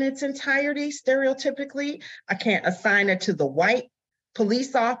force in its entirety, stereotypically. I can't assign it to the white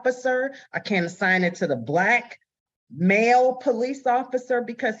police officer. I can't assign it to the Black male police officer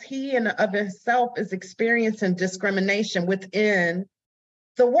because he in and of himself is experiencing discrimination within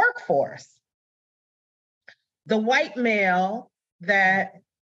the workforce. The white male that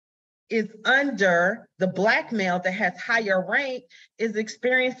is under the Black male that has higher rank is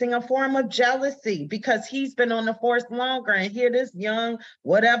experiencing a form of jealousy because he's been on the force longer, and here this young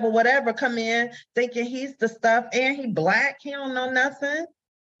whatever come in thinking he's the stuff, and he Black, he don't know nothing.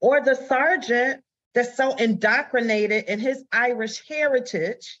 Or the sergeant that's so indoctrinated in his Irish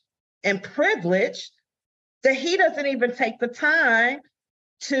heritage and privilege that he doesn't even take the time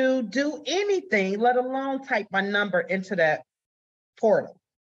to do anything, let alone type my number into that portal.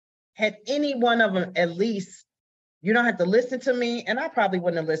 Had any one of them, at least, you don't have to listen to me, and I probably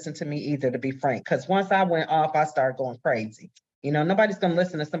wouldn't have listened to me either, to be frank, because once I went off, I started going crazy. You know, nobody's going to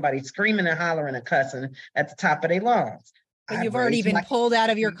listen to somebody screaming and hollering and cussing at the top of their lungs. But you've already been pulled out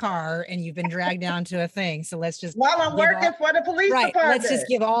of your car and you've been dragged down to a thing. So let's just while I'm working for the police department. Let's just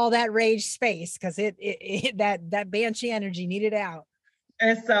give all that rage space, because that banshee energy needed out.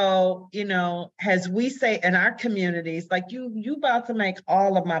 And so, you know, as we say in our communities, like you about to make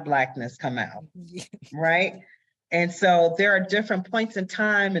all of my Blackness come out, right? And so there are different points in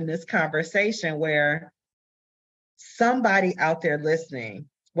time in this conversation where somebody out there listening,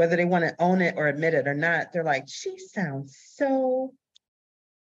 whether they want to own it or admit it or not, they're like, she sounds so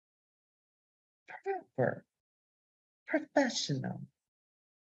proper, professional.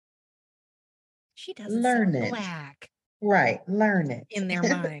 She doesn't learn sound it. Black. Right, learn it. In their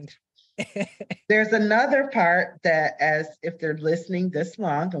mind. There's another part that, as if they're listening this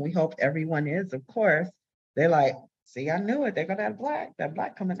long, and we hope everyone is, of course, they're like, see, I knew it. They're going to have that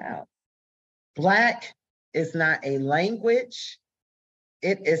Black coming out. Black is not a language.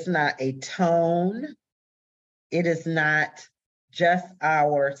 It is not a tone. It is not just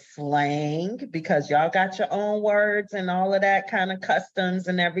our slang, because y'all got your own words and all of that kind of customs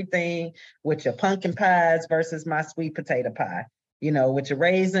and everything with your pumpkin pies versus my sweet potato pie, you know, with your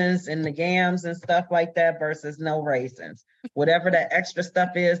raisins and the yams and stuff like that versus no raisins. Whatever that extra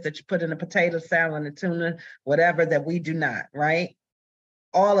stuff is that you put in a potato salad and a tuna, whatever that we do not, right?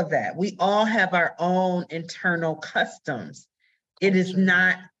 All of that. We all have our own internal customs. It is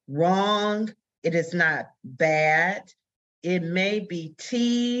not wrong. It is not bad. It may be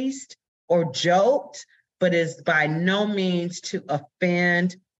teased or joked, but is by no means to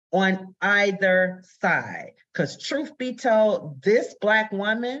offend on either side. Because truth be told, this Black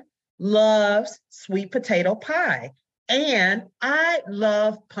woman loves sweet potato pie. And I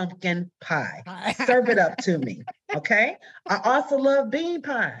love pumpkin pie. Serve it up to me, okay? I also love bean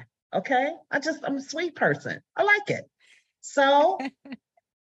pie, okay? I'm a sweet person. I like it. So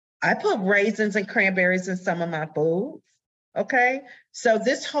I put raisins and cranberries in some of my foods. Okay, so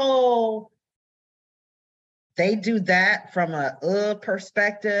this whole, they do that from a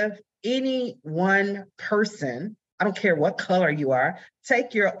perspective. Any one person, I don't care what color you are,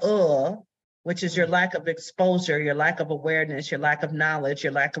 take your which is your lack of exposure, your lack of awareness, your lack of knowledge,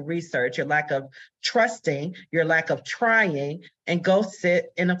 your lack of research, your lack of trusting, your lack of trying, and go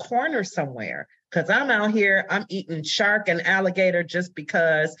sit in a corner somewhere. Because I'm out here, I'm eating shark and alligator just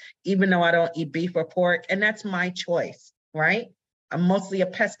because, even though I don't eat beef or pork, and that's my choice. Right? I'm mostly a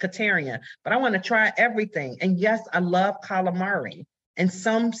pescatarian, but I want to try everything. And yes, I love calamari and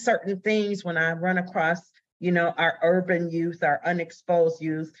some certain things when I run across, you know, our urban youth, our unexposed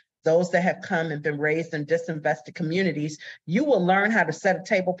youth, those that have come and been raised in disinvested communities, you will learn how to set a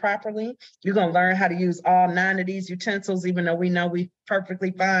table properly. You're going to learn how to use all 9 of these utensils, even though we know we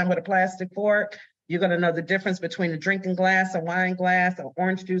perfectly fine with a plastic fork. You're going to know the difference between a drinking glass, a wine glass, an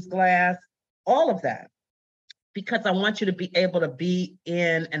orange juice glass, all of that. Because I want you to be able to be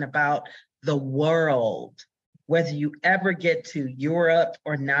in and about the world, whether you ever get to Europe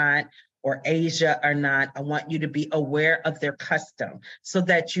or not, or Asia or not. I want you to be aware of their custom so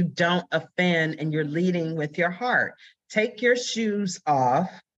that you don't offend and you're leading with your heart. Take your shoes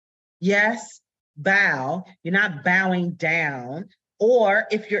off. Yes, bow. You're not bowing down. Or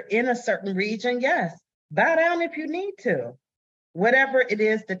if you're in a certain region, yes, bow down if you need to. Whatever it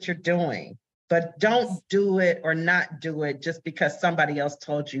is that you're doing. But don't do it or not do it just because somebody else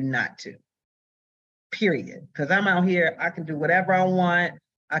told you not to. Period. Because I'm out here, I can do whatever I want.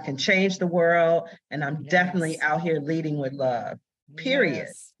 I can change the world. And I'm definitely out here leading with love. Period.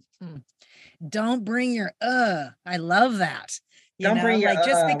 Yes. Don't bring your I love that. Don't bring your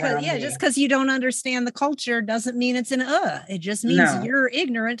just because just because you don't understand the culture doesn't mean it's an It just means you're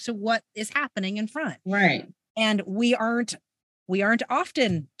ignorant to what is happening in front. Right. And we aren't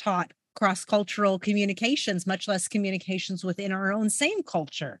often taught cross-cultural communications, much less communications within our own same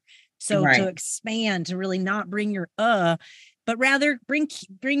culture. So to expand, to really not bring your but rather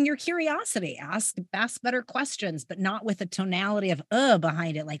bring your curiosity, ask better questions, but not with a tonality of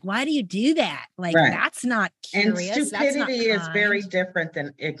behind it. Like, why do you do that? Like, that's not curious. And stupidity is very different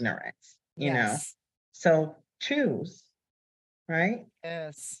than ignorance, you know? So choose, right?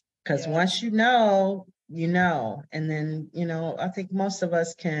 Yes. Because once you know, and then, I think most of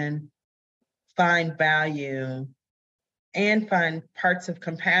us can find value and find parts of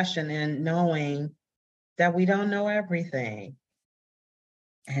compassion in knowing that we don't know everything.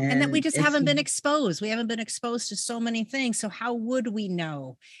 And that we just haven't been exposed. We haven't been exposed to so many things. So how would we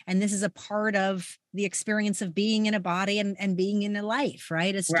know? And this is a part of the experience of being in a body and being in a life,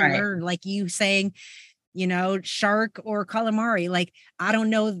 right? Is to learn, like you saying, shark or calamari. Like, I don't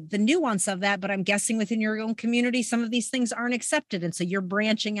know the nuance of that, but I'm guessing within your own community, some of these things aren't accepted. And so you're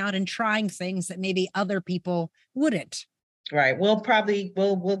branching out and trying things that maybe other people wouldn't. Right. We'll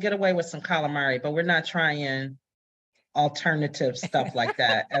get away with some calamari, but we're not trying alternative stuff like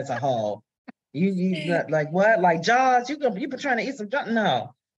that as a whole. You like what? Like Jaws? You been trying to eat some Jaws?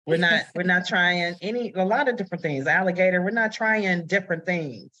 No, we're not trying a lot of different things. Alligator, we're not trying different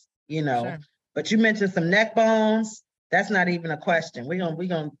things, Sure. But you mentioned some neck bones. That's not even a question. We're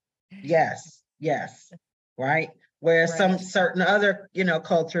gonna yes, right? Where some certain other,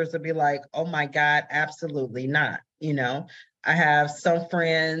 cultures would be like, oh my God, absolutely not, I have some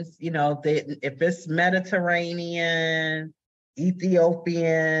friends, if it's Mediterranean,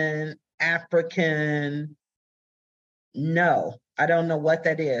 Ethiopian, African, no, I don't know what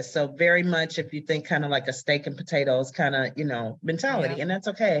that is. So very much if you think kind of like a steak and potatoes kind of, mentality, and that's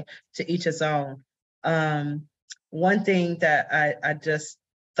okay, to each his own. One thing that I just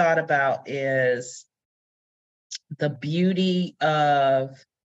thought about is the beauty of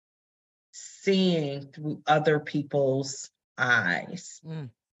seeing through other people's eyes.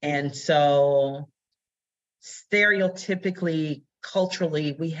 And so stereotypically,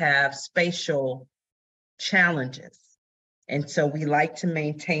 culturally, we have spatial challenges. And so we like to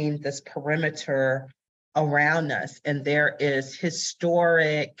maintain this perimeter around us. And there is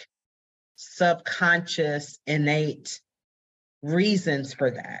historic, subconscious, innate reasons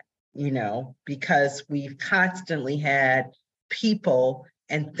for that, because we've constantly had people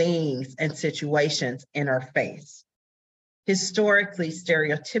and things and situations in our face. Historically,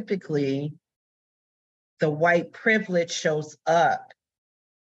 stereotypically, the white privilege shows up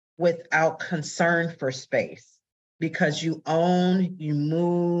without concern for space because you own, you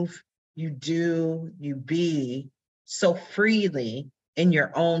move, you do, you be so freely in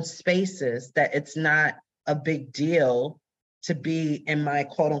your own spaces that it's not a big deal to be in my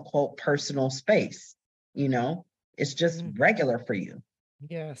quote unquote personal space. It's just regular for you.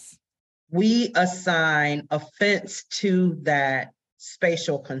 Yes. We assign offense to that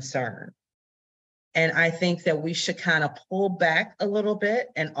spatial concern. And I think that we should kind of pull back a little bit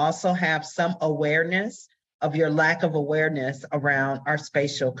and also have some awareness of your lack of awareness around our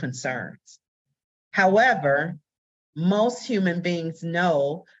spatial concerns. However, most human beings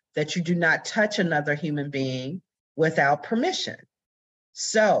know that you do not touch another human being without permission.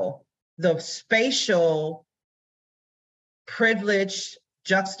 So the spatial privilege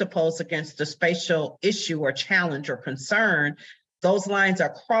juxtaposed against the spatial issue or challenge or concern, those lines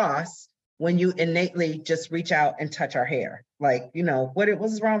are crossed when you innately just reach out and touch our hair. Like,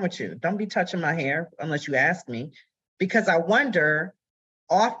 what's wrong with you? Don't be touching my hair unless you ask me. Because I wonder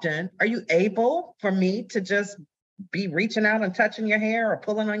often, are you able for me to just be reaching out and touching your hair or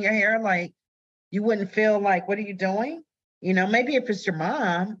pulling on your hair? Like, you wouldn't feel like, what are you doing? Maybe if it's your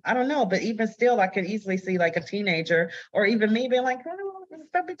mom, I don't know, but even still, I can easily see like a teenager or even me being like, oh,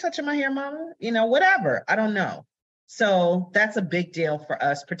 don't be touching my hair, mama, whatever. I don't know. So that's a big deal for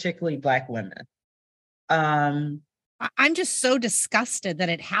us, particularly Black women. I'm just so disgusted that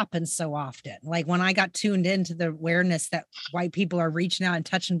it happens so often. Like when I got tuned into the awareness that white people are reaching out and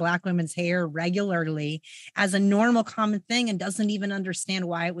touching Black women's hair regularly as a normal common thing and doesn't even understand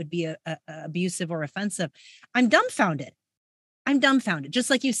why it would be a abusive or offensive. I'm dumbfounded. Just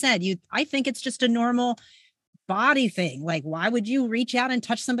like you said, I think it's just a normal body thing. Like, why would you reach out and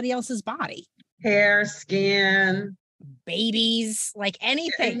touch somebody else's body? Hair, skin, babies, like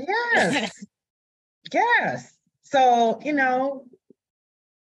anything. Yes. Yes. So,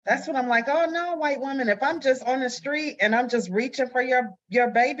 that's what I'm like, oh no, white woman, if I'm just on the street and I'm just reaching for your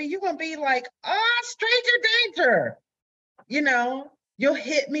baby, you're going to be like, stranger danger. You'll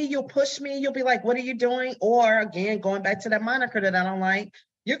hit me, you'll push me, you'll be like, what are you doing? Or again, going back to that moniker that I don't like,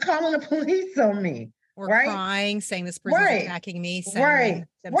 you're calling the police on me. Or right? crying, saying this person's Right. attacking me, Right.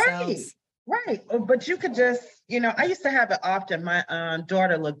 themselves. Right. But you could just, I used to have it often. My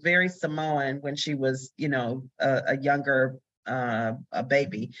daughter looked very Samoan when she was, a younger a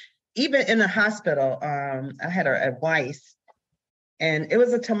baby. Even in the hospital, I had her at Weiss, and it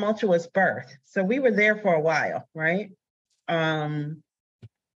was a tumultuous birth. So we were there for a while, right? I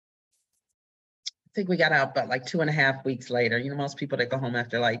think we got out about like 2.5 weeks later. Most people that go home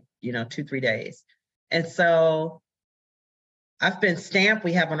after like, 2-3 days. And so I've been stamped.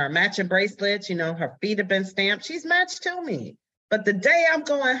 We have on our matching bracelets, her feet have been stamped. She's matched to me. But the day I'm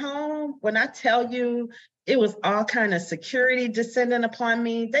going home, when I tell you it was all kind of security descending upon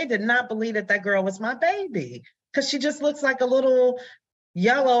me, they did not believe that girl was my baby, because she just looks like a little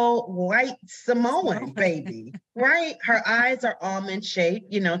yellow, white Samoan baby, right? Her eyes are almond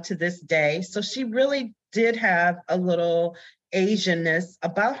shaped, to this day. So she really did have a little Asianness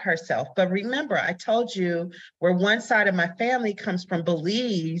about herself. But remember, I told you where one side of my family comes from,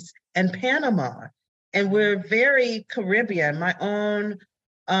 Belize and Panama, and we're very Caribbean. My own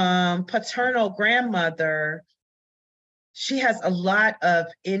paternal grandmother, she has a lot of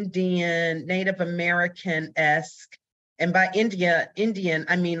Indian, Native American-esque, and by Indian,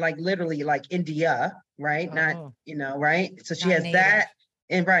 I mean like literally like India, right? Oh. Not, right? So she has Native. That,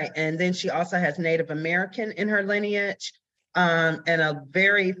 and right. And then she also has Native American in her lineage, and a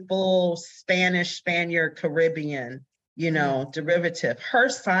very full Spaniard, Caribbean, derivative. Her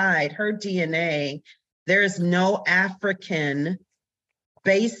side, her DNA, there's no African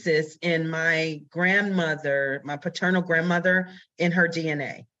basis in my grandmother, my paternal grandmother, in her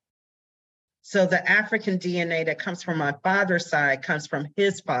DNA. So the African DNA that comes from my father's side comes from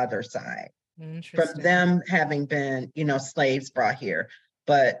his father's side, from them having been, slaves brought here.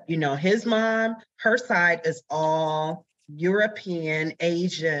 But, his mom, her side is all European,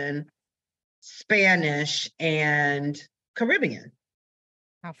 Asian, Spanish, and Caribbean.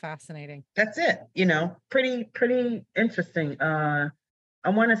 How fascinating. That's it. Pretty interesting. I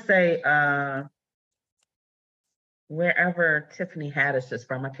want to say wherever Tiffany Haddish is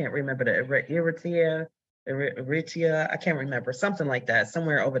from, I can't remember Eritrea, I can't remember, something like that,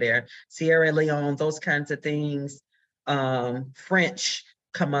 somewhere over there. Sierra Leone, those kinds of things. French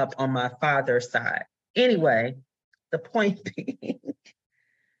come up on my father's side. Anyway, the point being,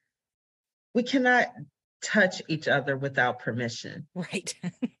 we cannot touch each other without permission. Right.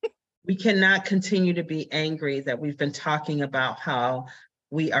 We cannot continue to be angry that we've been talking about how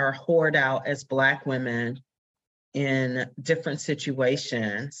we are whored out as Black women in different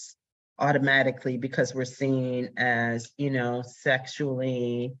situations automatically because we're seen as,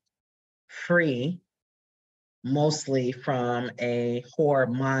 sexually free, mostly from a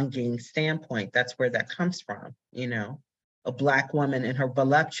whoremongering standpoint. That's where that comes from, A Black woman in her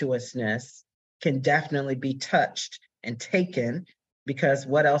voluptuousness can definitely be touched and taken, because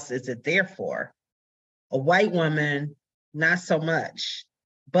what else is it there for? A white woman, not so much.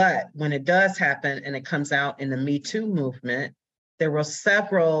 But when it does happen and it comes out in the Me Too movement, there were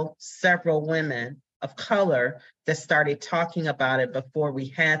several women of color that started talking about it before we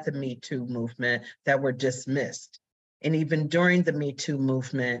had the Me Too movement that were dismissed. And even during the Me Too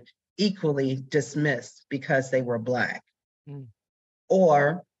movement, equally dismissed because they were Black.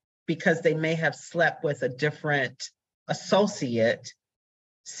 Or because they may have slept with a different associate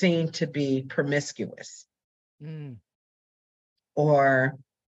seen to be promiscuous. Or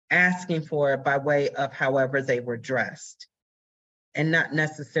asking for it by way of however they were dressed, and not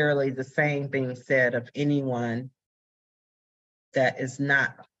necessarily the same being said of anyone that is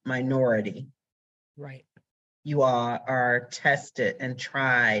not minority. Right. You all are tested and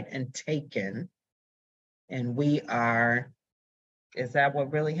tried and taken, and we are, is that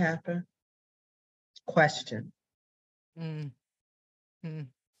what really happened? Question.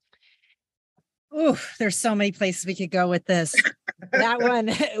 Ooh, there's so many places we could go with this. That one,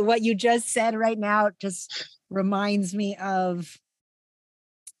 what you just said right now, just reminds me of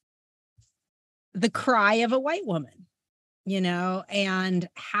the cry of a white woman, and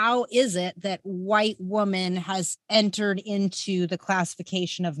how is it that white woman has entered into the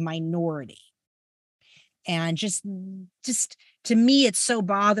classification of minority? And just to me, it's so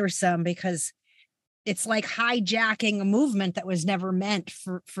bothersome, because it's like hijacking a movement that was never meant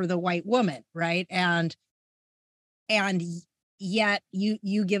for the white woman, right? And yet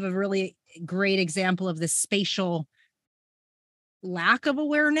you give a really great example of this spatial lack of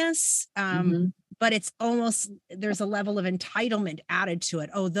awareness, but it's almost, there's a level of entitlement added to it.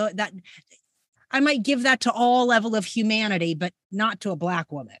 That I might give that to all level of humanity, but not to a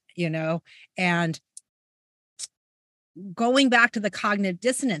Black woman, and going back to the cognitive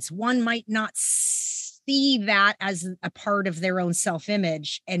dissonance, one might not see that as a part of their own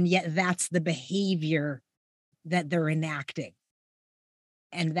self-image, and yet that's the behavior that they're enacting.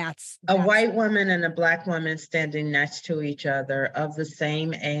 And that's a white woman and a Black woman standing next to each other, of the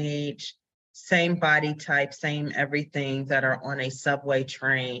same age, same body type, same everything, that are on a subway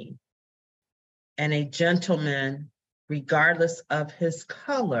train. And a gentleman, regardless of his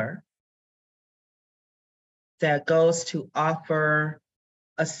color, that goes to offer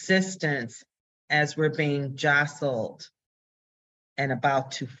assistance as we're being jostled and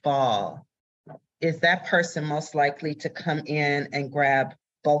about to fall. Is that person most likely to come in and grab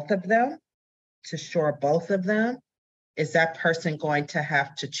both of them, to shore both of them? Is that person going to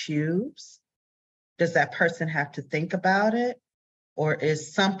have to choose? Does that person have to think about it? Or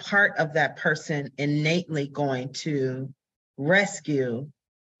is some part of that person innately going to rescue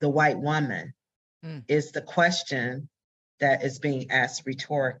the white woman? Is the question that is being asked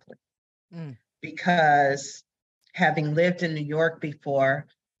rhetorically. Because having lived in New York before,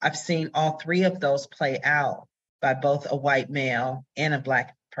 I've seen all three of those play out by both a white male and a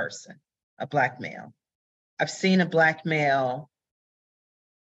Black person, a Black male. I've seen a Black male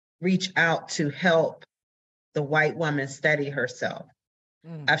reach out to help the white woman steady herself.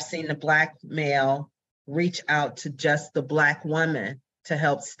 I've seen the Black male reach out to just the Black woman to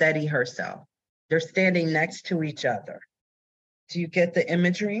help steady herself. They're standing next to each other. Do you get the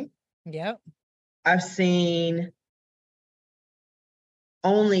imagery? Yep. I've seen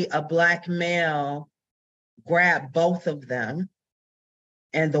only a Black male grab both of them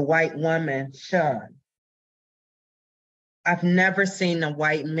and the white woman shun. I've never seen a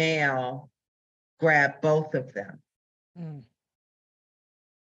white male grab both of them.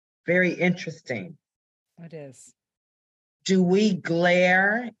 Very interesting. It is. Do we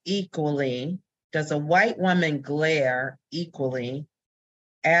glare equally? Does a white woman glare equally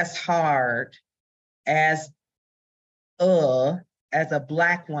as hard as a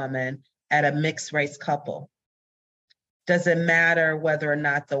Black woman at a mixed race couple? Does it matter whether or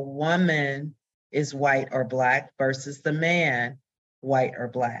not the woman is white or Black versus the man, white or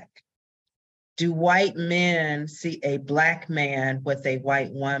Black? Do white men see a Black man with a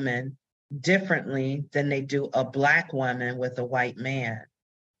white woman differently than they do a Black woman with a white man?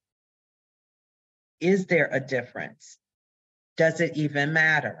 Is there a difference? Does it even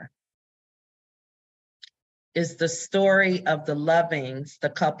matter? Is the story of the Lovings, the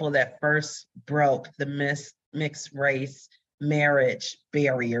couple that first broke the mixed race marriage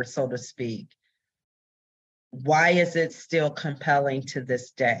barrier, so to speak, why is it still compelling to this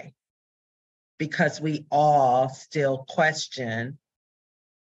day? Because we all still question,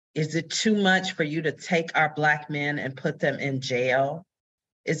 is it too much for you to take our Black men and put them in jail?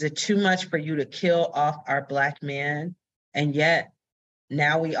 Is it too much for you to kill off our Black men? And yet,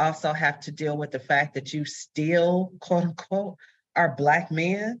 now we also have to deal with the fact that you steal, quote unquote, our Black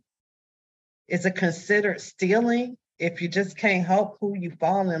men? Is it considered stealing if you just can't help who you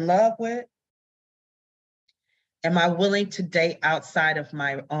fall in love with? Am I willing to date outside of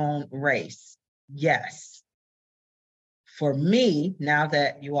my own race? Yes. For me, now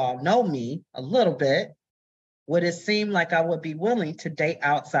that you all know me a little bit, would it seem like I would be willing to date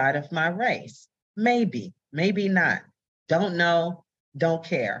outside of my race? Maybe, maybe not. Don't know, don't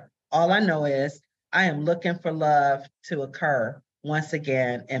care. All I know is I am looking for love to occur once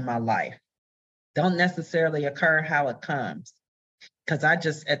again in my life. Don't necessarily occur how it comes, because I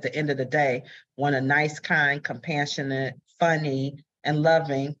just, at the end of the day, want a nice, kind, compassionate, funny, and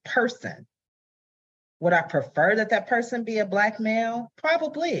loving person. Would I prefer that that person be a Black male?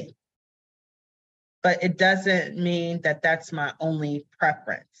 Probably. But it doesn't mean that that's my only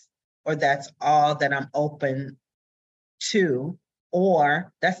preference, or that's all that I'm open to,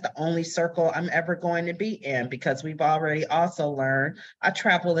 or that's the only circle I'm ever going to be in, because we've already also learned I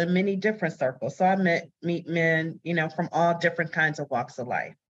travel in many different circles. So I meet men, from all different kinds of walks of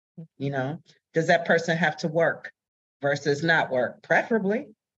life. Does that person have to work versus not work? Preferably.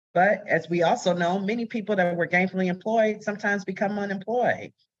 But as we also know, many people that were gainfully employed sometimes become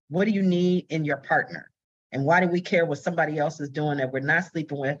unemployed. What do you need in your partner? And why do we care what somebody else is doing that we're not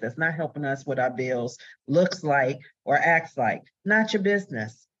sleeping with, that's not helping us with our bills, looks like or acts like? Not your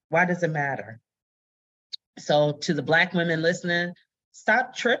business. Why does it matter? So to the Black women listening,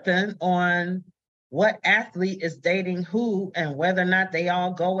 stop tripping on what athlete is dating who and whether or not they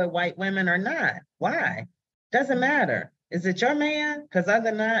all go with white women or not. Why? Doesn't matter. Is it your man? Because other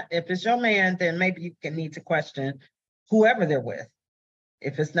than that, if it's your man, then maybe you can need to question whoever they're with,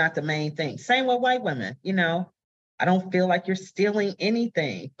 if it's not the main thing. Same with white women, I don't feel like you're stealing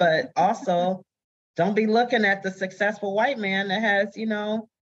anything, but also don't be looking at the successful white man that has,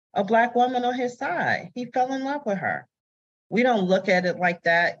 a Black woman on his side. He fell in love with her. We don't look at it like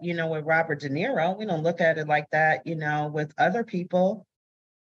that, with Robert De Niro. We don't look at it like that, with other people.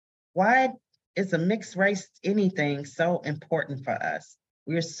 Why is a mixed race anything so important for us?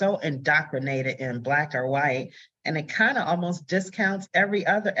 We're so indoctrinated in Black or white, and it kind of almost discounts every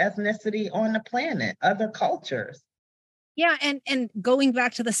other ethnicity on the planet, other cultures. Yeah, and going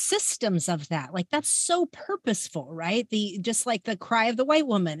back to the systems of that, like that's so purposeful, right? Just like the cry of the white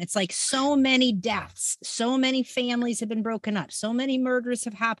woman, it's like so many deaths, so many families have been broken up, so many murders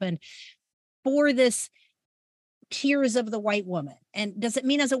have happened for this tears of the white woman. And does it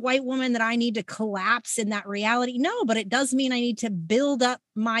mean as a white woman that I need to collapse in that reality? No, but it does mean I need to build up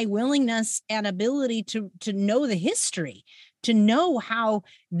my willingness and ability to know the history, to know how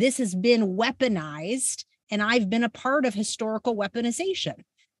this has been weaponized. And I've been a part of historical weaponization.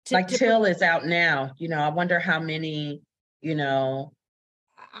 Till is out now. I wonder how many,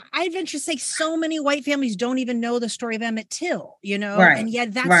 I'd venture to say so many white families don't even know the story of Emmett Till, right, and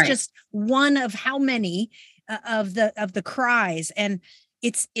yet that's just one of how many of the cries. And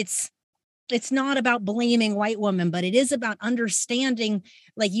it's not about blaming white women, but it is about understanding,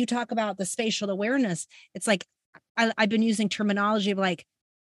 like you talk about the spatial awareness. It's like, I've been using terminology of like,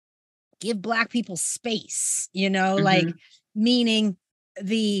 give Black people space, like meaning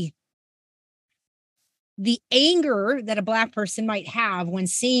the anger that a Black person might have when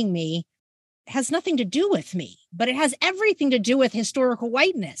seeing me has nothing to do with me, but it has everything to do with historical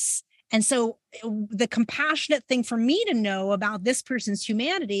whiteness. And so the compassionate thing for me to know about this person's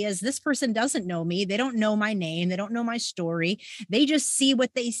humanity is this person doesn't know me. They don't know my name. They don't know my story. They just see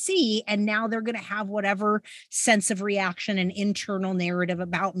what they see. And now they're going to have whatever sense of reaction and internal narrative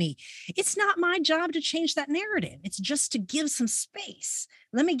about me. It's not my job to change that narrative. It's just to give some space.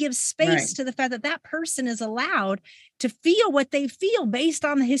 Let me give space to the fact that that person is allowed to feel what they feel based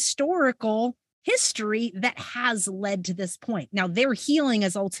on the historical history that has led to this point. Now, their healing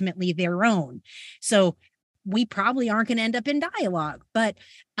is ultimately their own. So we probably aren't going to end up in dialogue, but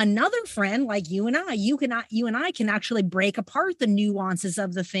another friend like you and I can actually break apart the nuances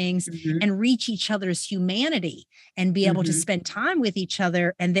of the things and reach each other's humanity and be able to spend time with each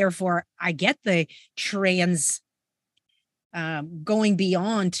other. And therefore I get the trans going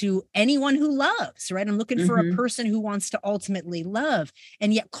beyond to anyone who loves, right? I'm looking for a person who wants to ultimately love,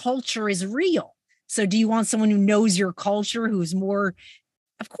 and yet culture is real. So do you want someone who knows your culture, who's more,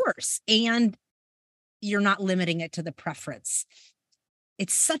 of course, and you're not limiting it to the preference.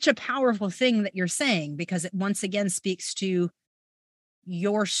 It's such a powerful thing that you're saying, because it once again speaks to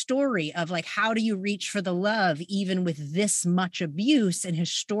your story of like, how do you reach for the love, even with this much abuse and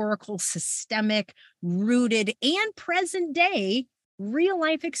historical, systemic, rooted and present day real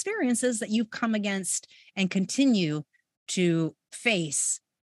life experiences that you've come against and continue to face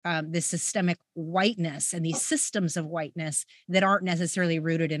this systemic whiteness and these systems of whiteness that aren't necessarily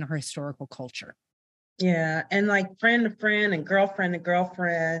rooted in our historical culture. Yeah. And like friend to friend and girlfriend to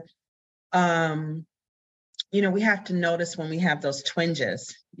girlfriend, we have to notice when we have those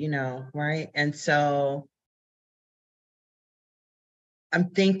twinges, right? And so I'm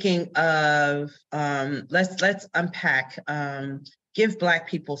thinking of, let's unpack, give Black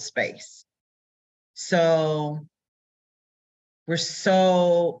people space. So we're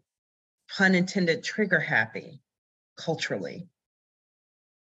so, pun intended, trigger happy culturally.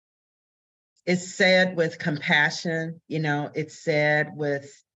 It's said with compassion, it's said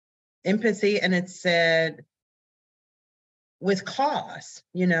with empathy, and it's said with cause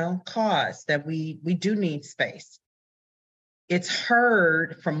that we do need space. It's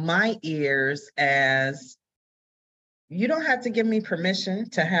heard from my ears as, you don't have to give me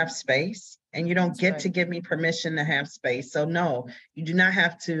permission to have space, and you don't get to give me permission to have space. So no, you do not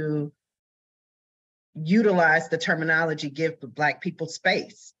have to utilize the terminology, give Black people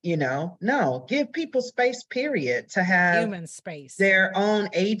space, no, give people space, period, to have human space, their own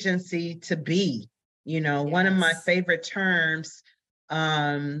agency to be. One of my favorite terms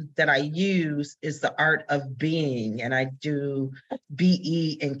that I use is the art of being, and I do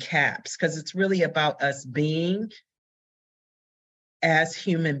BE in caps, because it's really about us being as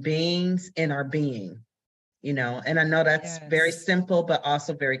human beings in our being, and I know that's very simple, but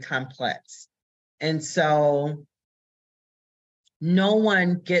also very complex. And so no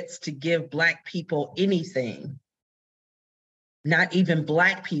one gets to give Black people anything, not even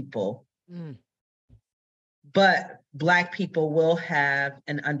Black people, but Black people will have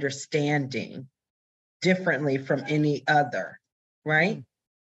an understanding differently from any other, right?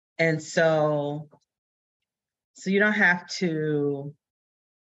 And so you don't have to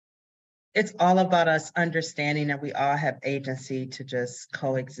it's all about us understanding that we all have agency to just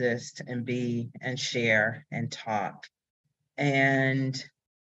coexist and be and share and talk. And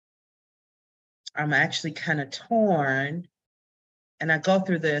I'm actually kind of torn, and I go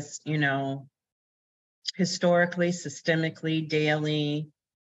through this, historically, systemically, daily,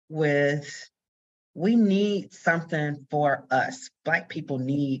 with we need something for us. Black people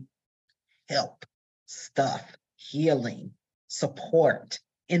need help, stuff, healing, support,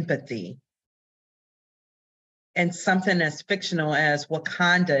 empathy. And something as fictional as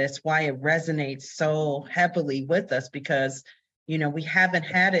Wakanda is why it resonates so heavily with us, because, we haven't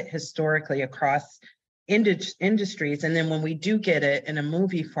had it historically across industries. And then when we do get it in a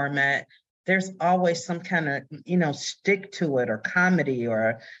movie format, there's always some kind of, stick to it, or comedy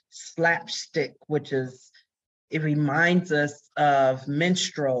or slapstick, which is, it reminds us of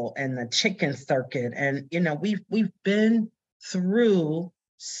Minstrel and the Chicken Circuit. And, we've been through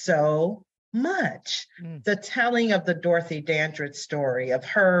so much. The telling of the Dorothy Dandridge story of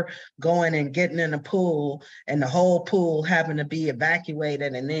her going and getting in a pool and the whole pool having to be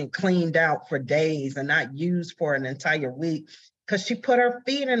evacuated and then cleaned out for days and not used for an entire week because she put her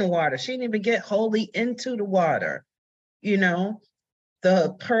feet in the water. She didn't even get wholly into the water. The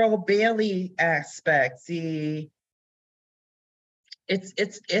Pearl Bailey aspect,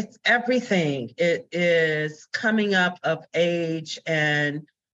 it's everything. It is coming up of age, and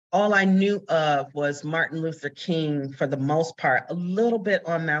all I knew of was Martin Luther King for the most part, a little bit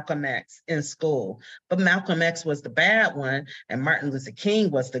on Malcolm X in school, but Malcolm X was the bad one and Martin Luther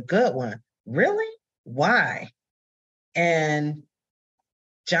King was the good one. Really? Why? And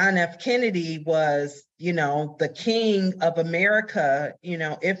John F. Kennedy was, the king of America,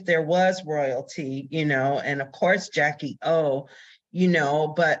 if there was royalty, and of course, Jackie O,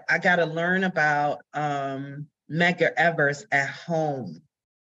 but I got to learn about Medgar Evers at home.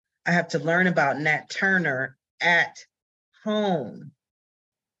 I have to learn about Nat Turner at home.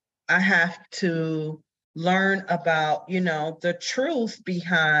 I have to learn about, the truth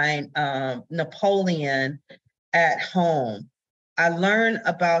behind Napoleon at home. I learned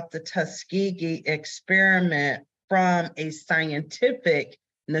about the Tuskegee experiment from a scientific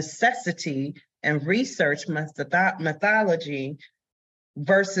necessity and research methodology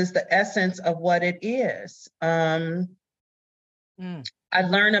versus the essence of what it is. I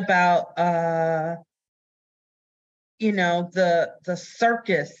learned about, the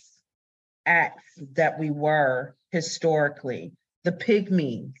circus acts that we were historically, the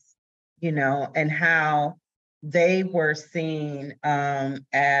pygmies, and how they were seen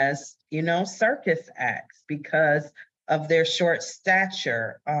as, circus acts because of their short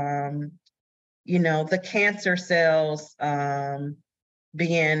stature. The cancer cells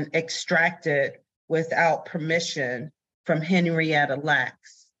being extracted without permission from Henrietta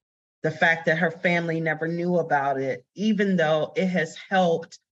Lacks. The fact that her family never knew about it, even though it has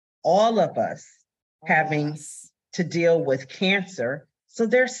helped all of us having to deal with cancer. So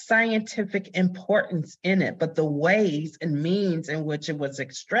there's scientific importance in it, but the ways and means in which it was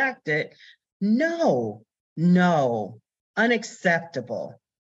extracted, no, unacceptable.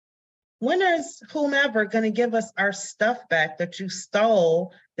 When is whomever going to give us our stuff back that you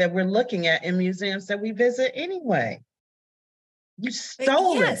stole that we're looking at in museums that we visit anyway? You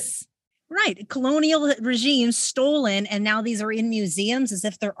stole it. Right. Colonial regimes stolen, and now these are in museums as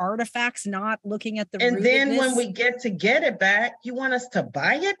if they're artifacts, not looking at the And then when we get it back, you want us to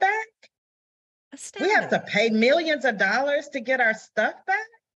buy it back? Astounding. We have to pay millions of dollars to get our stuff back?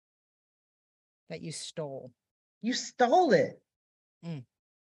 That you stole. You stole it.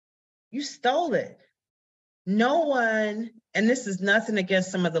 You stole it. No one, and this is nothing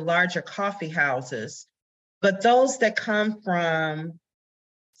against some of the larger coffee houses, but those that come from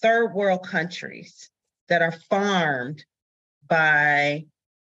third world countries that are farmed by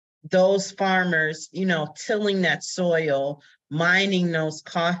those farmers, tilling that soil, mining those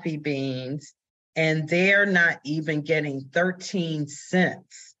coffee beans, and they're not even getting 13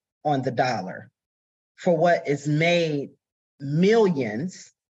 cents on the dollar for what is made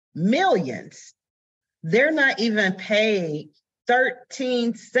millions. They're not even paid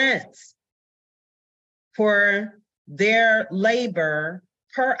 13 cents for their labor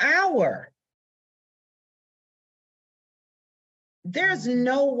per hour. There's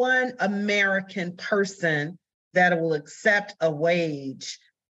no one American person that will accept a wage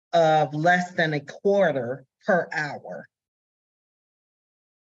of less than a quarter per hour.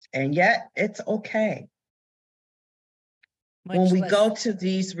 And yet it's okay. When we go to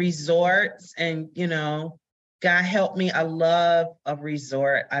these resorts and, God help me, I love a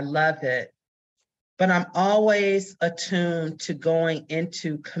resort. I love it. but I'm always attuned to going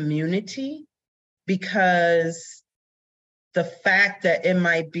into community, because the fact that it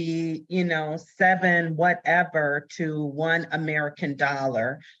might be, seven whatever to $1 American,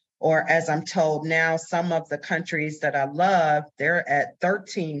 or as I'm told now, some of the countries that I love, they're at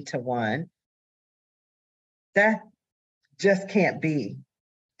 13 to 1. That just can't be.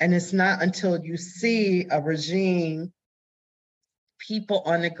 And it's not until you see a regime, people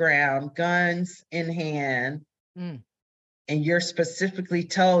on the ground, guns in hand, and you're specifically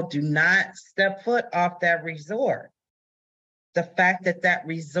told, do not step foot off that resort. The fact that that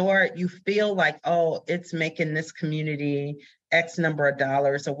resort, you feel like, oh, it's making this community X number of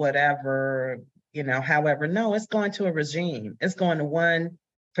dollars or whatever, however, no, it's going to a regime. It's going to one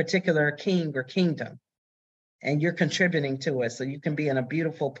particular king or kingdom, and you're contributing to it. So you can be in a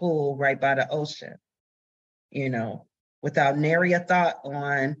beautiful pool right by the ocean, without nary a thought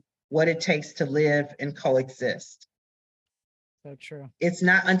on what it takes to live and coexist. So true. It's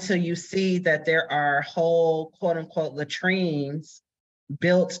not until you see that there are whole, quote unquote, latrines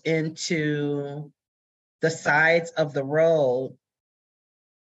built into the sides of the road,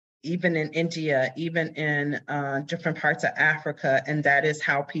 even in India, even in different parts of Africa, and that is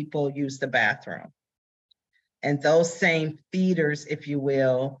how people use the bathroom. And those same feeders, if you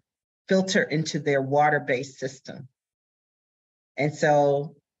will, filter into their water-based system. And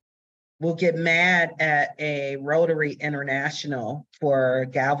so we'll get mad at a Rotary International for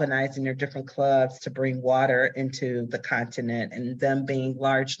galvanizing their different clubs to bring water into the continent, and them being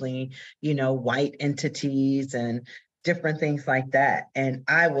largely, white entities and different things like that. And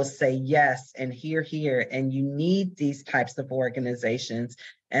I will say yes, and here, and you need these types of organizations.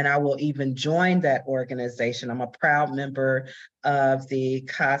 And I will even join that organization. I'm a proud member of the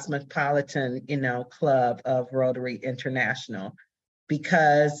Cosmopolitan, Club of Rotary International,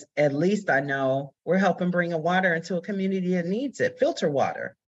 because at least I know we're helping bring a water into a community that needs it, filter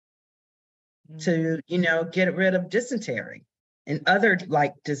water, to, get rid of dysentery and other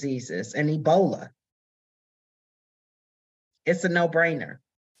like diseases and Ebola. It's a no-brainer.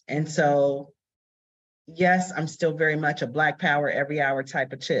 And so, yes, I'm still very much a Black Power every hour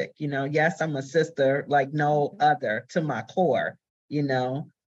type of chick. Yes, I'm a sister like no other to my core,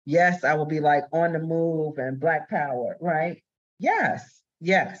 Yes, I will be like on the move and Black Power, right? Yes.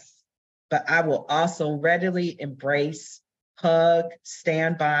 But I will also readily embrace, hug,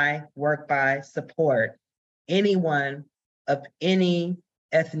 stand by, work by, support anyone of any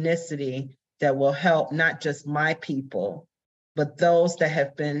ethnicity that will help not just my people, but those that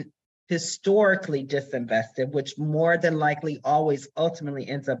have been historically disinvested, which more than likely always ultimately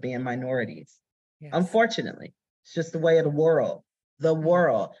ends up being minorities. Yes. Unfortunately, it's just the way of the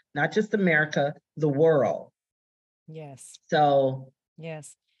world, not just America, the world. Yes. So,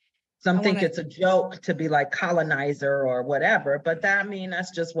 yes. Some think it's a joke to be like colonizer or whatever, but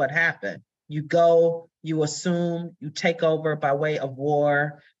that's just what happened. You go, you assume, you take over by way of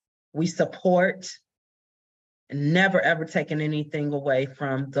war. We support, and never ever taken anything away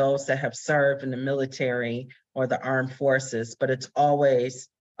from those that have served in the military or the armed forces, but it's always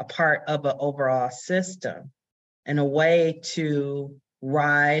a part of an overall system and a way to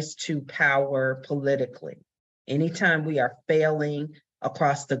rise to power politically. Anytime we are failing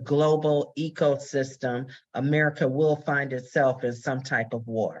across the global ecosystem, America will find itself in some type of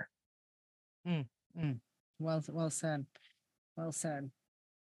war. Well said. Well said.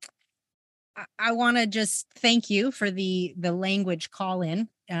 I want to just thank you for the language call in.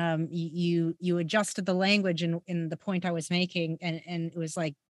 You adjusted the language in the point I was making, and it was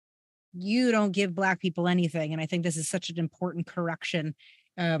like, you don't give Black people anything. And I think this is such an important correction,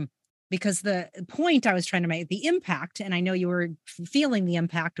 because the point I was trying to make, the impact, and I know you were feeling the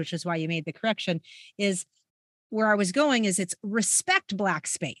impact, which is why you made the correction, is where I was going is it's respect Black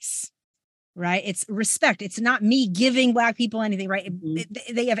space, right? It's respect. It's not me giving Black people anything, right?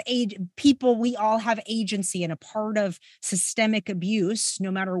 Mm-hmm. They have people, we all have agency, and a part of systemic abuse,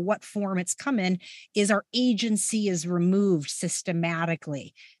 no matter what form it's come in, is our agency is removed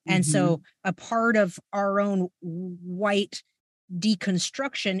systematically. Mm-hmm. And so a part of our own white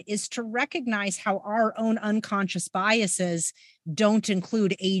deconstruction is to recognize how our own unconscious biases don't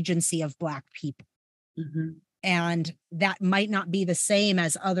include agency of Black people. Mm-hmm. And that might not be the same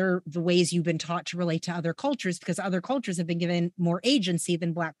as the ways you've been taught to relate to other cultures, because other cultures have been given more agency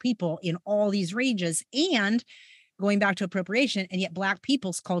than Black people in all these ranges. And going back to appropriation, and yet Black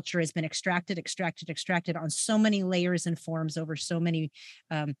people's culture has been extracted on so many layers and forms over so many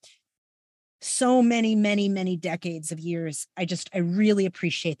many decades of years. I really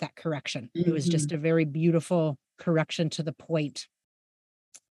appreciate that correction. Mm-hmm. It was just a very beautiful correction to the point.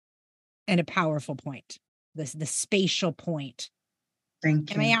 And a powerful point, the spatial point. Thank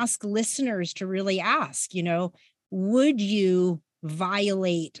you. And I ask listeners to really ask, would you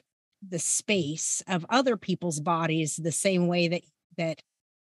violate the space of other people's bodies the same way that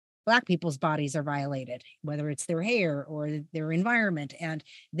Black people's bodies are violated, whether it's their hair or their environment? And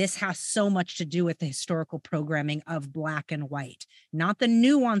this has so much to do with the historical programming of Black and white, not the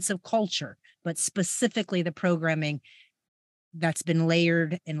nuance of culture, but specifically the programming that's been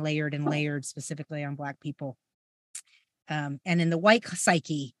layered and layered and layered specifically on Black people. And in the white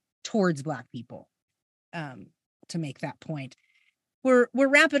psyche towards Black people, to make that point. We're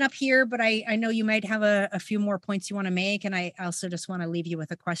wrapping up here, but I know you might have a few more points you want to make. And I also just want to leave you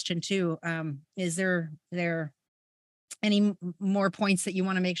with a question too. Is there any more points that you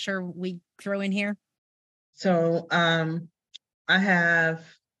want to make sure we throw in here? So I have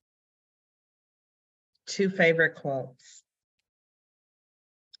two favorite quotes.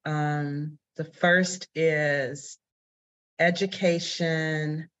 The first is,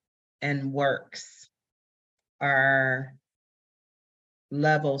 education and works are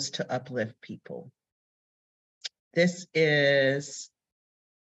levels to uplift people. This is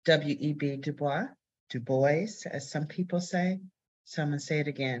W.E.B. Du Bois, as some people say. So I'm gonna say it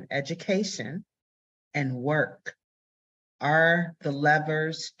again. Education and work are the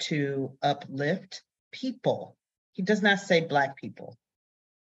levers to uplift people. He does not say Black people.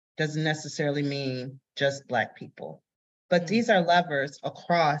 Doesn't necessarily mean just Black people. But these are levers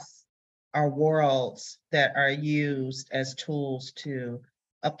across our worlds that are used as tools to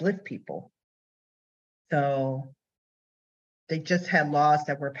uplift people. So they just had laws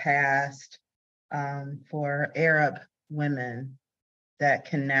that were passed for Arab women that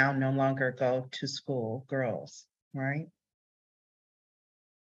can now no longer go to school, girls, right?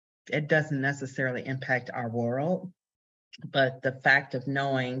 It doesn't necessarily impact our world, but the fact of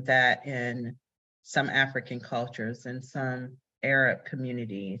knowing that in some African cultures and some Arab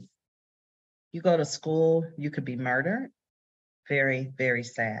communities, you go to school, you could be murdered. Very, very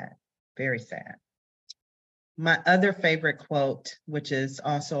sad, very sad. My other favorite quote, which is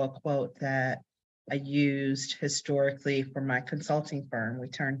also a quote that I used historically for my consulting firm. We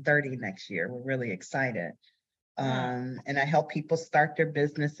turn 30 next year. We're really excited. And I help people start their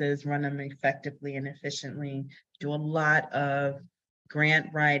businesses, run them effectively and efficiently, do a lot of grant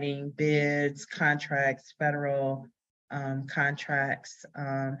writing, bids, contracts, federal contracts,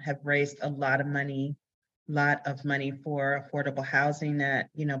 have raised a lot of money for affordable housing that,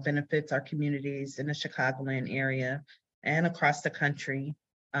 benefits our communities in the Chicagoland area and across the country.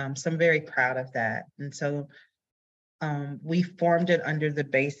 So I'm very proud of that. And so we formed it under the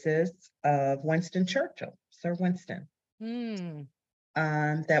basis of Winston Churchill, Sir Winston,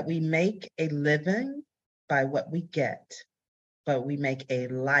 that we make a living by what we get, but we make a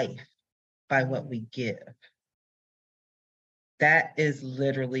life by what we give. That is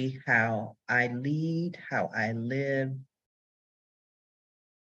literally how I lead, how I live.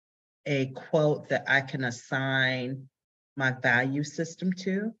 A quote that I can assign my value system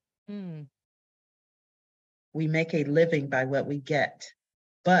to. We make a living by what we get,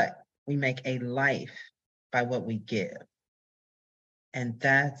 but we make a life by what we give. And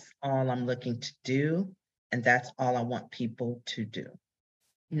that's all I'm looking to do. And that's all I want people to do.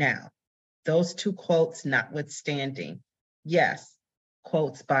 Now, those two quotes notwithstanding, yes,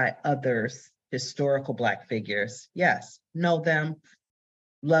 quotes by others, historical Black figures, yes, know them,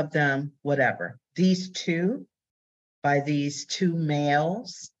 love them, whatever. These two, by these two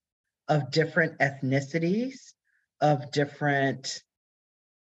males of different ethnicities, of different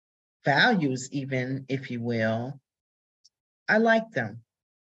values even, if you will, I like them.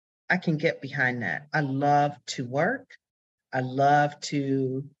 I can get behind that. I love to work. I love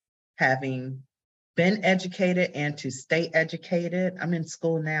to, having been educated and to stay educated. I'm in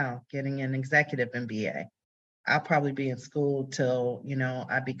school now, getting an executive MBA. I'll probably be in school till,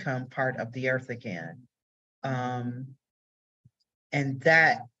 I become part of the earth again. And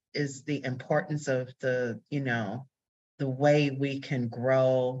that is the importance of the way we can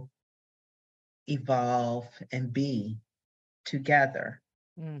grow, evolve, and be together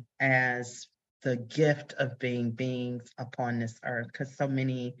as the gift of being beings upon this earth, because so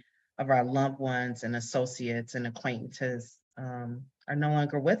many of our loved ones and associates and acquaintances are no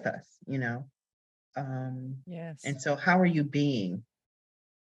longer with us, Yes. And so how are you being?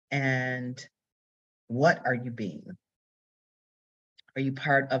 And what are you being? Are you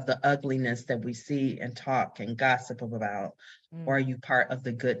part of the ugliness that we see and talk and gossip about? Or are you part of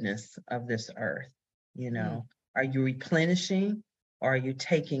the goodness of this earth? Are you replenishing or are you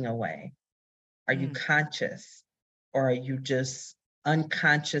taking away? Are you conscious or are you just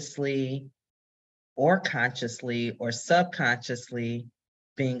unconsciously or consciously or subconsciously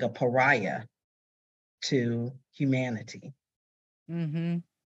being a pariah to humanity. Mm-hmm.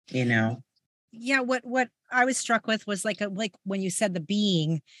 You know? Yeah, what I was struck with was like when you said the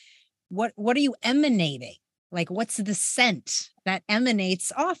being, what are you emanating? Like, what's the scent that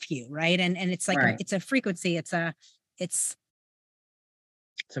emanates off you, right? And it's like Right. it's a frequency, it's a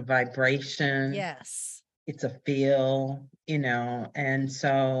vibration. Yes. It's a feel, and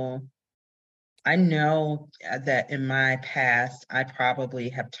so I know that in my past, I probably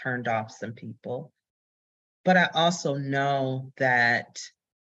have turned off some people, but I also know that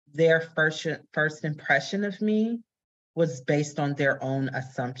their first impression of me was based on their own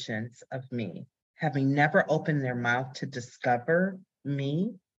assumptions of me, having never opened their mouth to discover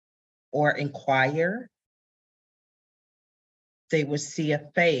me or inquire. They would see a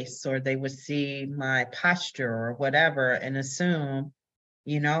face or they would see my posture or whatever and assume,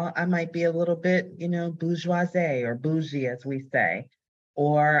 I might be a little bit, bourgeoisie or bougie, as we say,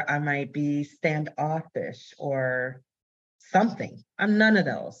 or I might be standoffish or something. I'm none of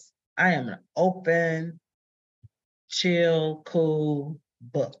those. I am an open, chill, cool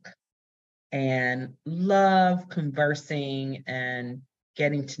book and love conversing and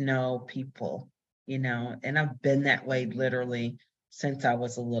getting to know people, and I've been that way literally since I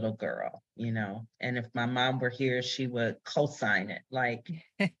was a little girl, and if my mom were here, she would co-sign it. Like,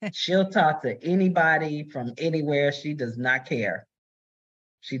 she'll talk to anybody from anywhere. She does not care.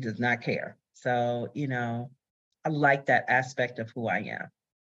 She does not care. So, I like that aspect of who I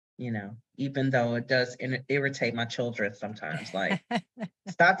am, even though it does irritate my children sometimes. Like,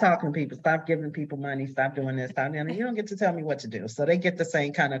 stop talking to people, stop giving people money, stop doing this, stop doing that. You don't get to tell me what to do. So they get the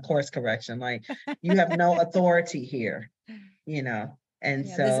same kind of course correction. Like, you have no authority here, And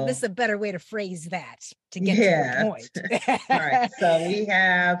yeah, so this is a better way to phrase that to get to your point. All right. So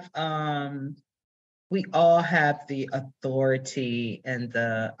we all have the authority and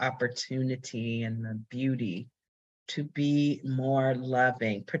the opportunity and the beauty to be more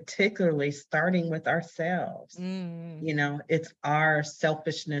loving, particularly starting with ourselves. It's our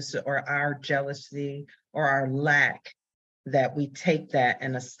selfishness or our jealousy or our lack that we take that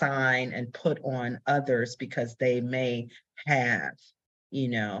and assign and put on others because they may have,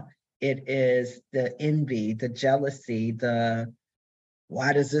 it is the envy, the jealousy, the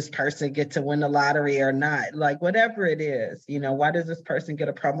why does this person get to win the lottery or not? Like, whatever it is, why does this person get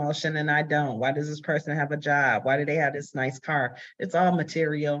a promotion and I don't? Why does this person have a job? Why do they have this nice car? It's all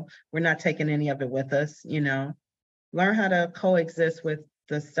material. We're not taking any of it with us, Learn how to coexist with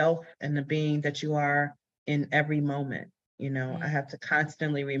the self and the being that you are in every moment. I have to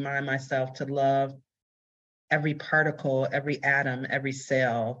constantly remind myself to love every particle, every atom, every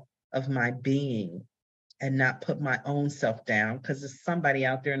cell of my being and not put my own self down because there's somebody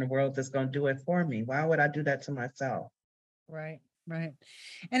out there in the world that's going to do it for me. Why would I do that to myself? Right.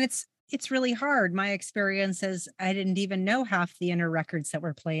 And it's really hard. My experience is I didn't even know half the inner records that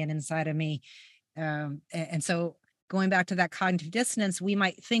were playing inside of me. And so going back to that cognitive dissonance, we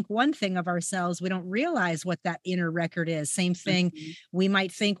might think one thing of ourselves. We don't realize what that inner record is. Same thing. Mm-hmm. We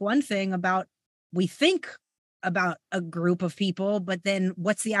might think one thing about a group of people, but then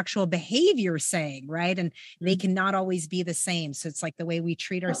what's the actual behavior saying, right? And they cannot always be the same. So it's like the way we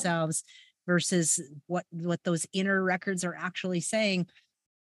treat ourselves versus what those inner records are actually saying.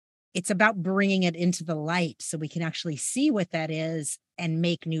 It's about bringing it into the light so we can actually see what that is and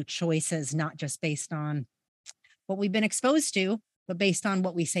make new choices, not just based on what we've been exposed to, but based on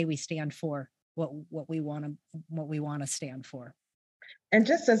what we say we stand for, what we want to stand for. And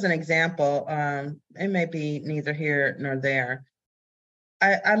just as an example, it may be neither here nor there.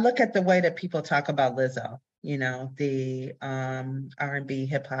 I look at the way that people talk about Lizzo, the R&B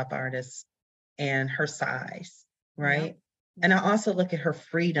hip hop artist and her size, right? Yep. And I also look at her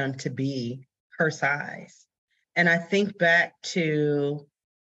freedom to be her size. And I think back to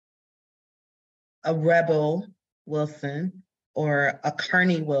a Rebel Wilson or a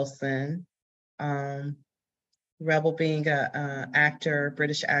Carney Wilson, Rebel being a actor,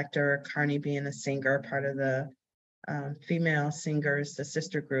 British actor, Carney being a singer, part of the female singers, the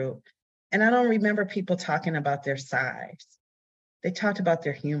sister group. And I don't remember people talking about their size. They talked about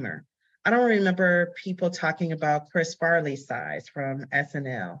their humor. I don't remember people talking about Chris Farley's size from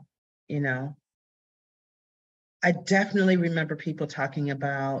SNL, I definitely remember people talking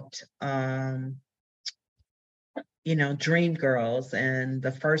about Dreamgirls and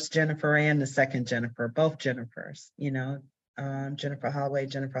the first Jennifer and the second Jennifer, both Jennifers, Jennifer Holloway,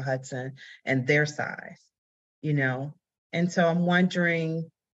 Jennifer Hudson, and their size, And so I'm wondering,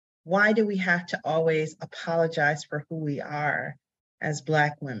 why do we have to always apologize for who we are as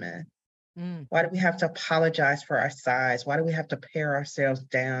Black women? Why do we have to apologize for our size? Why do we have to pare ourselves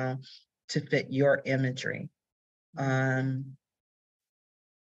down to fit your imagery? I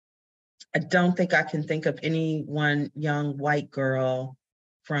don't think I can think of any one young white girl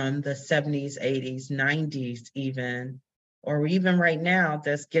from the 70s, 80s, 90s even, or even right now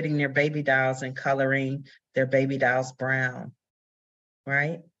that's getting their baby dolls and coloring their baby dolls brown,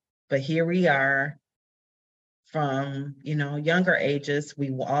 right? But here we are from, younger ages. We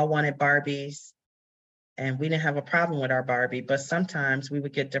all wanted Barbies and we didn't have a problem with our Barbie, but sometimes we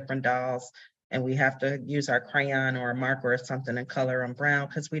would get different dolls and we have to use our crayon or a marker or something and color them brown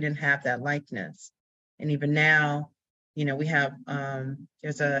because we didn't have that likeness. And even now, we have,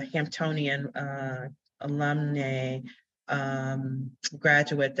 there's a Hamptonian alumni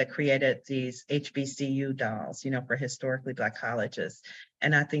graduate that created these HBCU dolls, for historically Black colleges.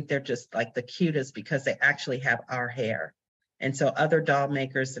 And I think they're just like the cutest because they actually have our hair. And so other doll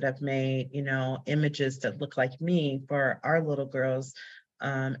makers that have made, images that look like me for our little girls,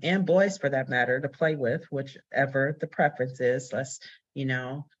 and boys for that matter, to play with, whichever the preference is. Let's,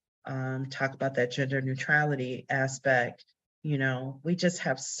 talk about that gender neutrality aspect. We just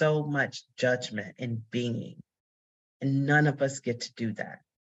have so much judgment in being, and none of us get to do that.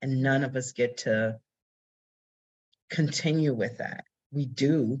 And none of us get to continue with that. We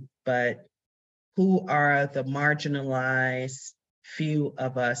do, but who are the marginalized few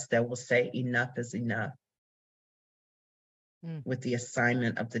of us that will say enough is enough? With the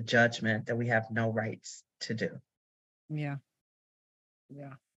assignment of the judgment that we have no rights to do. Yeah.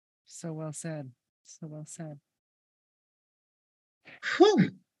 So well said.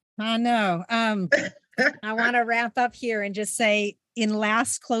 Whew. I know. I want to wrap up here and just say, in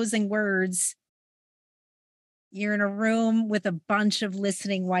last closing words, you're in a room with a bunch of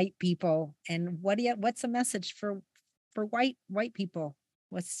listening white people, and what's a message for white people?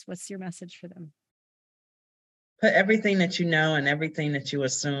 What's your message for them? Put everything that you know and everything that you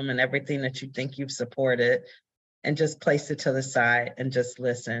assume and everything that you think you've supported and just place it to the side and just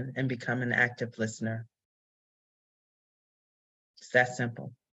listen and become an active listener. It's that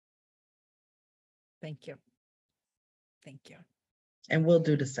simple. Thank you. And we'll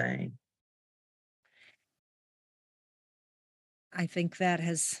do the same. I think that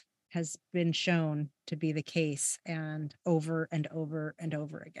has been shown to be the case, and over and over and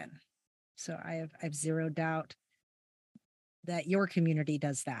over again. So I have zero doubt that your community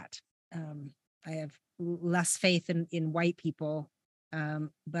does that. I have less faith in white people,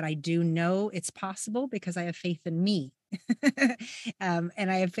 but I do know it's possible because I have faith in me, and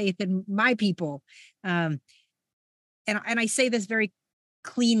I have faith in my people. And I say this very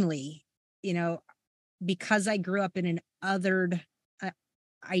cleanly, because I grew up in an othered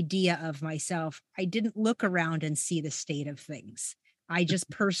idea of myself. I didn't look around and see the state of things. I just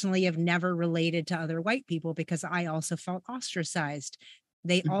personally have never related to other white people because I also felt ostracized.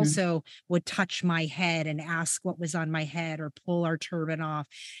 They also would touch my head and ask what was on my head or pull our turban off.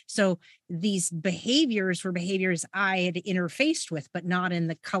 So these behaviors were behaviors I had interfaced with, but not in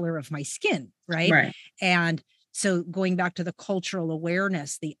the color of my skin, right? And so going back to the cultural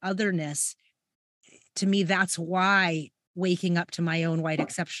awareness, the otherness, to me, that's why waking up to my own white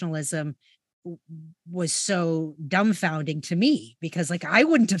exceptionalism was so dumbfounding to me, because I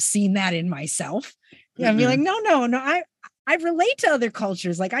wouldn't have seen that in myself. I'd be like, no, I relate to other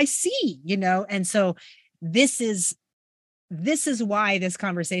cultures. I see, and so this is why this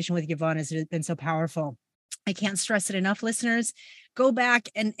conversation with Yvonne has been so powerful. I can't stress it enough, listeners. Go back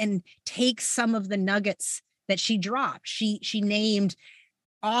and take some of the nuggets that she dropped. She named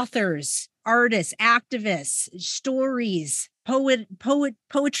authors, artists, activists, stories,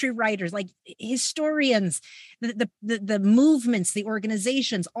 poetry writers, historians, the movements, the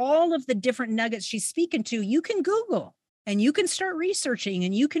organizations, all of the different nuggets she's speaking to. You can Google and you can start researching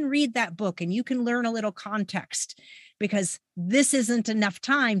and you can read that book and you can learn a little context, because this isn't enough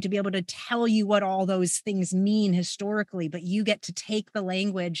time to be able to tell you what all those things mean historically, but you get to take the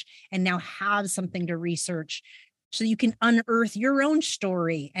language and now have something to research, so you can unearth your own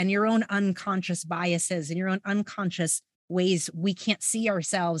story and your own unconscious biases and your own unconscious ways we can't see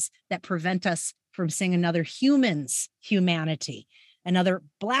ourselves that prevent us from seeing another human's humanity, another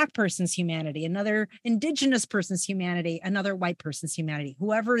Black person's humanity, another Indigenous person's humanity, another white person's humanity.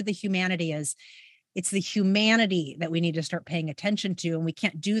 Whoever the humanity is, it's the humanity that we need to start paying attention to. And we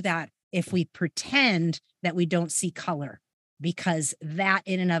can't do that if we pretend that we don't see color, because that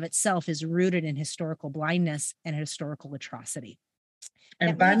in and of itself is rooted in historical blindness and historical atrocity.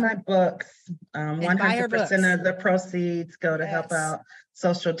 And buy my books. 100% of the proceeds go to help out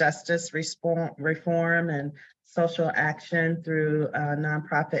social justice reform and social action through a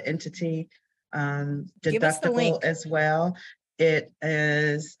nonprofit entity, deductible as well. It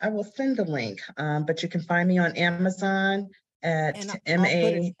is, I will send the link, but you can find me on Amazon at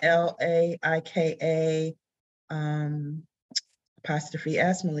MALAIKA apostrophe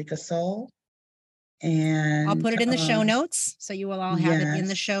S, Malika Soul. And I'll put it in the show notes. So you will all have it in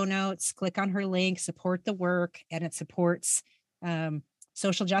the show notes. Click on her link, support the work, and it supports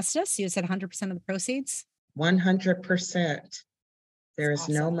social justice. You said 100% of the proceeds? 100%. There is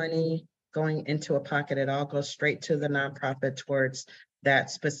no money going into a pocket. It all goes straight to the nonprofit towards that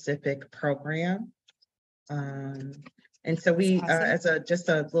specific program. And so we, as just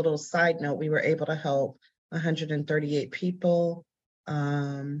a little side note, we were able to help 138 people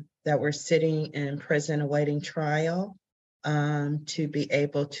that were sitting in prison awaiting trial to be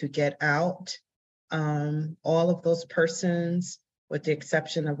able to get out. All of those persons, with the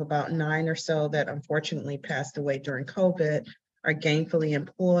exception of about 9 or so that unfortunately passed away during COVID, are gainfully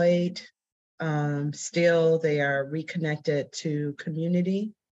employed. Still, they are reconnected to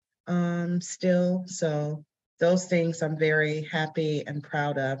community still. So those things I'm very happy and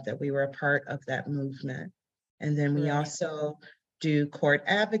proud of, that we were a part of that movement. And then we also do court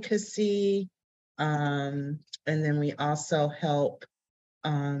advocacy. And then we also help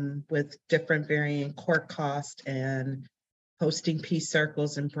with different varying court costs and hosting peace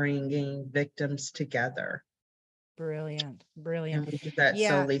circles and bringing victims together. Brilliant. And we do that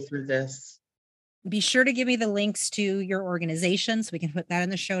solely through this. Be sure to give me the links to your organization so we can put that in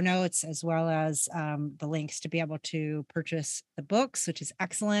the show notes, as well as the links to be able to purchase the books, which is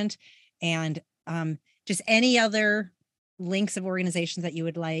excellent. And just any other links of organizations that you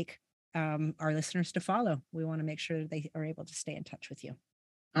would like our listeners to follow. We want to make sure that they are able to stay in touch with you.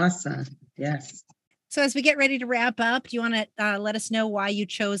 Awesome. Yes. So as we get ready to wrap up, do you want to let us know why you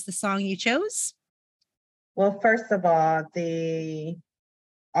chose the song you chose? Well, first of all, the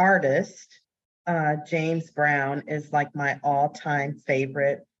artist, James Brown, is like my all-time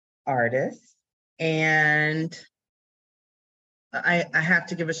favorite artist. And I have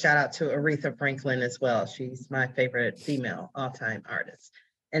to give a shout out to Aretha Franklin as well. She's my favorite female all-time artist.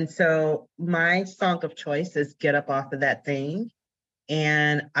 And so my song of choice is Get Up Off of That Thing.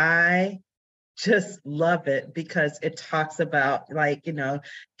 And I just love it because it talks about, like, you know,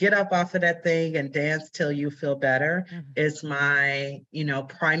 get up off of that thing and dance till you feel better is my, you know,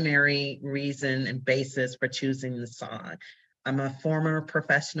 primary reason and basis for choosing the song. I'm a former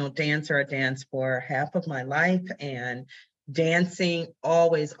professional dancer. I danced for half of my life, and dancing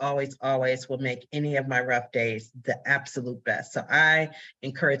always will make any of my rough days the absolute best. So I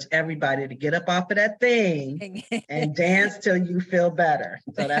encourage everybody to get up off of that thing and dance till you feel better.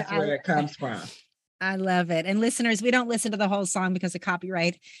 So that's where it comes from. I love it. And listeners, we don't listen to the whole song because of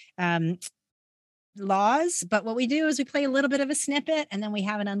copyright laws, but what we do is we play a little bit of a snippet, and then we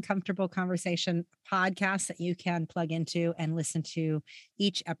have an Uncomfortable Conversation podcast that you can plug into and listen to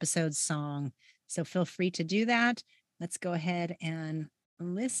each episode's song. So feel free to do that. Let's go ahead and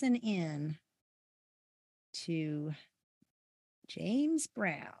listen in to James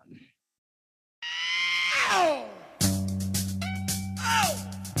Brown. Ow! Oh!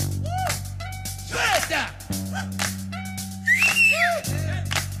 Woo! I'm back!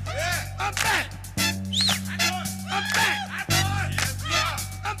 I'm back! I'm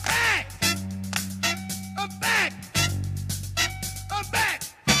back! I'm back! I'm back!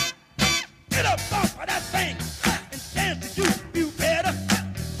 Get up off of that thing and dance to you feel better.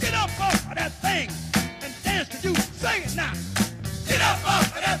 Get up off of that thing and dance to you. Sing it now. Get up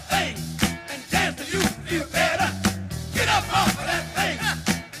off of that thing and dance to you feel better. Get up off of that thing.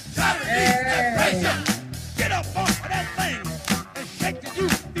 Try to release that pressure. Get up off of that thing and shake till you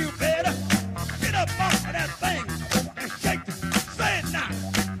feel better. Get up off of that thing and shake till you. Say it now.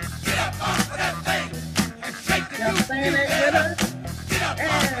 Get up off of that thing and shake till you feel better. Get up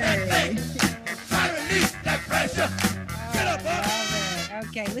off of that thing and try to release that pressure. Get up off.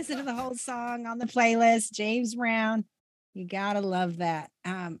 Okay, listen to the whole song on the playlist. James Brown, you gotta love that.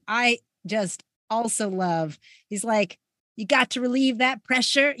 I just also love, he's like, you got to relieve that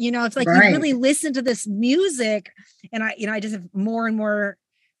pressure. You know, it's like you really listen to this music, and I just have more and more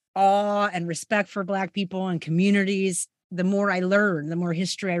awe and respect for Black people and communities. The more I learn, the more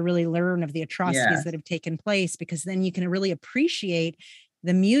history I really learn of the atrocities that have taken place, because then you can really appreciate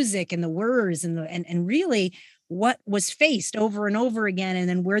the music and the words and really what was faced over and over again, and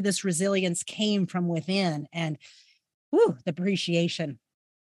then where this resilience came from within. And the appreciation.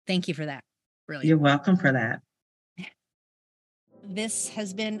 Thank you for that. Brilliant. You're welcome for that. This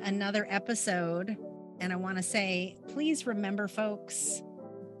has been another episode, and I want to say, please remember, folks,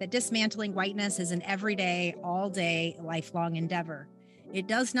 that dismantling whiteness is an everyday, all-day, lifelong endeavor. It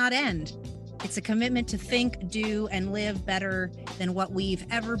does not end. It's a commitment to think, do, and live better than what we've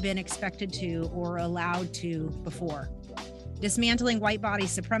ever been expected to or allowed to before. Dismantling white body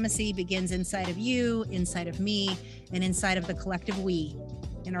supremacy begins inside of you, inside of me, and inside of the collective we,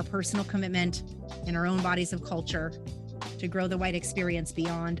 in our personal commitment, in our own bodies of culture, to grow the white experience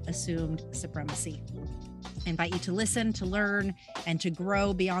beyond assumed supremacy. I invite you to listen, to learn, and to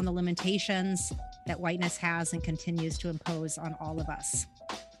grow beyond the limitations that whiteness has and continues to impose on all of us.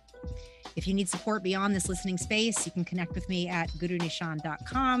 If you need support beyond this listening space, you can connect with me at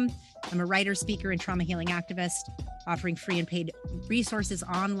gurunishan.com. I'm a writer, speaker, and trauma healing activist, offering free and paid resources,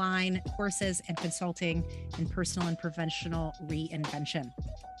 online courses, and consulting in personal and professional reinvention.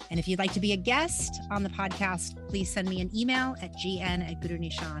 And if you'd like to be a guest on the podcast, please send me an email at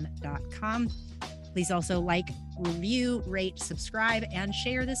gn@gurunishan.com. Please also like, review, rate, subscribe, and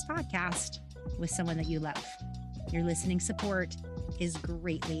share this podcast with someone that you love. Your listening support is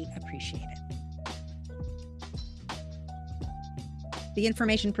greatly appreciated. The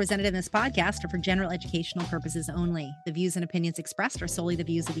information presented in this podcast are for general educational purposes only. The views and opinions expressed are solely the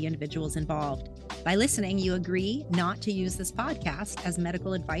views of the individuals involved. By listening, you agree not to use this podcast as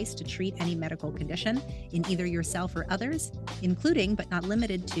medical advice to treat any medical condition in either yourself or others, including but not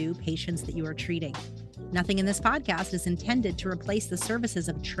limited to patients that you are treating. Nothing in this podcast is intended to replace the services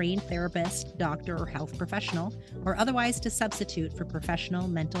of a trained therapist, doctor, or health professional, or otherwise to substitute for professional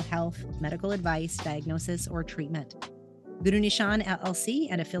mental health, medical advice, diagnosis, or treatment. Guru Nishan LLC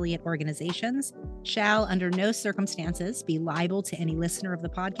and affiliate organizations shall under no circumstances be liable to any listener of the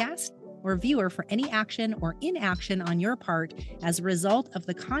podcast or viewer for any action or inaction on your part as a result of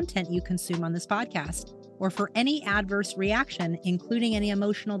the content you consume on this podcast, or for any adverse reaction, including any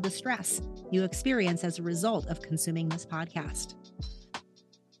emotional distress you experience as a result of consuming this podcast.